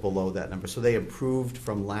little bit below that number. So they improved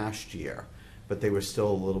from last year, but they were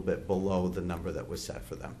still a little bit below the number that was set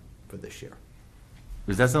for them for this year.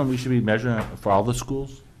 Is that something we should be measuring for all the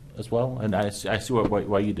schools as well? And I see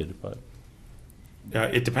why you did it, but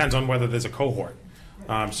it depends on whether there's a cohort.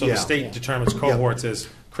 So Yeah. the state determines cohorts, as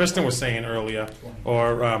Kristen was saying earlier,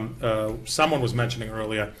 or someone was mentioning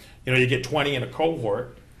earlier. You know, you get 20 in a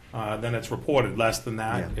cohort, then it's reported. Less than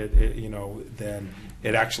that, then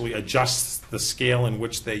it actually adjusts the scale in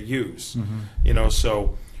which they use. You know,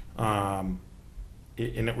 so and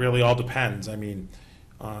it really all depends. I mean,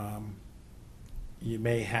 you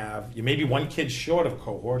may be one kid short of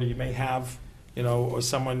cohort, or you may have, or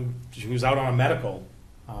someone who's out on a medical,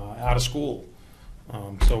 out of school.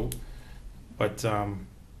 But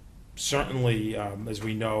certainly, as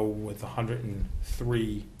we know, with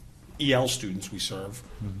 103 EL students we serve,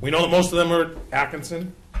 we know that most of them are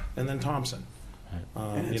Atkinson and then Thompson.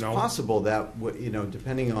 And it's possible that,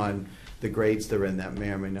 depending on the grades they're in, that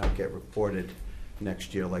may or may not get reported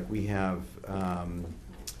next year. Like we have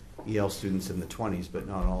EL students in the 20s, but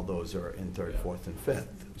not all those are in 3rd, 4th, and 5th.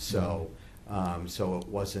 So, so it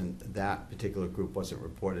wasn't, that particular group wasn't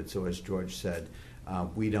reported. So as George said,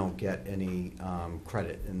 we don't get any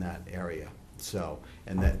credit in that area. So,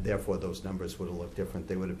 and that, therefore those numbers would have looked different.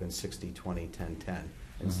 They would have been 60, 20, 10, 10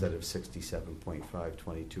 instead of 67.5,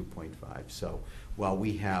 22.5. So while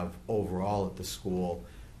we have overall at the school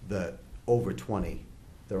the over 20,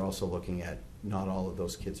 they're also looking at not all of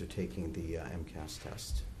those kids are taking the MCAS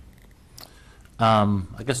test.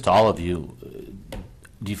 I guess to all of you,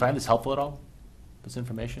 do you find this helpful at all, this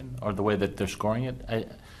information, or the way that they're scoring it? I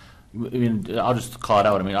mean, I'll just call it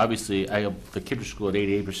out. I mean, obviously, I have the Kidder School at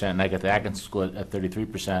 88%, and I got the Atkinson School at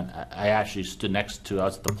 33%. I actually stood next to, I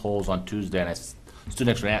was at the polls on Tuesday, and I stood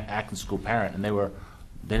next to an Atkinson School parent, and they were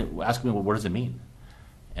asking me, well, what does it mean?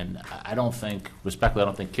 And I don't think, respectfully, I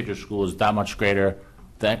don't think Kidder School is that much greater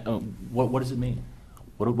than, what does it mean?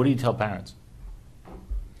 What do you tell parents?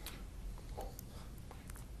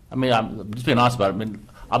 I mean, I'm just being honest about it. I mean,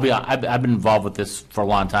 I've been involved with this for a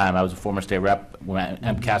long time. I was a former state rep when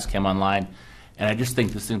MCAS came online, and I just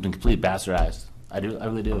think this thing's been completely bastardized. I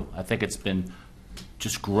really do. I think it's been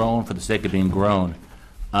just grown for the sake of being grown.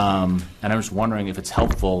 And I'm just wondering if it's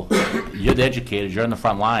helpful. You're the educators. You're in the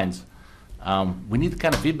front lines. We need the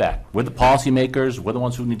kind of feedback. We're the policymakers. We're the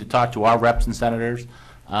ones who need to talk to our reps and senators.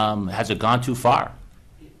 Has it gone too far?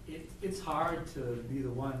 It's hard to be the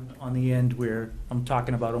one on the end where I'm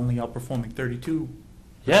talking about only outperforming 32%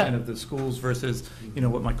 of the schools versus,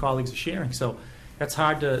 what my colleagues are sharing. So that's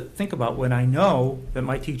hard to think about when I know that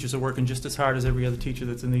my teachers are working just as hard as every other teacher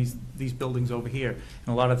that's in these buildings over here. And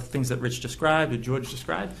a lot of the things that Rich described and George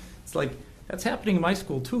described, it's like, that's happening in my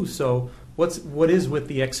school too. So what is with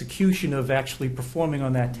the execution of actually performing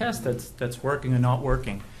on that test that's working or not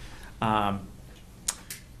working? That's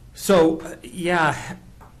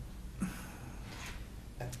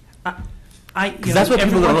what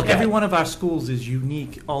people are going to look at. Every one of our schools is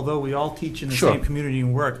unique. Although we all teach in the same community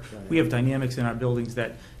and work, we have dynamics in our buildings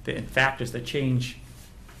and factors that change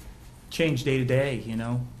day to day.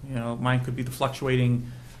 Mine could be the fluctuating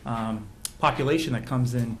population that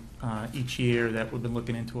comes in each year that we've been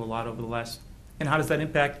looking into a lot over the last. And how does that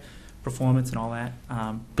impact performance and all that?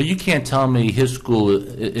 But you can't tell me his school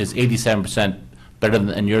is 87% better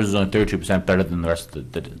than, and yours is only 32% better than the rest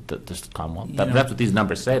of the Commonwealth. That's what these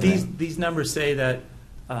numbers say. These numbers say that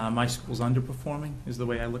my school's underperforming is the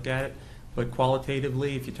way I look at it. But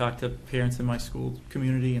qualitatively, if you talk to parents in my school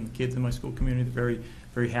community and the kids in my school community, they're very,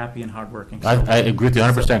 very happy and hardworking. So, I agree with you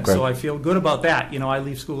 100%, Greg. So I feel good about that. I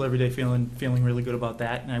leave school every day feeling really good about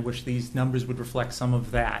that, and I wish these numbers would reflect some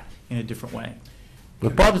of that in a different way.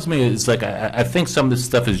 What bothers me is, like, I think some of this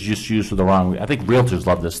stuff is just used for the wrong reason. I think realtors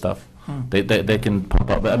love this stuff. They can pump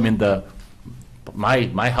up. I mean,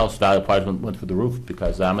 my house value probably went through the roof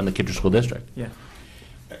because I'm in the Kidder School District. Yeah.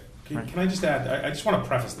 Can I just add, I just want to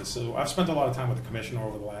preface this. So I've spent a lot of time with the commissioner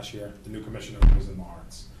over the last year, the new commissioner who was in the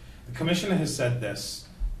arts. The commissioner has said this,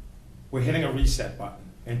 we're hitting a reset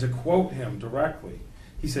button. And to quote him directly,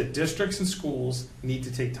 he said, districts and schools need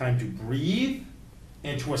to take time to breathe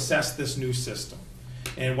and to assess this new system.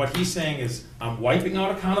 And what he's saying is, I'm wiping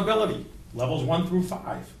out accountability, levels 1 through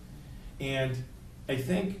 5. And I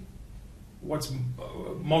think what's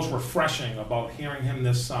most refreshing about hearing him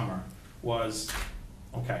this summer was,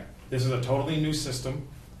 okay, this is a totally new system.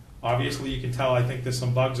 Obviously, you can tell, I think there's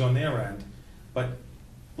some bugs on their end, but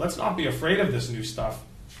let's not be afraid of this new stuff.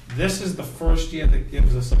 This is the first year that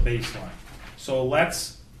gives us a baseline. So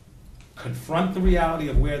let's confront the reality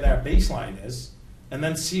of where that baseline is, and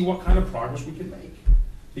then see what kind of progress we can make.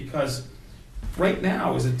 Because right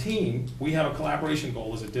now, as a team, we have a collaboration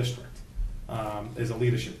goal as a district, as a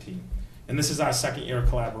leadership team. And this is our second year of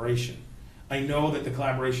collaboration. I know that the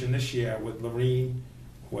collaboration this year with Lorene,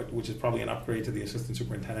 which is probably an upgrade to the assistant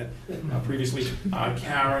superintendent, previously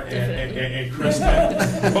Kara and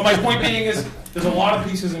Kristen. But my point being is there's a lot of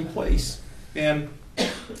pieces in place. And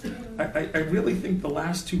I really think the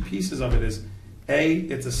last two pieces of it is, A,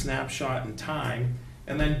 it's a snapshot in time,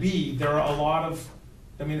 and then B, there are a lot of,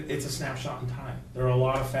 I mean, it's a snapshot in time. There are a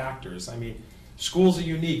lot of factors. I mean, schools are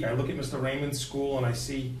unique. I look at Mr. Raymond's school and I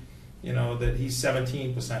see, you know, that he's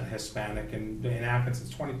 17% Hispanic, and in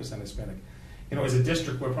Atkinson's 20% Hispanic. You know, as a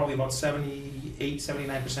district, we're probably about 78,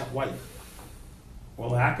 79% white.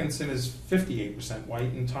 Well, Atkinson is 58%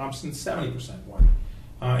 white, and Thompson's 70% white.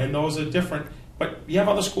 And those are different. But you have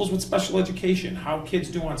other schools with special education. How kids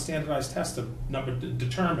do on standardized tests are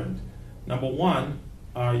determined. Number one,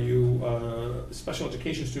 are you a special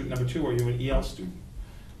education student? Number two, are you an EL student?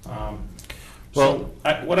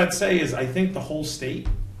 What I'd say is I think the whole state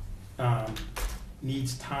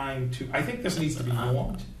needs time to, I think this needs to be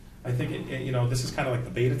normed. I think, you know, this is kind of like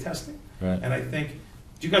the beta testing. Right. And I think,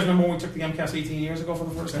 do you guys remember when we took the MCAS 18 years ago for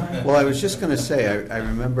the first time? Well, I was just going to say, I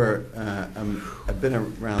remember, I've been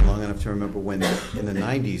around long enough to remember when, in the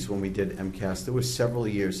 90s, when we did MCAS, there were several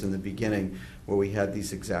years in the beginning where we had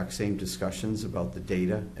these exact same discussions about the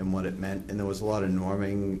data and what it meant, and there was a lot of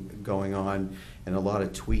norming going on and a lot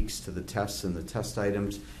of tweaks to the tests and the test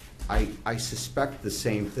items. I suspect the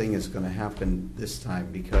same thing is going to happen this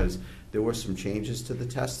time, because there were some changes to the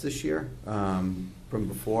tests this year from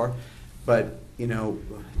before. But, you know,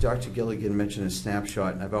 Dr. Gilligan mentioned a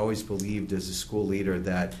snapshot, and I've always believed as a school leader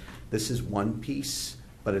that this is one piece,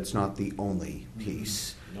 but it's not the only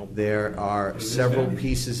piece. Nope. There are several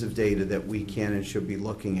pieces of data that we can and should be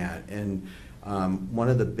looking at. And one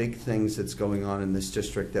of the big things that's going on in this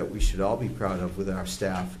district that we should all be proud of with our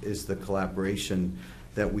staff is the collaboration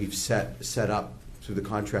that we've set up through the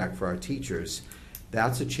contract for our teachers.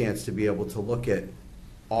 That's a chance to be able to look at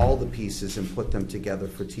all the pieces and put them together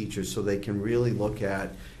for teachers so they can really look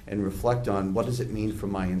at and reflect on what does it mean for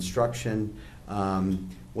my instruction,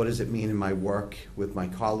 what does it mean in my work with my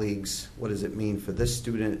colleagues, what does it mean for this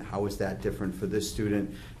student, how is that different for this student,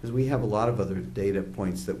 because we have a lot of other data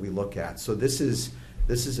points that we look at. So this is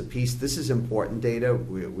a piece, this is important data.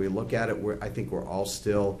 We look at it, I think we're all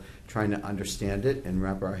still trying to understand it and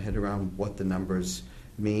wrap our head around what the numbers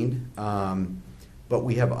mean. But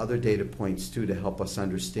we have other data points too to help us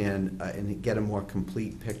understand and get a more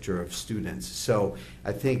complete picture of students. So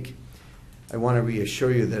I think I want to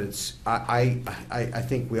reassure you that it's, I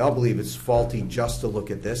think we all believe it's faulty just to look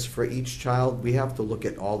at this for each child. We have to look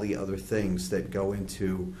at all the other things that go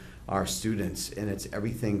into our students, and it's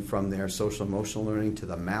everything from their social emotional learning to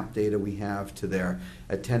the MAP data we have, to their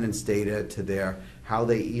attendance data, to their how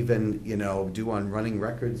they even, you know, do on running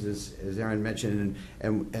records, as Aaron mentioned,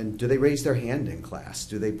 and do they raise their hand in class?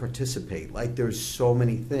 Do they participate? Like, there's so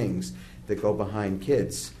many things that go behind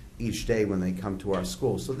kids each day when they come to our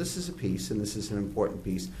school. So this is a piece, and this is an important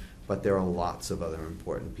piece, but there are lots of other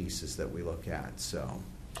important pieces that we look at. So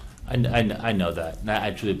I know that, and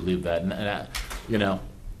I truly believe that, and I, you know,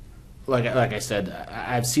 like I said,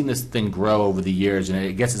 I've seen this thing grow over the years, and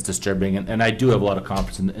I guess it's disturbing. And I do have a lot of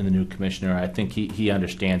confidence in the new commissioner. I think he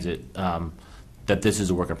understands it, that this is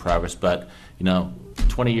a work in progress. But, you know,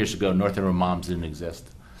 20 years ago, North Andover moms didn't exist.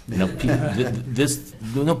 You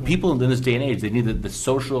know, people in this day and age, they need the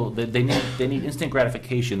social. They need instant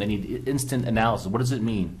gratification. They need instant analysis. What does it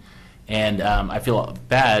mean? And I feel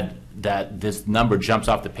bad that this number jumps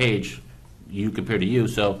off the page, you compared to you.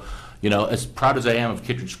 So, you know, as proud as I am of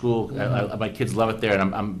Kittredge School, my kids love it there,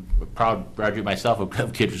 and I'm a proud graduate myself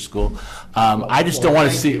of Kittredge School. I just don't want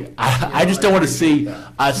to see. I just don't want to see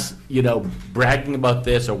us, you know, bragging about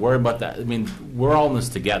this or worrying about that. I mean, we're all in this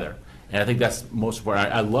together, and I think that's most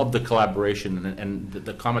important. I love the collaboration, and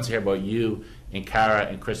the comments here about you and Kara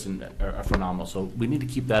and Kristen are phenomenal. So we need to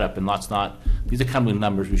keep that up, and let's not. These are kind of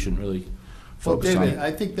numbers we shouldn't really. Well, David,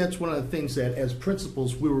 I think that's one of the things that as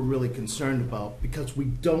principals we were really concerned about, because we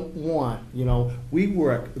don't want, you know, we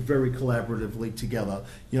work very collaboratively together,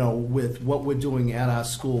 you know, with what we're doing at our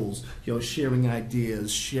schools, you know, sharing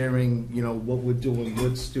ideas, sharing, you know, what we're doing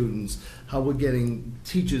with students, how we're getting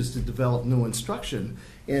teachers to develop new instruction.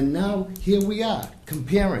 And now, here we are,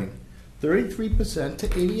 comparing 33% to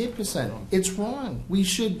 88%. It's wrong. We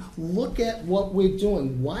should look at what we're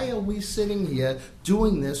doing. Why are we sitting here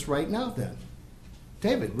doing this right now then?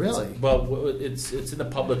 David, really? Well, it's in the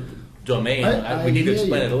public domain. I We need to hear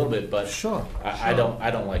explain you. it a little bit, but Sure. I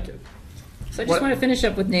don't like it. So I just want to finish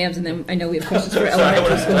up with NAMS, and then I know we have questions for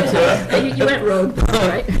elementary school too. You went rogue,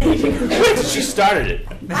 right? She started it.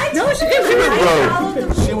 No, she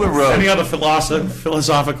didn't. She went rogue. Any other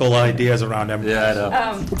philosophical ideas around MCAS? Yeah,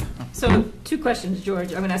 I know. So 2 questions, George.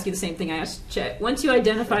 I'm going to ask you the same thing I asked Chet. Once you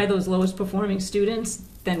identify those lowest performing students,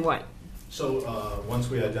 then what? So once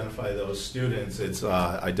we identify those students, it's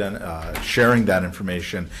sharing that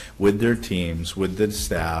information with their teams, with the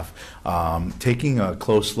staff, taking a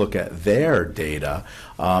close look at their data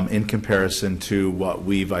in comparison to what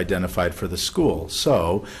we've identified for the school.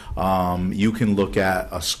 So you can look at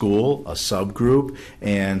a school, a subgroup,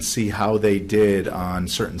 and see how they did on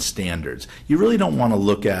certain standards. You really don't want to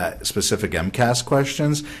look at specific MCAS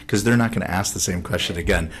questions because they're not going to ask the same question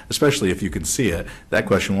again, especially if you can see it. That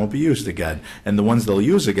question won't be used again. And the ones they'll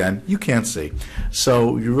use again, you can't see.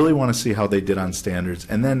 So you really want to see how they did on standards.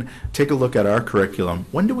 And then take a look at our curriculum.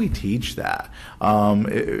 When do we teach that?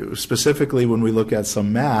 Specifically, when we look at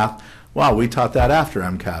some math, wow, we taught that after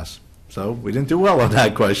MCAS. So we didn't do well on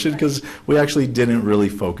that question because we actually didn't really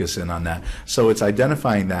focus in on that. So it's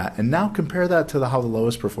identifying that, and now compare that to how the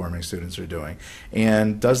lowest performing students are doing.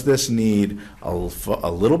 And does this need a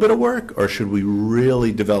little bit of work, or should we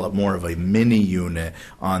really develop more of a mini unit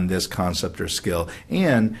on this concept or skill?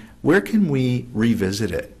 And where can we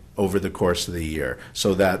revisit it over the course of the year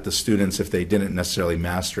so that the students, if they didn't necessarily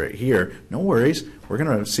master it here, no worries, we're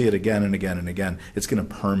going to see it again and again and again. It's going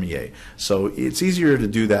to permeate. So it's easier to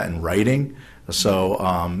do that in writing. So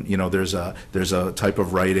there's a type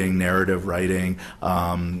of writing, narrative writing,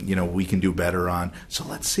 we can do better on. So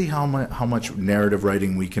let's see how much narrative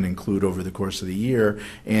writing we can include over the course of the year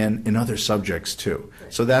and in other subjects too.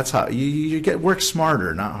 So that's how you work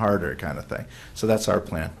smarter, not harder, kind of thing. So that's our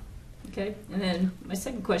plan. Okay, and then my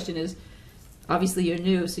second question is, obviously you're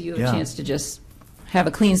new, so you have Yeah. a chance to just have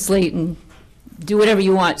a clean slate and do whatever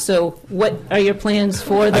you want. So what are your plans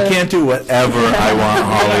for the... I can't do whatever I want,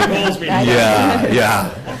 Holly.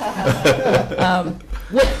 Yeah.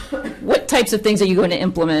 What types of things are you going to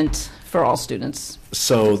implement for all students?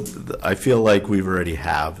 So I feel like we've already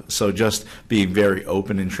have. So just being very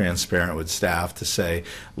open and transparent with staff to say,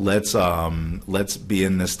 let's be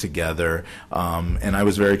in this together. And I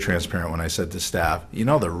was very transparent when I said to staff,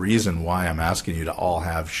 the reason why I'm asking you to all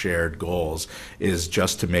have shared goals is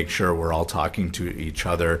just to make sure we're all talking to each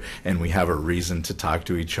other and we have a reason to talk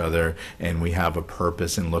to each other and we have a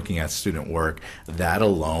purpose in looking at student work. That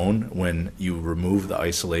alone, when you remove the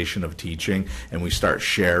isolation of teaching and we start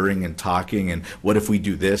sharing and talking and what if we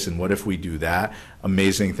do this and what if we do that,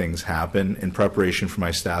 amazing things happen. In preparation for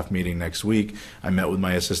my staff meeting next week, I met with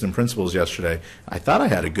my assistant principals yesterday. I thought I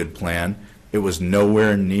had a good plan. It was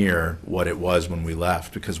nowhere near what it was when we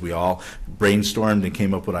left because we all brainstormed and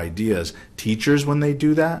came up with ideas. Teachers, when they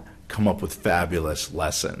do that, come up with fabulous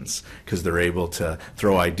lessons because they're able to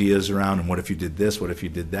throw ideas around and what if you did this, what if you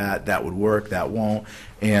did that, that would work, that won't.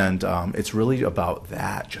 And it's really about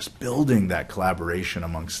that, just building that collaboration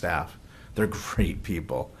among staff. They're great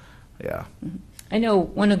people. Yeah. I know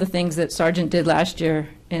one of the things that Sargent did last year,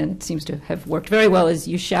 and it seems to have worked very well, is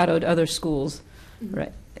you shadowed other schools,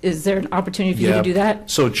 right? Is there an opportunity for you to do that?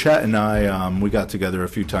 So Chet and I, we got together a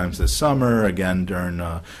few times this summer, again during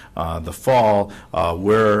the fall,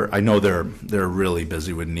 where I know they're really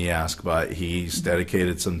busy with NEASC, but he's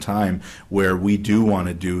dedicated some time where we do want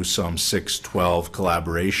to do some 6-12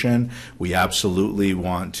 collaboration. We absolutely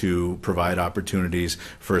want to provide opportunities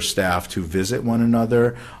for staff to visit one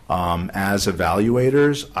another. As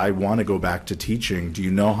evaluators, I want to go back to teaching. Do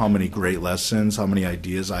you know how many great lessons, how many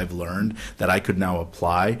ideas I've learned that I could now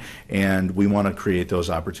apply? And we want to create those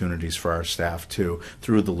opportunities for our staff too,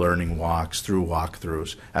 through the learning walks, through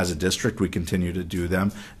walkthroughs. As a district, we continue to do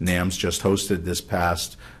them. NAMS just hosted this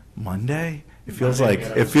past Monday. It feels like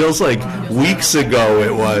weeks ago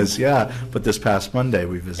it was, yeah. But this past Monday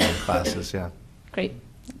we visited classes, yeah. Great,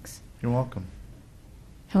 thanks. You're welcome.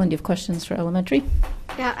 Helen, do you have questions for elementary?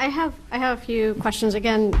 Yeah, I have a few questions.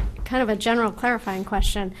 Again, kind of a general clarifying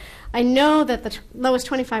question. I know that the lowest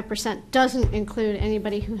 25% doesn't include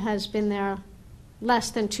anybody who has been there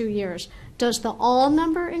less than 2 years. Does the all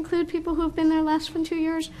number include people who have been there less than 2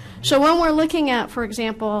 years? So when we're looking at, for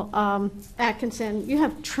example, Atkinson, you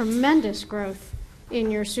have tremendous growth in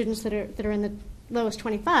your students that are in the lowest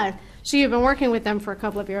 25. So you've been working with them for a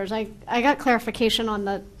couple of years. I got clarification on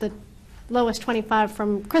the lowest 25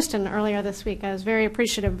 from Kristen earlier this week. I was very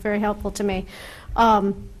appreciative, very helpful to me.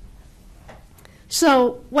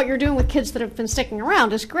 So what you're doing with kids that have been sticking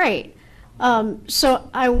around is great. So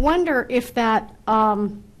I wonder if that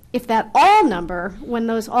all number, when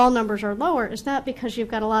those all numbers are lower, is that because you've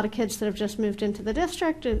got a lot of kids that have just moved into the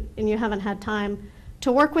district and you haven't had time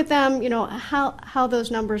to work with them? You know, how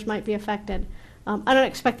those numbers might be affected. I don't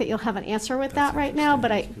expect that you'll have an answer with that right now,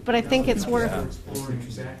 but I think it's worth.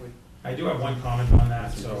 Exactly. I do have one comment on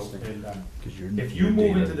that. So, if you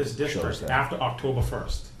move into this district after October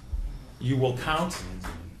 1st, you will count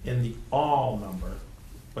in the all number,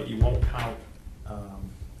 but you won't count,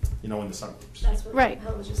 in the subgroups. That's what Right.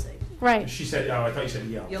 Helen was just saying. Right. She said, oh, I thought you said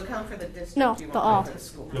EL. You'll count for the district. No, you won't the all. count for the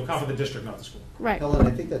school. You'll count for the district, not the school. Right. Helen,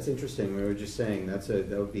 I think that's interesting. We were just saying that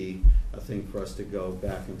would be a thing for us to go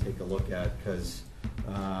back and take a look at, because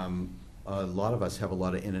a lot of us have a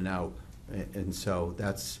lot of in and out, and so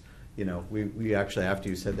that's, we actually, after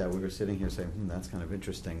you said that, we were sitting here saying, that's kind of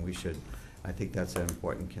interesting. I think that's an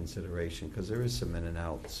important consideration, because there is some in and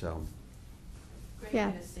out. So. Greg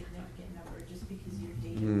Yeah. had a significant number just because your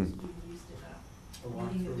data was being used in A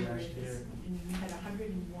lot meeting for of the last year. year. And you had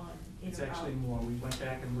 101 in It's or actually out. more. We went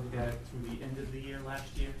back and looked at it through the end of the year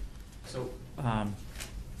last year. So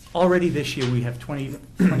already this year, we have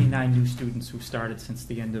 29 new students who started since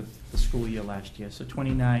the end of the school year last year. So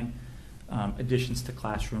 29 additions to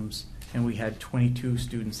classrooms, and we had 22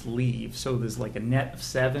 students leave. So there's like a net of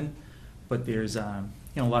 7, but there's a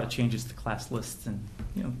lot of changes to class lists and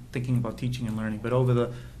thinking about teaching and learning. But over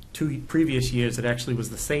the 2 previous years, it actually was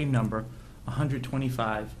the same number,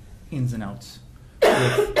 125 ins and outs.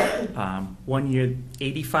 With 1 year,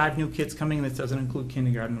 85 new kids coming in. This doesn't include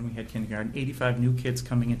kindergarten when we had kindergarten. 85 new kids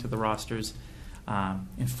coming into the rosters,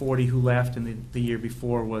 and 40 who left. And the year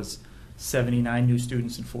before was 79 new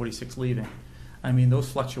students and 46 leaving. I mean, those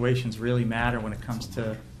fluctuations really matter when it comes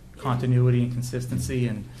to continuity and consistency,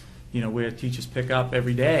 and where teachers pick up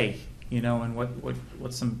every day, and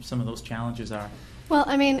what some of those challenges are. Well,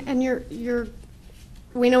 I mean, and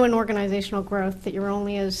we know in organizational growth that you're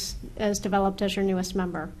only as developed as your newest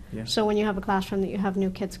member. Yeah. So when you have a classroom that you have new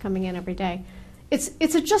kids coming in every day, it's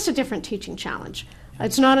just a different teaching challenge.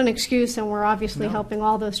 It's not an excuse, and we're obviously helping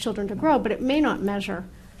all those children to grow, but it may not measure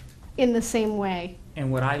in the same way.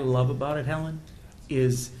 And what I love about it, Helen,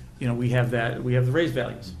 is we have the raised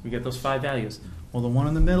values. We get those 5 values. Well, the one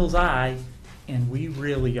in the middle is I, and we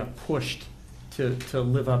really are pushed to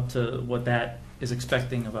live up to what that is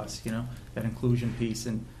expecting of us, that inclusion piece.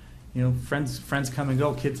 And, friends come and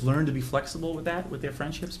go. Kids learn to be flexible with their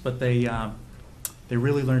friendships, but they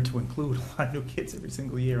really learn to include a lot of new kids every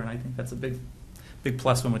single year. And I think that's a big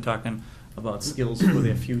plus when we're talking about skills for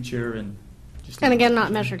their future. And again,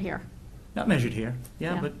 not measured here. Not measured here,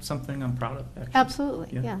 Yeah. but something I'm proud of, actually.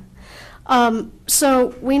 Absolutely, yeah.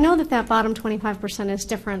 So we know that bottom 25% is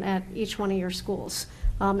different at each one of your schools.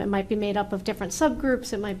 It might be made up of different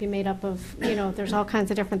subgroups. It might be made up of, there's all kinds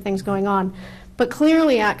of different things going on. But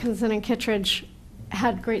clearly Atkinson and Kittredge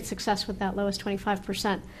had great success with that lowest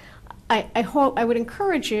 25%. I would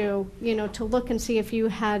encourage you, to look and see if you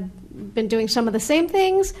had been doing some of the same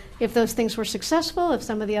things, if those things were successful, if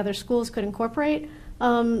some of the other schools could incorporate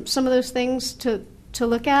some of those things to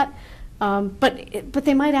look at. But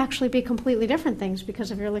they might actually be completely different things,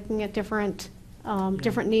 because if you're looking at different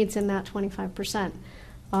needs in that 25%.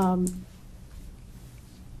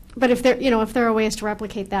 But if there are ways to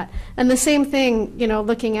replicate that, and the same thing,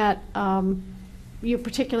 looking at, you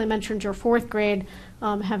particularly mentioned your 4th grade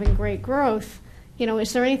having great growth.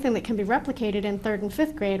 Is there anything that can be replicated in 3rd and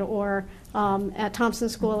 5th grade, or at Thompson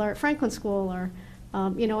School or at Franklin School, or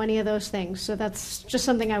any of those things? So that's just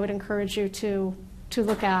something I would encourage you to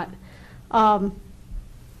look at. I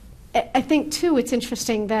think too, it's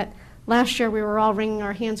interesting that last year we were all wringing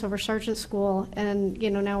our hands over Sargent School, and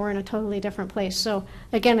now we're in a totally different place. So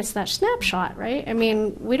again, it's that snapshot, right? I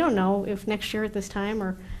mean, we don't know if next year at this time,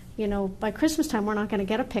 or by Christmas time, we're not going to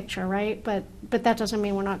get a picture, right? But that doesn't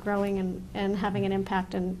mean we're not growing and having an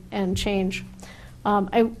impact and change.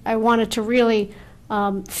 I wanted to really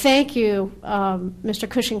thank you, Mr.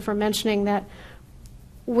 Cushing, for mentioning that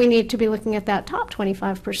we need to be looking at that top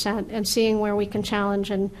 25% and seeing where we can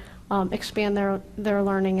challenge and expand their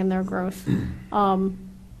learning and their growth.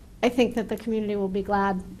 I think that the community will be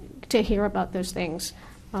glad to hear about those things.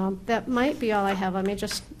 That might be all I have. Let me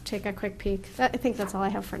just take a quick peek. I think that's all I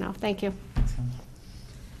have for now. Thank you.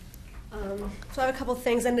 So I have a couple of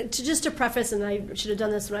things, and just to preface, and I should have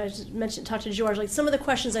done this when I talked to George, like some of the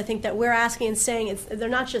questions I think that we're asking and saying, they're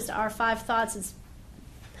not just our 5 thoughts,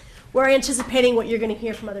 we're anticipating what you're going to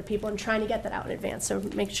hear from other people and trying to get that out in advance, so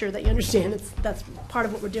make sure that you understand that's part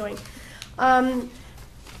of what we're doing.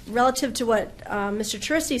 Relative to what Mr.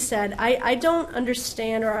 Turisti said, I don't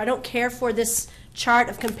understand, or I don't care for this chart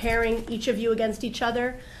of comparing each of you against each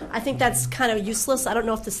other. I think that's kind of useless. I don't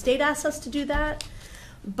know if the state asks us to do that,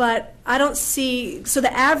 but I don't see, so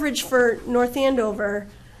the average for North Andover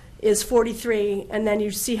is 43, and then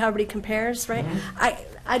you see how everybody compares, right?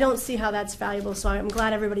 I don't see how that's valuable, so I'm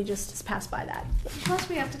glad everybody just has passed by that. Plus,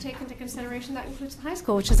 we have to take into consideration that includes the high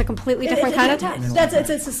school, which is a completely different kind of test.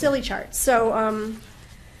 It's a silly chart. So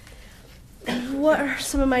what are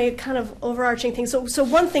some of my kind of overarching things? So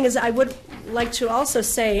one thing is I would like to also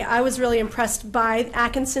say I was really impressed by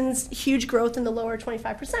Atkinson's huge growth in the lower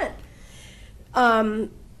 25%.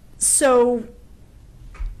 So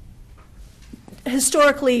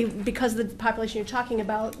historically, because of the population you're talking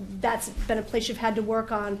about, that's been a place you've had to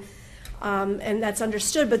work on, and that's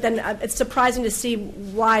understood. But then it's surprising to see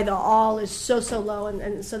why the all is so low,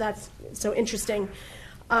 and so that's so interesting.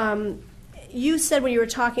 You said when you were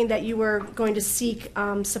talking that you were going to seek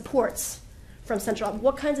supports from Central.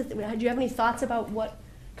 What kinds of do you have any thoughts about what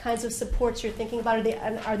kinds of supports you're thinking about?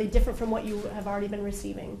 Are they different from what you have already been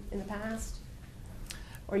receiving in the past,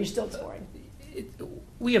 or are you still exploring?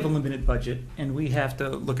 We have a limited budget, and we have to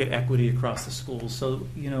look at equity across the schools. So,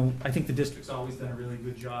 I think the district's always done a really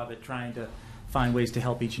good job at trying to find ways to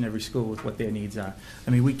help each and every school with what their needs are. I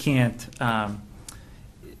mean, we can't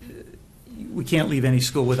leave any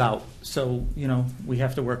school without. So, we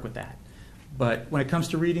have to work with that. But when it comes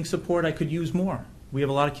to reading support, I could use more. We have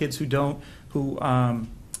a lot of kids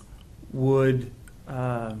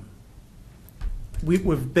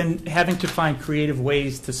we've been having to find creative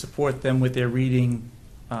ways to support them with their reading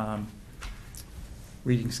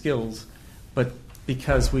skills, but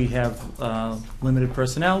because we have limited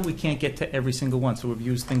personnel, we can't get to every single one. So we've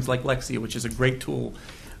used things like Lexia, which is a great tool.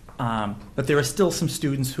 But there are still some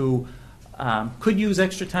students who could use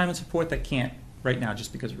extra time and support that can't right now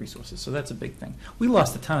just because of resources. So that's a big thing. We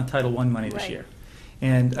lost a ton of Title I money this year.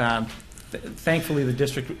 And thankfully the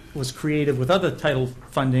district was creative with other title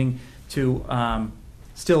funding to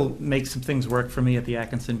still make some things work for me at the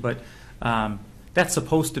Atkinson, but that's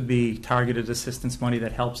supposed to be targeted assistance money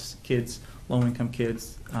that helps kids, low-income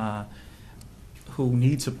kids who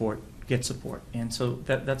need support, get support. And so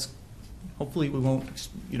that's hopefully we won't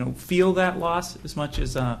feel that loss as much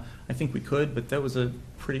as I think we could, but that was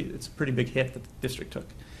it's a pretty big hit that the district took.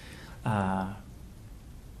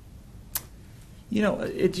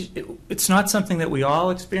 It's not something that we all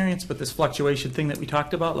experience, but this fluctuation thing that we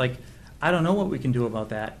talked about, I don't know what we can do about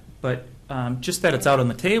that, but just that it's out on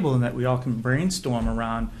the table and that we all can brainstorm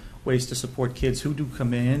around ways to support kids who do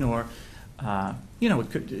come in, or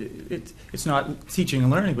it's not teaching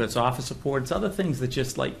and learning, but it's office support, it's other things that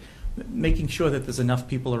just making sure that there's enough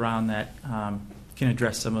people around that can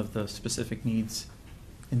address some of the specific needs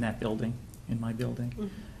in that building, in my building. Mm-hmm.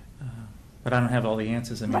 But I don't have all the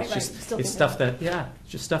answers. I mean, it's stuff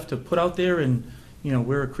just stuff to put out there, and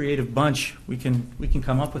we're a creative bunch. We can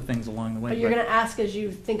come up with things along the way. But you're going to ask as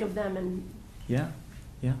you think of them, and yeah.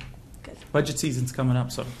 Good. Budget season's coming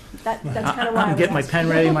up, so that's kind of why I'm getting my pen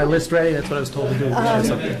ready, my list ready. That's what I was told to do.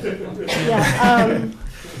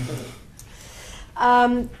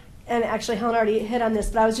 And actually, Helen already hit on this,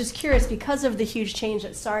 but I was just curious because of the huge change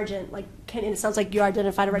at Sargent. And it sounds like you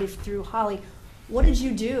identified already through Holly. What did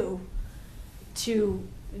you do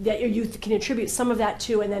that your youth can attribute some of that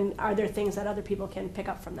to, and then are there things that other people can pick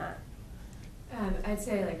up from that? I'd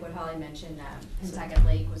say what Holly mentioned, Pentucket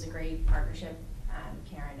Lake was a great partnership,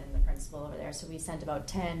 Karen and the principal over there. So we sent about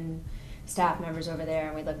 10 staff members over there,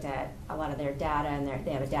 and we looked at a lot of their data, and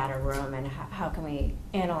they have a data room, and how can we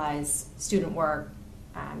analyze student work.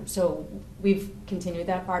 So we've continued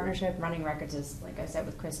that partnership. Running records is, like I said,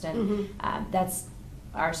 with Kristen. Mm-hmm. That's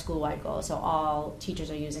our school-wide goal. So all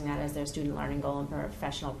teachers are using that as their student learning goal and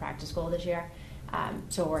professional practice goal this year.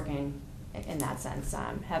 So working in that sense,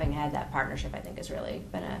 having had that partnership, I think has really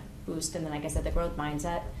been a boost. And then, like I said, the growth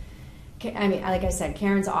mindset. I mean, like I said,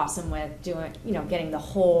 Karen's awesome with doing, getting the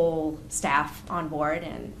whole staff on board,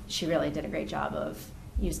 and she really did a great job of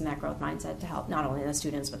using that growth mindset to help not only the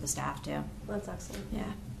students but the staff too. That's excellent. Yeah.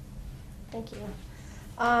 Thank you.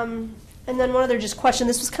 And then one other just question.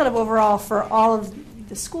 This was kind of overall for all of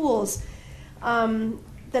the schools,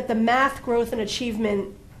 that the math growth and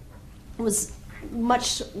achievement was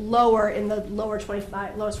much lower in the lowest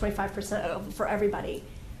 25% for everybody.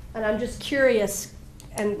 And I'm just curious,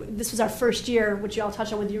 and this was our first year, which you all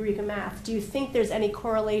touched on with Eureka Math. Do you think there's any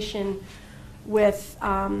correlation with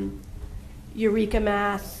Eureka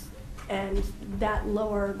Math and that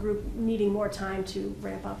lower group needing more time to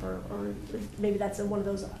ramp up, or maybe that's one of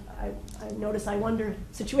those I notice I wonder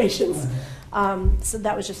situations. So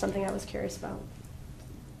that was just something I was curious about.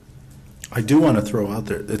 I do want to throw out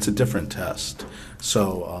there, it's a different test.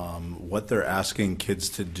 So what they're asking kids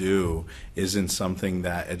to do isn't something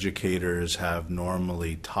that educators have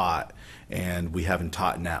normally taught, and we haven't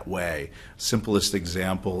taught in that way. Simplest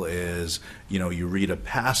example is, you read a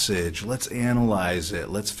passage, let's analyze it,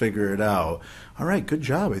 let's figure it out. All right, good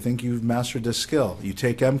job, I think you've mastered this skill. You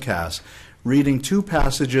take MCAS. Reading 2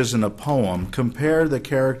 passages in a poem, compare the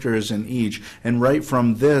characters in each, and write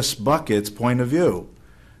from this bucket's point of view.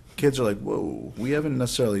 Kids are like, whoa, we haven't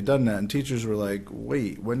necessarily done that. And teachers were like,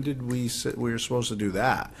 wait, when did we were supposed to do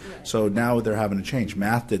that? Right. So now they're having to change.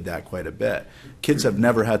 Math did that quite a bit. Kids have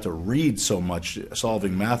never had to read so much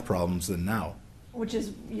solving math problems than now. Which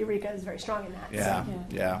is, Eureka is very strong in that. Yeah, so.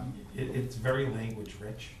 yeah. It's very language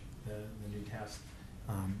rich, the new test.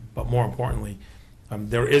 But more importantly,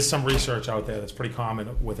 there is some research out there that's pretty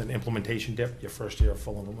common with an implementation dip, your first year of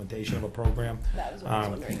full implementation of a program. That was what I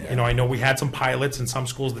was wondering. I know we had some pilots in some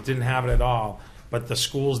schools that didn't have it at all, but the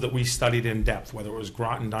schools that we studied in depth, whether it was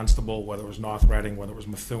Groton Dunstable, whether it was North Reading, whether it was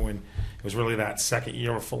Methuen, it was really that second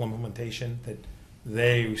year of full implementation that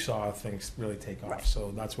they saw things really take off. Right.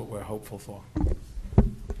 So that's what we're hopeful for.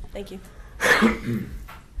 Thank you.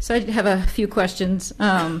 So I have a few questions.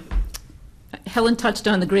 Helen touched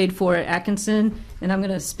on the grade 4 at Atkinson, and I'm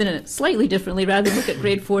going to spin it slightly differently. Rather than look at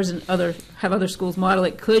grade 4s and have other schools model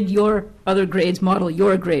it, could your other grades model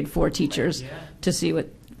your grade 4 teachers to see what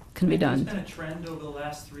can be done? There's been a trend over the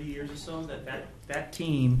last 3 years or so that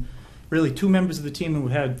team, really 2 members of the team who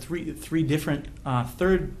had three different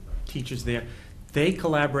third teachers there, they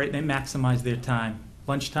collaborate and they maximize their time.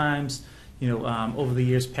 Lunch times, over the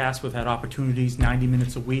years past, we've had opportunities, 90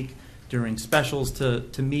 minutes a week during specials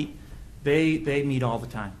to meet. They meet all the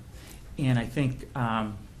time. And I think,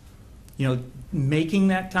 making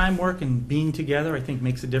that time work and being together, I think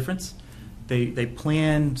makes a difference. They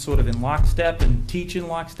plan sort of in lockstep and teach in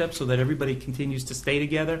lockstep so that everybody continues to stay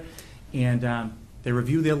together. And they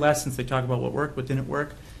review their lessons. They talk about what worked, what didn't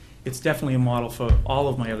work. It's definitely a model for all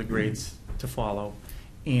of my other grades to follow.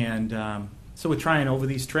 And so we're trying over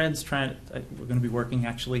these trends. We're going to be working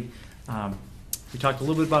actually. We talked a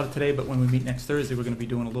little bit about it today, but when we meet next Thursday, we're going to be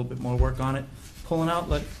doing a little bit more work on it, pulling out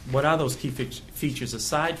what are those key features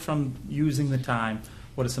aside from using the time.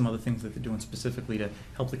 What are some other things that they're doing specifically to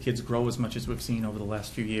help the kids grow as much as we've seen over the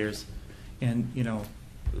last few years? And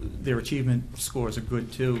their achievement scores are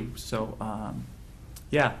good too. So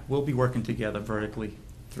we'll be working together vertically,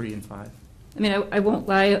 3 and 5. I mean, I won't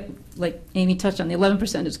lie, like Amy touched on, the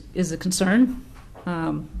 11% is a concern.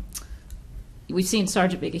 We've seen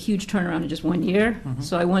Sargent make a huge turnaround in just 1 year,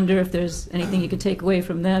 so I wonder if there's anything you could take away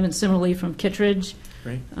from them, and similarly from Kittredge.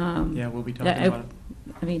 Great. We'll be talking about it.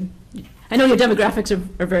 I mean, I know your demographics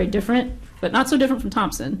are very different, but not so different from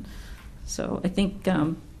Thompson. So I think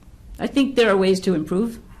there are ways to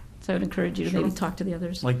improve. So I would encourage you to maybe talk to the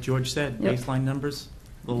others. Like George said, baseline numbers,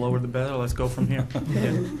 the lower the better. Let's go from here.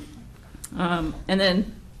 And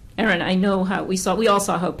then, Erin, I know how we all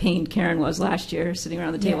saw how pained Karen was last year, sitting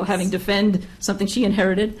around the table having to defend something she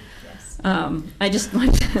inherited. Yes.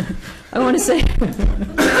 I want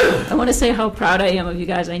to say how proud I am of you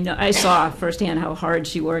guys. I saw firsthand how hard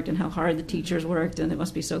she worked and how hard the teachers worked, and it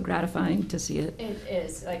must be so gratifying to see it. It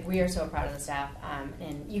is. We are so proud of the staff,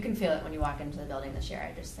 and you can feel it when you walk into the building this year.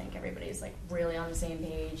 I just think everybody's really on the same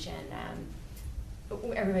page, and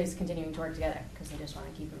everybody's continuing to work together because they just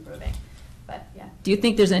want to keep improving. But yeah. Do you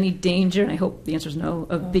think there's any danger, and I hope the answer is no,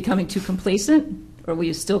 of becoming too complacent, or will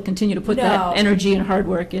you still continue to put that energy and hard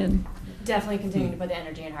work in? Definitely continue to put the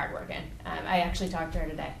energy and hard work in. I actually talked to her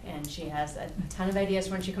today, and she has a ton of ideas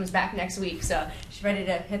when she comes back next week, so she's ready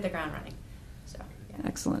to hit the ground running. So, yeah.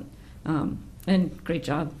 Excellent. And great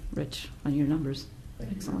job, Rich, on your numbers.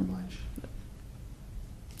 Thank Excellent. you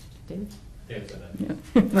very much. David?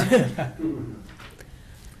 Yeah.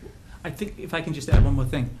 I think if I can just add one more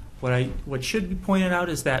thing. What should be pointed out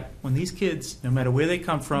is that when these kids, no matter where they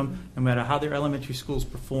come from, no matter how their elementary schools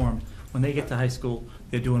performed, when they get to high school,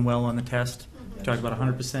 they're doing well on the test. You talked about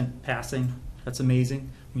 100% passing. That's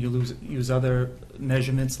amazing. When you use other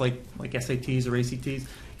measurements like SATs or ACTs,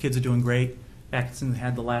 kids are doing great. Atkinson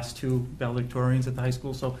had the last 2 valedictorians at the high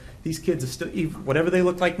school. So these kids are still, whatever they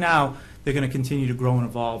look like now, they're going to continue to grow and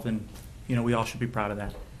evolve, and we all should be proud of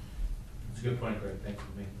that. That's a good point, Greg. Thanks for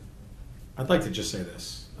making I'd like to just say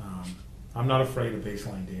this. I'm not afraid of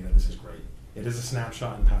baseline data. This is great. It is a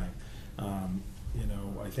snapshot in time.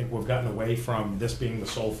 I think we've gotten away from this being the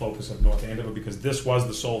sole focus of North Andover because this was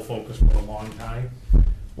the sole focus for a long time.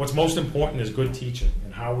 What's most important is good teaching,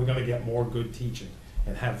 and how we're going to get more good teaching.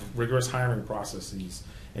 and have rigorous hiring processes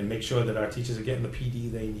and make sure that our teachers are getting the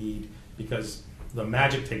PD they need, because the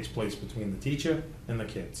magic takes place between the teacher and the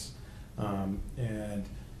kids. And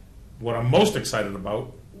what I'm most excited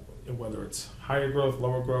about, whether it's higher growth,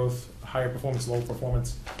 lower growth, higher performance, low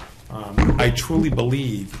performance, I truly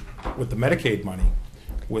believe with the Medicaid money,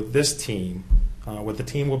 with this team, with the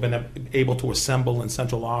team we've been able to assemble in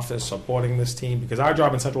central office supporting this team, because our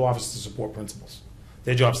job in central office is to support principals.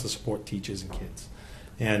 Their job is to support teachers and kids.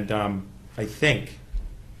 And I think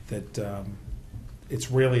that it's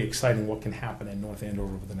really exciting what can happen in North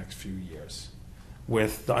Andover over the next few years,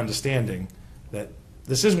 with the understanding that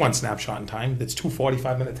this is one snapshot in time. It's 2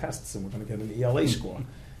 45-minute tests, and we're going to get an ELA score.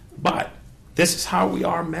 But this is how we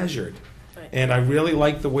are measured. And I really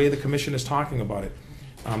like the way the commission is talking about it.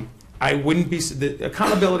 I wouldn't be, the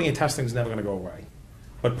accountability and testing is never going to go away.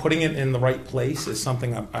 But putting it in the right place is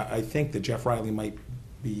something I think that Jeff Riley might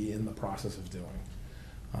be in the process of doing.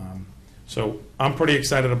 So I'm pretty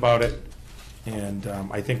excited about it. And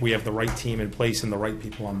I think we have the right team in place and the right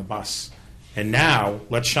people on the bus. And now,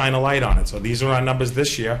 let's shine a light on it. So these are our numbers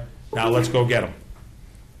this year. Now let's go get them.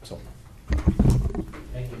 So.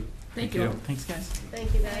 Thank you. Thank you. Thanks, guys.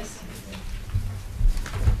 Thank you, guys.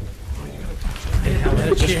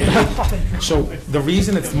 So the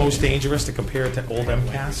reason it's the most dangerous to compare it to old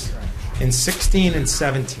MCAS, in 16 and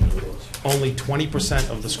 17, only 20%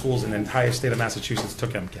 of the schools in the entire state of Massachusetts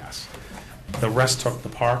took MCAS. The rest took the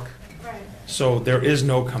park. So there is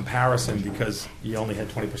no comparison because you only had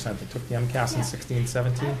 20% that took the MCAS in 16,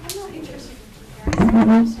 17.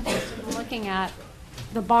 I'm looking at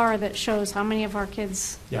the bar that shows how many of our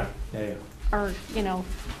kids are,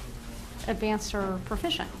 advanced or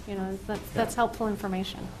proficient. That's helpful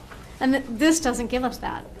information. And this doesn't give us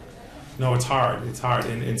that. No, it's hard. It's hard.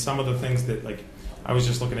 And some of the things that, like, I was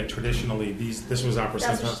just looking at traditionally, this was our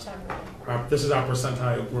percentile. This is our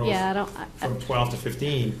percentile growth from 12 to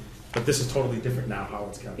 15. But this is totally different now, how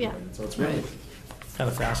it's calculated. So it's really kind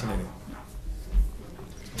of fascinating.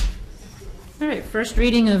 All right, first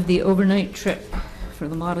reading of the overnight trip for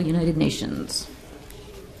the Model United Nations.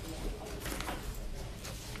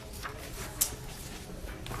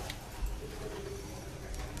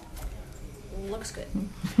 Looks good.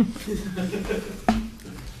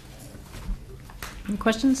 Any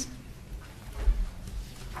questions?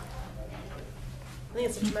 I think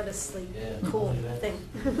it's a tremendously cool thing.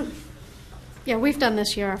 Yeah, we've done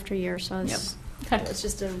this year after year, so it's It's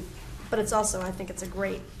just but it's also, I think it's a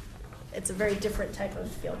very different type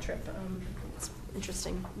of field trip. It's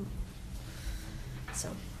interesting. So,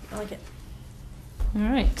 I like it. All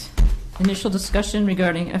right. Initial discussion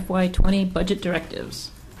regarding FY20 budget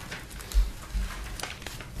directives.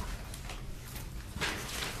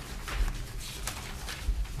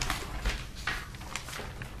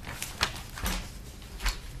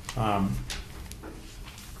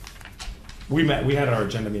 We had our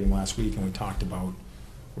agenda meeting last week, and we talked about,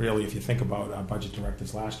 really, if you think about our budget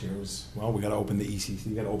directives last year, it was, well, we got to open the ECC,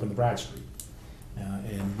 we got to open the Brad Street.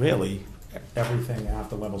 And really, everything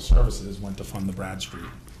after level services went to fund the Brad Street.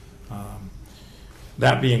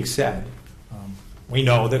 That being said, we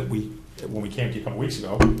know that when we came to you a couple weeks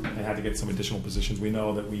ago and had to get some additional positions, we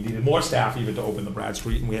know that we needed more staff even to open the Brad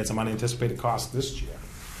Street, and we had some unanticipated costs this year.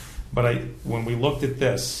 But when we looked at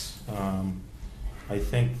this, I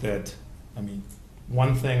think that,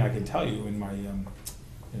 one thing I can tell you in my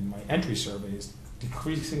entry survey is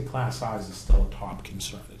decreasing class size is still a top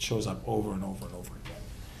concern. It shows up over and over and over again.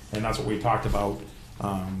 And that's what we talked about,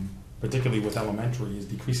 particularly with elementary, is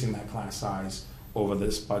decreasing that class size over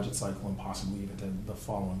this budget cycle and possibly even to the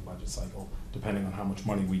following budget cycle, depending on how much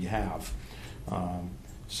money we have.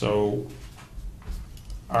 So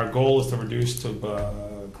our goal is to reduce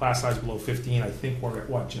to class size below 15. I think we're at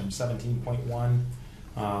what, Jim, 17.1?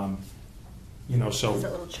 So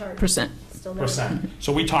that little chart. Percent.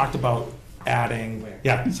 So we talked about adding,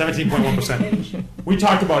 17.1%. We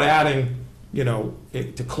talked about adding,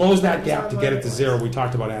 to close that gap to get it to 0. We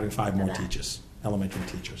talked about adding 5 more teachers, elementary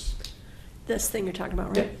teachers. This thing you're talking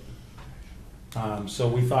about, right? So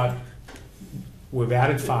we thought we've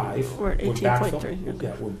added 5. We're at 18.3.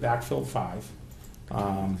 Yeah, we've backfilled 5.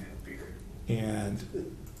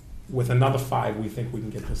 And with another 5, we think we can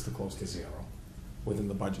get this to close to 0 within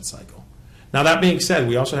the budget cycle. Now, that being said,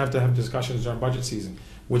 we also have to have discussions during budget season.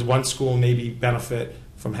 Would one school maybe benefit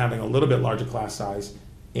from having a little bit larger class size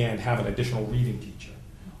and have an additional reading teacher?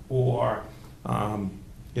 Or,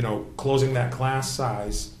 closing that class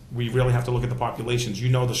size, we really have to look at the populations.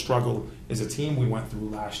 The struggle as a team we went through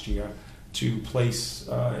last year to place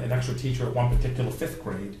an extra teacher at one particular 5th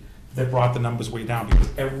grade that brought the numbers way down, because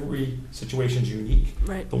every situation is unique.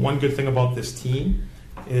 Right. The one good thing about this team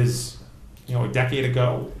is, a decade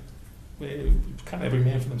ago, kind of every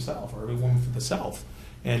man for themselves or every woman for themselves.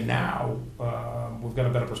 And now we've got a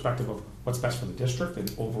better perspective of what's best for the district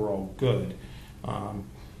and overall good.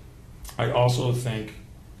 I also think,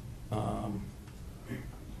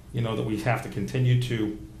 that we have to continue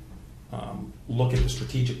to look at the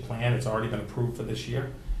strategic plan. It's already been approved for this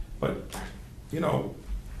year. But,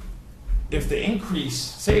 if the increase,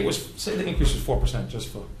 say the increase was 4%, just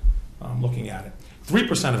for looking at it,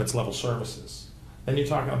 3% of it's level services. Then you're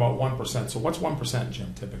talking about 1%. So what's 1%,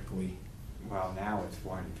 Jim, typically? Well, now it's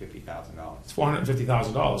 $450,000. It's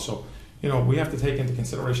 $450,000. So, we have to take into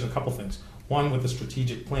consideration a couple things. One, with the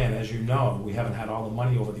strategic plan, as you know, we haven't had all the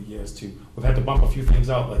money over the years we've had to bump a few things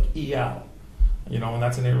out, like EL, and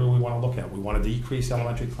that's an area we want to look at. We want to decrease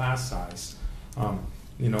elementary class size. Through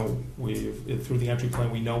the entry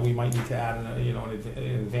plan, we know we might need to add an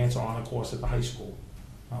advanced honor course at the high school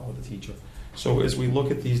with a teacher. So as we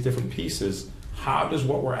look at these different pieces, how does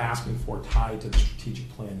what we're asking for tie to the strategic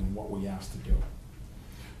plan and what we asked to do?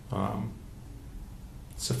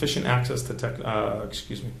 Sufficient access to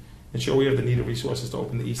ensure we have the needed resources to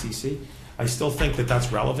open the ECC. I still think that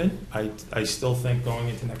that's relevant. I still think going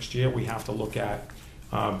into next year we have to look at,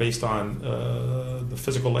 based on the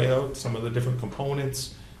physical layout, some of the different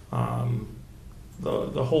components,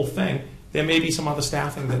 the whole thing, there may be some other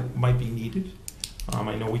staffing that might be needed.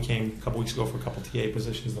 I know we came a couple weeks ago for a couple TA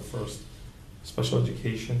positions, the first special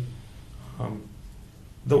education.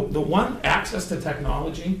 The one, access to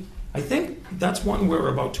technology, I think that's one where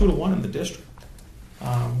we're about 2 to 1 in the district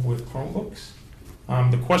with Chromebooks.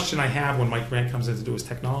 The question I have when Mike Grant comes in to do his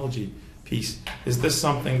technology piece, is this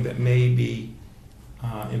something that may be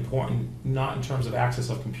important, not in terms of access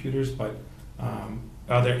of computers, but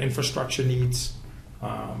are there infrastructure needs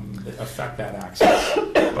that affect that access?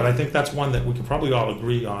 But I think that's one that we could probably all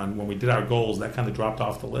agree on. When we did our goals, that kind of dropped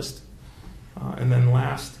off the list. And then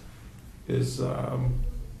last is,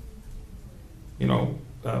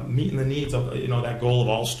 meeting the needs of, that goal of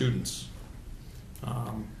all students.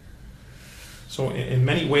 So in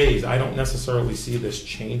many ways, I don't necessarily see this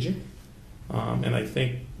changing. And I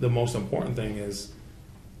think the most important thing is,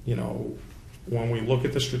 when we look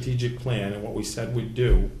at the strategic plan and what we said we'd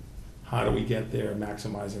do, how do we get there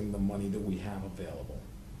maximizing the money that we have available?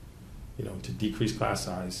 To decrease class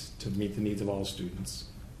size, to meet the needs of all students,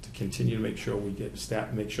 to continue to make sure we get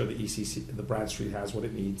make sure the ECC, the Bradstreet has what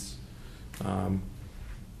it needs. All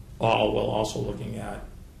while also looking at,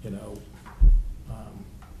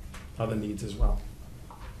 other needs as well,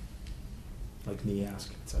 like NEASC,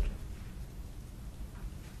 et cetera.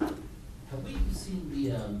 Have we seen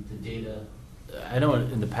the data? I know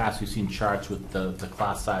in the past we've seen charts with the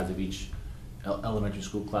class size of each elementary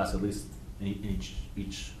school class, at least in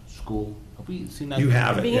each school. Have we seen that? You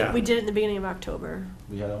have it, yeah. We did it in the beginning of October.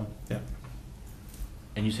 We had one? Yeah.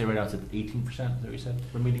 And you say right now it's at 18%? Is that what you said?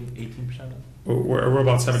 We're meeting 18%? We're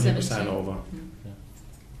about 17% over.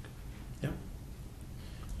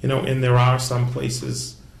 And there are some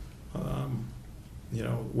places,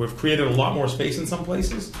 we've created a lot more space in some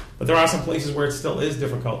places, but there are some places where it still is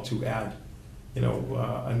difficult to add,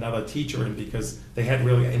 another teacher in because they had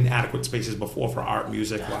really inadequate spaces before for art,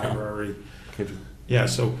 music, library. Yeah,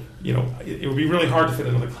 so, it would be really hard to fit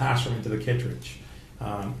another classroom into the Kittredge.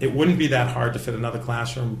 It wouldn't be that hard to fit another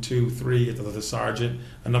classroom, 2, 3 into the Sargent,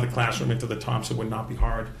 another classroom into the Thompson would not be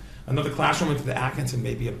hard. Another classroom into the Atkinson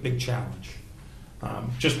may be a big challenge.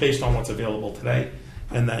 Just based on what's available today.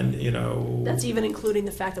 And then, That's even including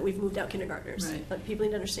the fact that we've moved out kindergartners. Right. Like, people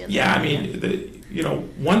need to understand that. Yeah, I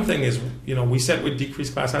mean, one thing is, we said we'd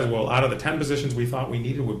decrease class size. Well, out of the 10 positions we thought we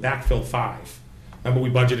needed, we backfilled 5. Remember,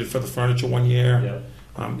 we budgeted for the furniture one year? Yeah.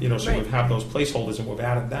 So Right. we've had those placeholders and we've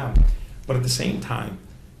added them. But at the same time,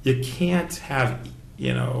 you can't have,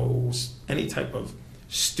 any type of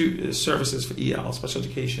services for EL, special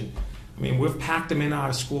education. I mean, we've packed them in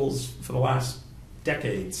our schools for the last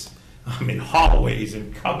decades. In hallways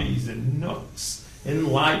and cubbies and nooks, in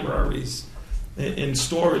libraries, in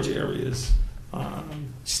storage areas,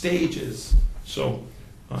 stages. So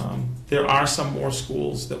there are some more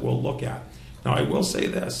schools that we'll look at. Now, I will say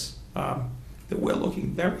this, that we're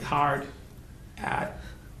looking very hard at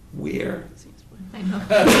where... I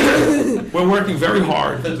know. We're working very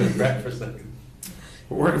hard. We're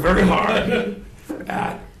working very hard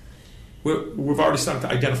at... We've already started to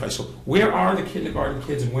identify. So where are the kindergarten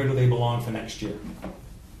kids and where do they belong for next year?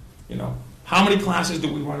 How many classes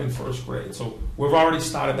do we run in first grade? So we've already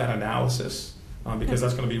started that analysis because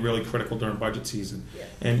that's going to be really critical during budget season.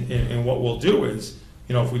 And what we'll do is,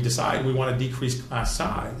 if we decide we want to decrease class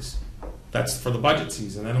size, that's for the budget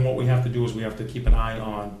season. And then what we have to do is we have to keep an eye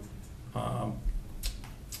on,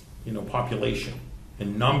 population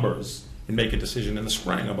and numbers and make a decision in the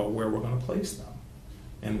spring about where we're going to place them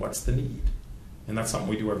and what's the need. And that's something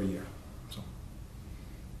we do every year.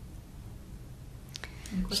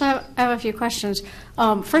 So I have a few questions.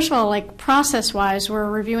 First of all, like process-wise, we're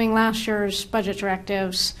reviewing last year's budget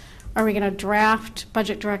directives. Are we going to draft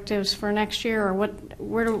budget directives for next year, or what?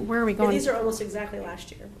 Where are we going? Yeah, these are almost exactly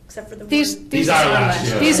last year, except for the these are last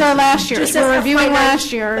year. These are last year's. We're reviewing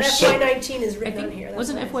last year's. But FY19 is written on here.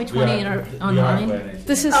 Wasn't FY20 online?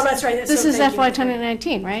 This is. Oh, that's right. This is FY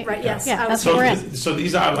 2019, right? Right. Yes. Yeah, that's what we're in. So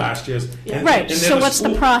these are last year's. And, right. and So what's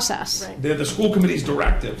the process? Right. They're the school committee's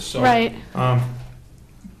directives. So, right.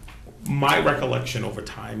 My recollection over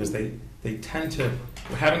time is they tend to,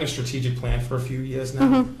 we're having a strategic plan for a few years now.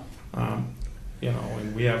 Mm-hmm.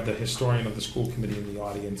 And we have the historian of the school committee in the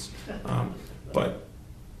audience. But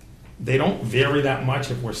they don't vary that much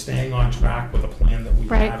if we're staying on track with a plan that we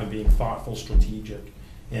have and being thoughtful, strategic,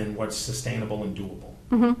 and what's sustainable and doable.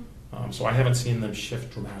 Mm-hmm. So I haven't seen them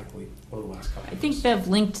shift dramatically over the last couple of years. I think they've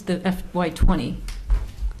linked the FY20,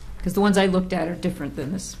 because the ones I looked at are different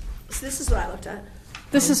than this. So this is what I looked at.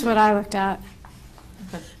 This is what I looked at.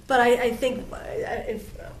 But I think,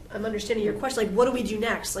 if I'm understanding your question, like, what do we do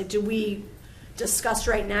next? Like, do we discuss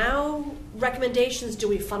right now recommendations? Do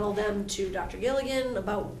we funnel them to Dr. Gilligan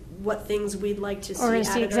about what things we'd like to see Or is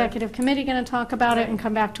the added executive committee going to talk about it and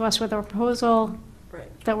come back to us with a proposal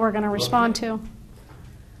that we're going to respond to?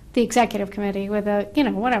 The executive committee with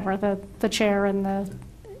whatever, the chair and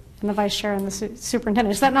the vice chair and the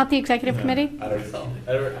superintendent. Is that not the executive committee? I don't know.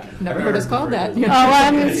 Never heard us call that.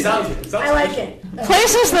 I like it.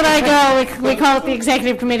 Places that I go, we call it the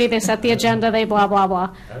executive committee. They set the agenda. They blah blah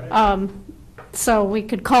blah. So we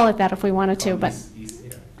could call it that if we wanted to, but.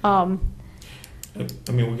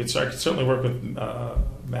 We could certainly work with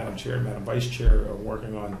Madam Chair, Madam Vice Chair,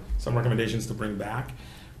 working on some recommendations to bring back.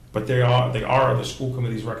 But they are the school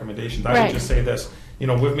committee's recommendations. I would just say this.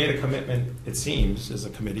 We've made a commitment, it seems, as a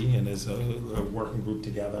committee and as a working group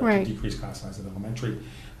together to decrease class size in elementary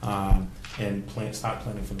and start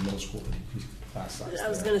planning for the middle school to decrease class size. I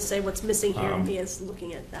was going to say what's missing here is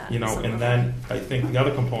looking at that. And then I think the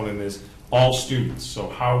other component is all students. So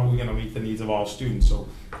how are we going to meet the needs of all students? So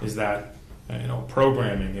is that,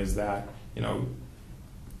 programming? Is that,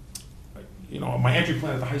 my entry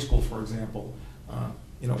plan at the high school, for example,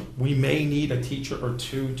 we may need a teacher or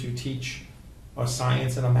two to teach a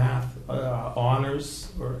science and a math honors,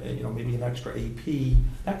 or maybe an extra AP,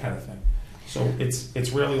 that kind of thing. So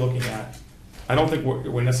it's really looking at. I don't think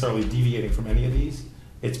we're necessarily deviating from any of these.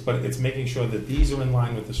 But it's making sure that these are in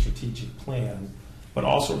line with the strategic plan, but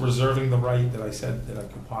also reserving the right that I said that I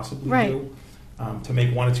could possibly do to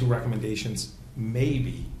make one or two recommendations,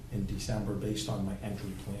 maybe in December, based on my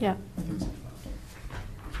entry plan. Yeah. Things like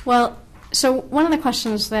that. Well, so one of the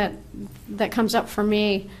questions that comes up for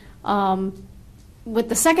me. With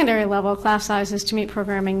the secondary level class sizes to meet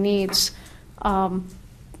programming needs,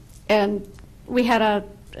 and we had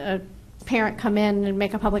a parent come in and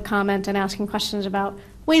make a public comment and asking questions about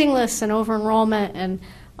waiting lists and over enrollment, and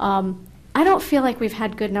I don't feel like we've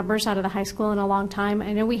had good numbers out of the high school in a long time.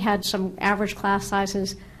 I know we had some average class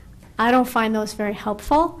sizes. I don't find those very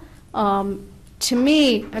helpful. To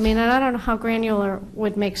me, and I don't know how granular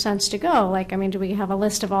would make sense to go. Do we have a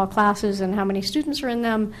list of all classes and how many students are in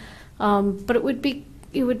them? But it would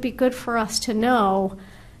be good for us to know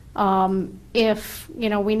if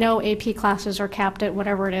we know AP classes are capped at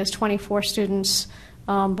whatever it is, 24 students.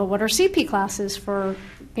 But what are CP classes for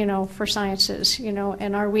sciences?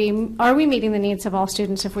 And are we meeting the needs of all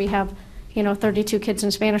students if we have 32 kids in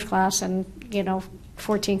Spanish class and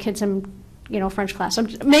 14 kids in French class? I'm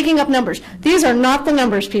making up numbers. These are not the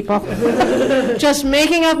numbers, people. Just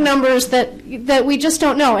making up numbers that we just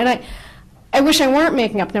don't know. And I wish I weren't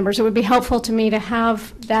making up numbers. It would be helpful to me to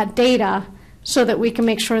have that data so that we can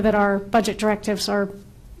make sure that our budget directives are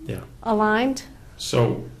aligned.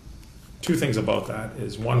 So two things about that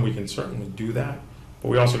is, one, we can certainly do that, but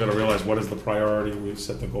we also got to realize what is the priority. We've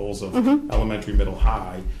set the goals of elementary, middle,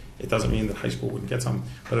 high. It doesn't mean that high school wouldn't get some,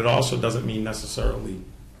 but it also doesn't mean necessarily,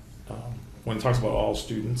 when it talks about all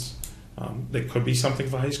students, there could be something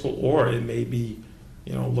for high school, or it may be,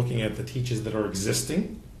 looking at the teachers that are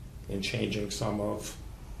existing and changing some of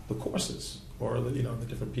the courses or the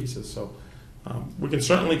different pieces. So we can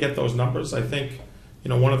certainly get those numbers. I think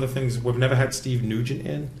one of the things, we've never had Steve Nugent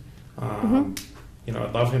in.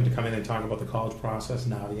 I'd love him to come in and talk about the college process,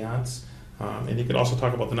 Naviance, and he could also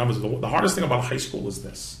talk about the numbers. The hardest thing about high school is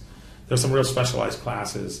this: there's some real specialized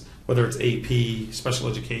classes whether it's AP, special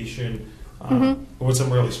education, with some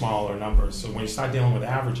really smaller numbers. So when you start dealing with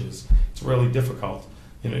averages, it's really difficult.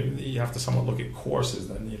 You have to somewhat look at courses.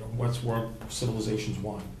 Then what's World Civilizations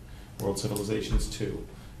 1, World Civilizations 2.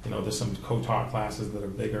 There's some co-taught classes that are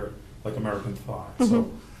bigger, like American Thought.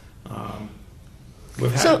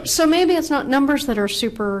 So maybe it's not numbers that are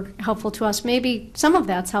super helpful to us. Maybe some of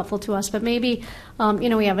that's helpful to us, but maybe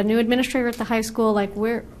we have a new administrator at the high school. Like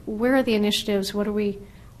where are the initiatives? What are we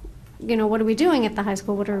doing at the high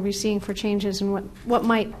school? What are we seeing for changes, and what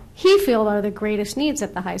might he feel are the greatest needs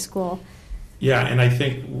at the high school? Yeah, and I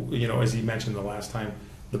think as he mentioned the last time,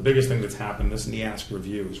 the biggest thing that's happened, this NEASC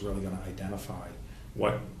review is really going to identify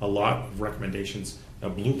what a lot of recommendations, a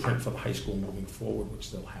blueprint for the high school moving forward,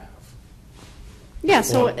 which they'll have. Yeah,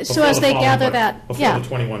 so as they gather that, before the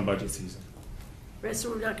 21 budget season. Right,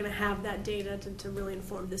 so we're not going to have that data to really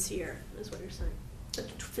inform this year, is what you're saying. The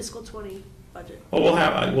fiscal 20 budget. Well,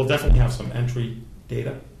 we'll definitely have some entry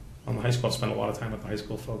data on the high school. I've spent a lot of time with the high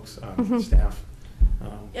school folks, staff.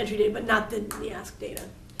 Entry data, but not the NEASC data.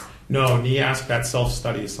 No, NEASC, that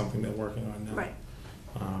self-study is something they're working on now. Right.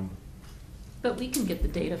 But we can get the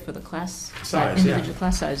data for the class size, individual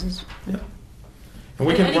class sizes. Yeah. And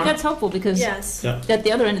I think that's helpful because yes. At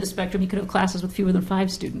the other end of the spectrum, you could have classes with fewer than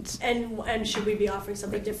 5 students. And should we be offering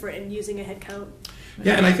something different and using a head count?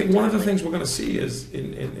 Yeah, and I think one of the things we're going to see is,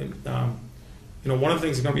 one of the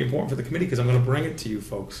things that's going to be important for the committee, because I'm going to bring it to you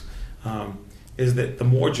folks, is that the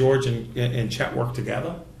more George and Chet work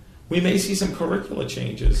together, we may see some curricula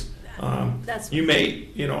changes. You may,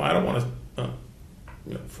 I don't want to,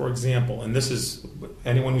 for example, and this is,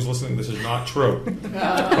 anyone who's listening, this is not true.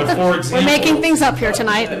 But for example, we're making things up here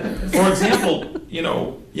tonight. For example,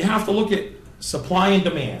 you have to look at supply and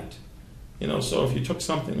demand. So if you took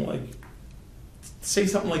something like, say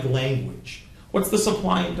something like language, what's the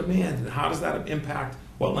supply and demand, and how does that impact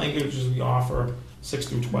what languages we offer 6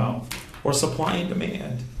 through 12? Or supply and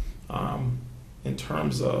demand in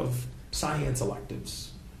terms of science electives.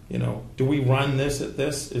 Do we run this at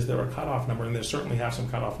this? Is there a cutoff number? And they certainly have some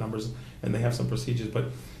cutoff numbers, and they have some procedures.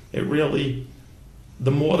 But it really,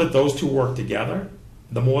 the more that those two work together,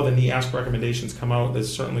 the more the NEASC recommendations come out, it's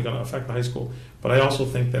certainly going to affect the high school. But I also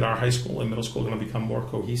think that our high school and middle school are going to become more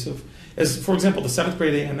cohesive. As, for example, the 7th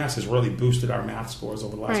grade AMS has really boosted our math scores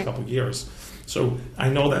over the last couple of years. So I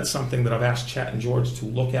know that's something that I've asked Chet and George to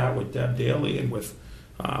look at with Deb Daly and with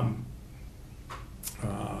the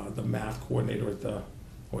math coordinator at the,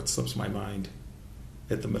 what slips my mind,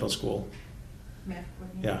 at the middle school. Math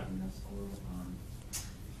coordinator at the middle school.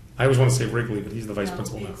 I always want to say Wrigley, but he's the vice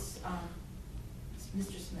principal now. It's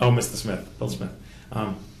Mr. Smith. Oh, Mr. Smith, Bill Smith.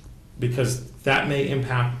 Because that may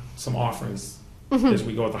impact some offerings as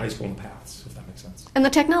we go at the high school and the paths, if that makes sense. And the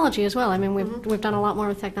technology as well. I mean, we've done a lot more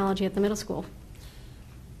with technology at the middle school.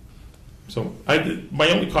 So my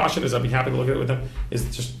only caution is I'd be happy to look at it with them. Is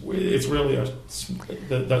just it's really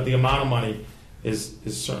the amount of money is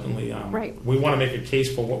certainly right. We want to make a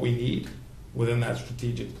case for what we need within that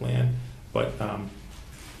strategic plan, but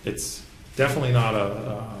it's definitely not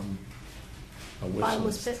a wish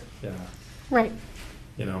list. Yeah. Right.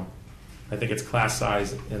 I think it's class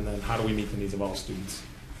size, and then how do we meet the needs of all students?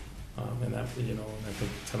 And that, and I think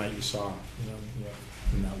tonight you saw,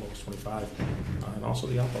 in that lowest 25, and also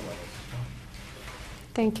the upper levels.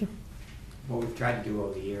 Thank you. What we've tried to do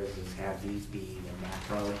over the years is have these be the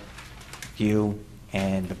macro view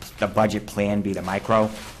and the budget plan be the micro.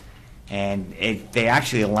 And they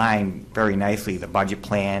actually align very nicely, the budget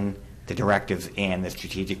plan, the directives, and the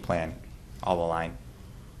strategic plan all align.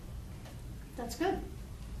 That's good.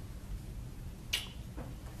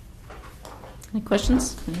 Any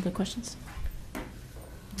questions? Any other questions?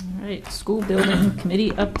 All right, school building committee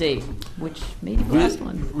update, which may be the last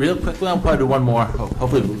one. Real quickly, I'll probably do one more.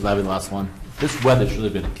 Hopefully that'll be the last one. This weather's really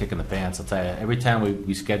been a kick in the pants, I'll tell you. Every time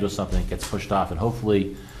we schedule something, it gets pushed off, and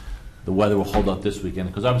hopefully the weather will hold up this weekend,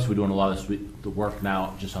 because obviously we're doing a lot of the work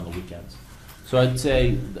now just on the weekends. So I'd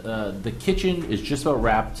say the kitchen is just about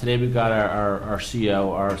wrapped. Today we've got our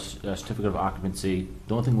CO, our certificate of occupancy.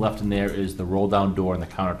 The only thing left in there is the roll-down door and the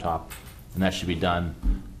countertop, and that should be done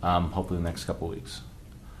hopefully in the next couple of weeks.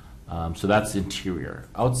 So that's interior.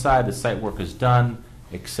 Outside, the site work is done,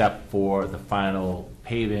 except for the final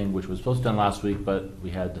paving, which was supposed to be done last week, but we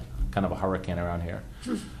had kind of a hurricane around here.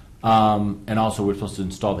 And also, we're supposed to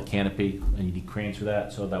install the canopy, and you need cranes for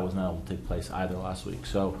that, so that was not able to take place either last week.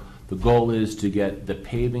 So the goal is to get the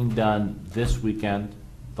paving done this weekend.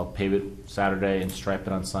 They'll pave it Saturday and stripe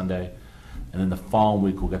it on Sunday. And then the following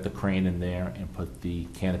week, we'll get the crane in there and put the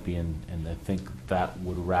canopy in, and I think that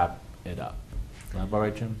would wrap it up. Is that about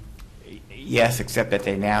right, Jim? Yes, except that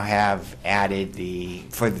they now have added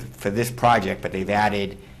for this project, but they've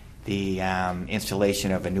added the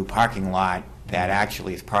installation of a new parking lot that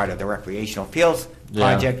actually is part of the recreational fields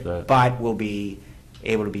project, but will be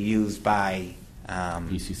able to be used by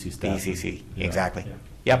ECC staff. ECC, Yeah. exactly.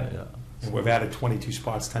 Yeah. Yep. Yeah. And we've added 22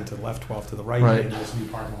 spots, 10 to the left, 12 to the right, Right. and this new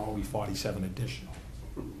parking lot will be 47 additional.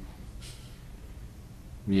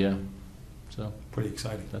 Yeah, so. Pretty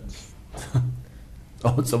exciting. That's,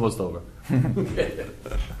 oh, it's almost over. Any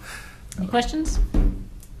questions?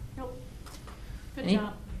 Nope. Good Any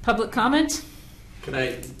job. public comment? Can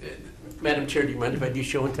I, Madam Chair, do you mind if I do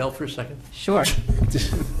show and tell for a second? Sure.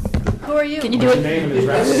 Who are you? Can you do it?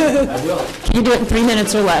 I will. Can you do it in 3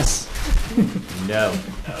 minutes or less? No.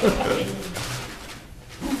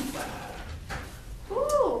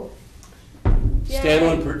 Ooh.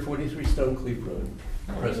 Stanley Pert, 43 Stone Cleave Road,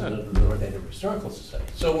 president of the North Andover Historical Society.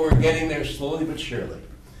 So we're getting there slowly but surely.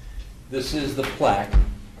 This is the plaque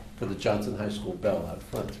for the Johnson High School bell out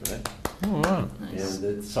front, right? Oh, wow. Nice.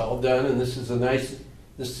 And it's all done, and this is a nice,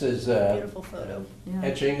 this is a Beautiful photo. Yeah.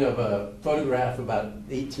 etching of a photograph about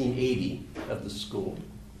 1880 of the school,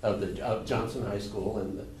 of Johnson High School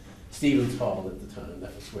and the Stevens Hall at the time.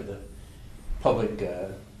 That was where the public,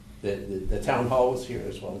 the town hall was here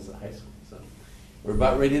as well as the high school. So we're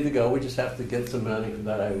about ready to go. We just have to get some money for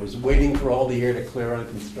that. I was waiting for all the year to clear on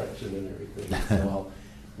construction and everything. So I'll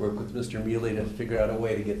work with Mr. Mealy to figure out a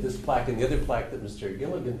way to get this plaque and the other plaque that Mr.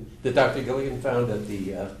 Gilligan, that Dr. Gilligan found at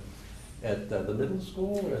the middle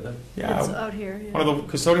school or the. Yeah. It's out here. Yeah. One of the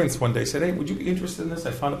custodians one day said, "Hey, would you be interested in this?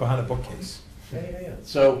 I found it behind a bookcase." Yeah.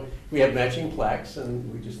 So we have matching plaques, and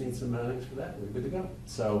we just need some mountings for that. We're good to go.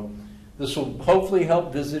 So this will hopefully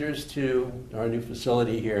help visitors to our new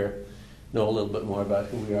facility here know a little bit more about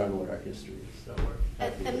who we are and what our history is. So we're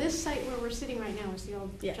happy And with this site where we're sitting right now is the old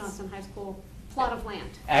Yes. Johnson High School plot of land.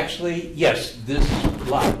 Actually, yes, this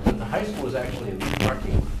lot, but the high school was actually in the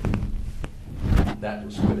parking lot. That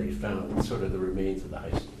was where they found sort of the remains of the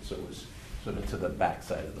high school. So it was sort of to the back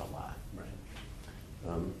side of the lot,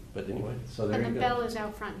 right? But anyway, so there you go. And the bell is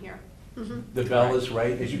out front here. The bell is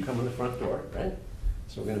right as you come in the front door, right?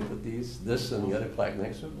 So we're gonna put this and the other plaque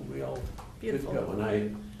next to it, we'll be all good to Beautiful. go.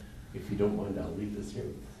 And if you don't mind, I'll leave this here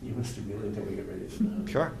with you, Mr. Mealy, until we get ready to mount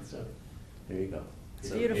it. Sure. So, there you go. It's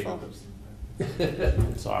So, beautiful.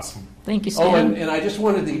 It's awesome. Thank you, Oh, Stan. and I just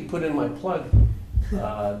wanted to put in my plug,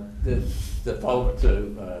 the follow-up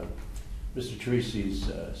to Mr. Teresi's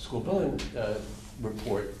school building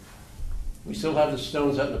report. We still have the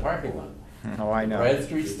stones out in the parking lot. Oh, I know. Red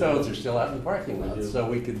Street stones are still out in the parking lot, so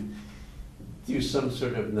we could do some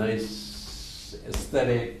sort of nice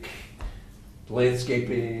aesthetic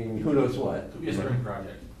landscaping, who knows what. Could be a spring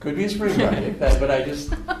project. Could be a spring project, but I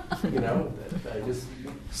just, I just.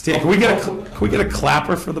 Stan, can we get a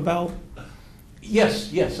clapper for the bell?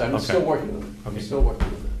 Yes, I'm Okay. still working on it. I'm Okay. still working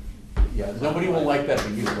on it. Yeah, nobody will like that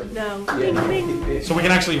but you, but. No. Yeah. So we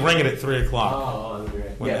can actually ring it at 3 o'clock. Oh, great.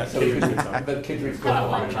 When Yeah, that so we catering could, comes. but catering's Kind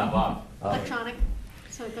of going like on. electronic,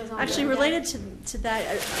 so it goes on. Actually, there. related to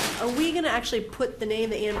that, are we going to actually put the name,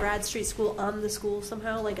 the Ann Bradstreet School, on the school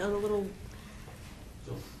somehow, like on a little?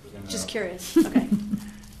 Just curious. Okay.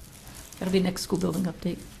 That'll be next school building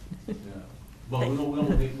update. Well, we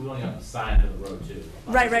only have a sign to the road too.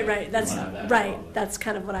 Right. We That's don't have that right. problem. That's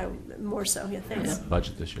kind of what I more so. Yeah. Thanks.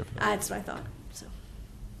 Budget this year for that. That's what I thought. So.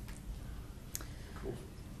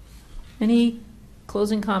 Any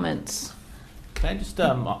closing comments? Can I just,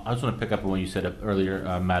 I just want to pick up on what you said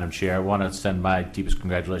earlier, Madam Chair. I want to send my deepest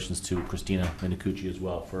congratulations to Christina Minicucci as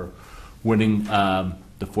well for winning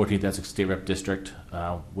the 14th Essex State Rep District,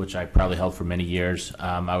 which I proudly held for many years.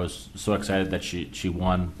 I was so excited that she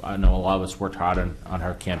won. I know a lot of us worked hard on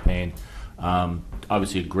her campaign.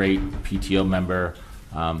 Obviously a great PTO member,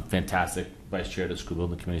 fantastic vice chair of the school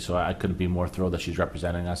building committee, so I couldn't be more thrilled that she's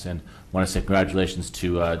representing us. And want to say congratulations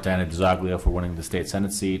to Diana DiZoglio for winning the state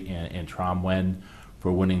senate seat and Trom Wen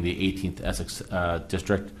for winning the 18th Essex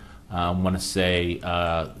district. Want to say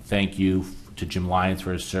thank you to Jim Lyons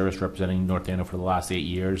for his service representing North Andover for the last 8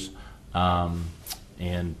 years.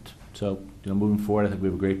 And so, moving forward, I think we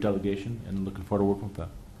have a great delegation and looking forward to working with them.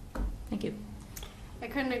 Thank you. I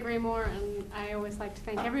couldn't agree more, and I always like to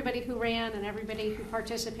thank everybody who ran and everybody who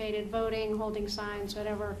participated, voting, holding signs,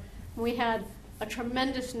 whatever. We had a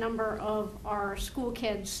tremendous number of our school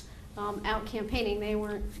kids out campaigning. They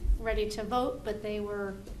weren't ready to vote, but they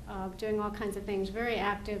were doing all kinds of things. Very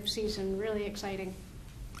active season, really exciting.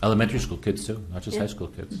 Elementary school kids too, not just Yeah. high school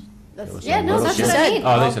kids. That's, There was yeah, some no, little that's kids. what I mean.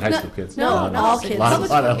 Oh, they said high No, school kids. No, all kids. Public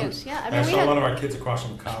Lot school of- kids, yeah. I I mean, we saw a lot had, of our kids across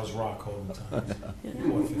from Kyle's Rock all the time.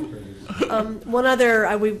 Fourth, fifth graders. One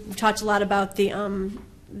other, we talked a lot about the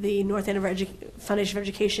the North Andover Foundation of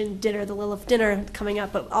Education dinner, the Lilith dinner coming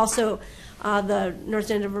up, but also the North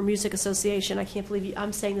Andover Music Association. I can't believe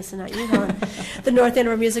I'm saying this and not you, Helen. The North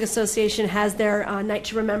Andover Music Association has their Night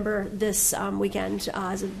to Remember this weekend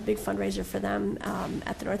as a big fundraiser for them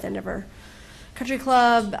at the North Andover Country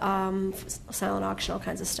Club, silent auction, all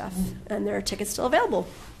kinds of stuff. And there are tickets still available.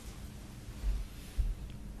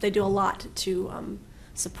 They do a lot to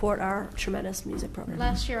support our tremendous music program.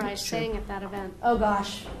 Last year I sang at that event. Oh,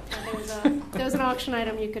 gosh. There was an auction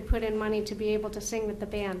item you could put in money to be able to sing with the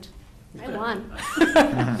band. I won.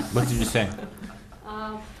 What did you say?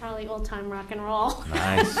 Probably old-time rock and roll.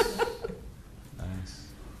 Nice. Nice.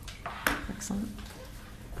 Excellent.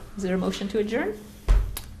 Is there a motion to adjourn?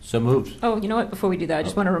 So moved. Oh, you know what? Before we do that, I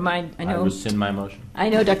just want to remind, I know rescind my motion. I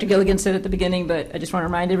know Dr. Gilligan said at the beginning, but I just want to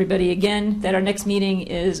remind everybody again that our next meeting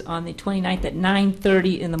is on the 29th at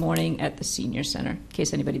 9:30 in the morning at the Senior Center, in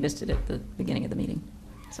case anybody missed it at the beginning of the meeting.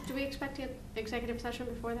 So, Do we expect an executive session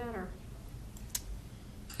before that, or?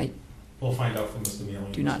 We'll find out from Mr.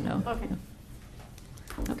 Mealy. Do not know. Okay.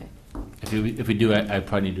 Okay. If we do, I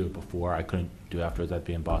probably need to do it before. I couldn't do it afterwards. I'd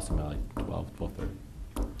be in Boston by like 12:30.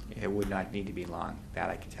 It would not need to be long,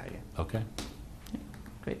 that I can tell you. Okay.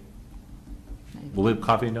 Great. Will we have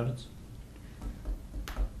coffee and donuts?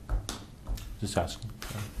 Just asking.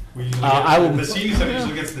 We usually I will. The senior center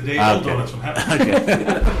usually gets the day-old donuts from heaven.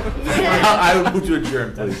 Okay. I will move to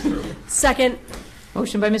adjourn, please. Second.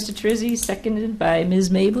 Motion by Mr. Terizzi, seconded by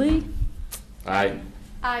Ms. Mabley. Aye.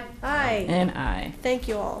 Aye. Aye. And aye. Thank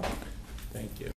you all. Thank you.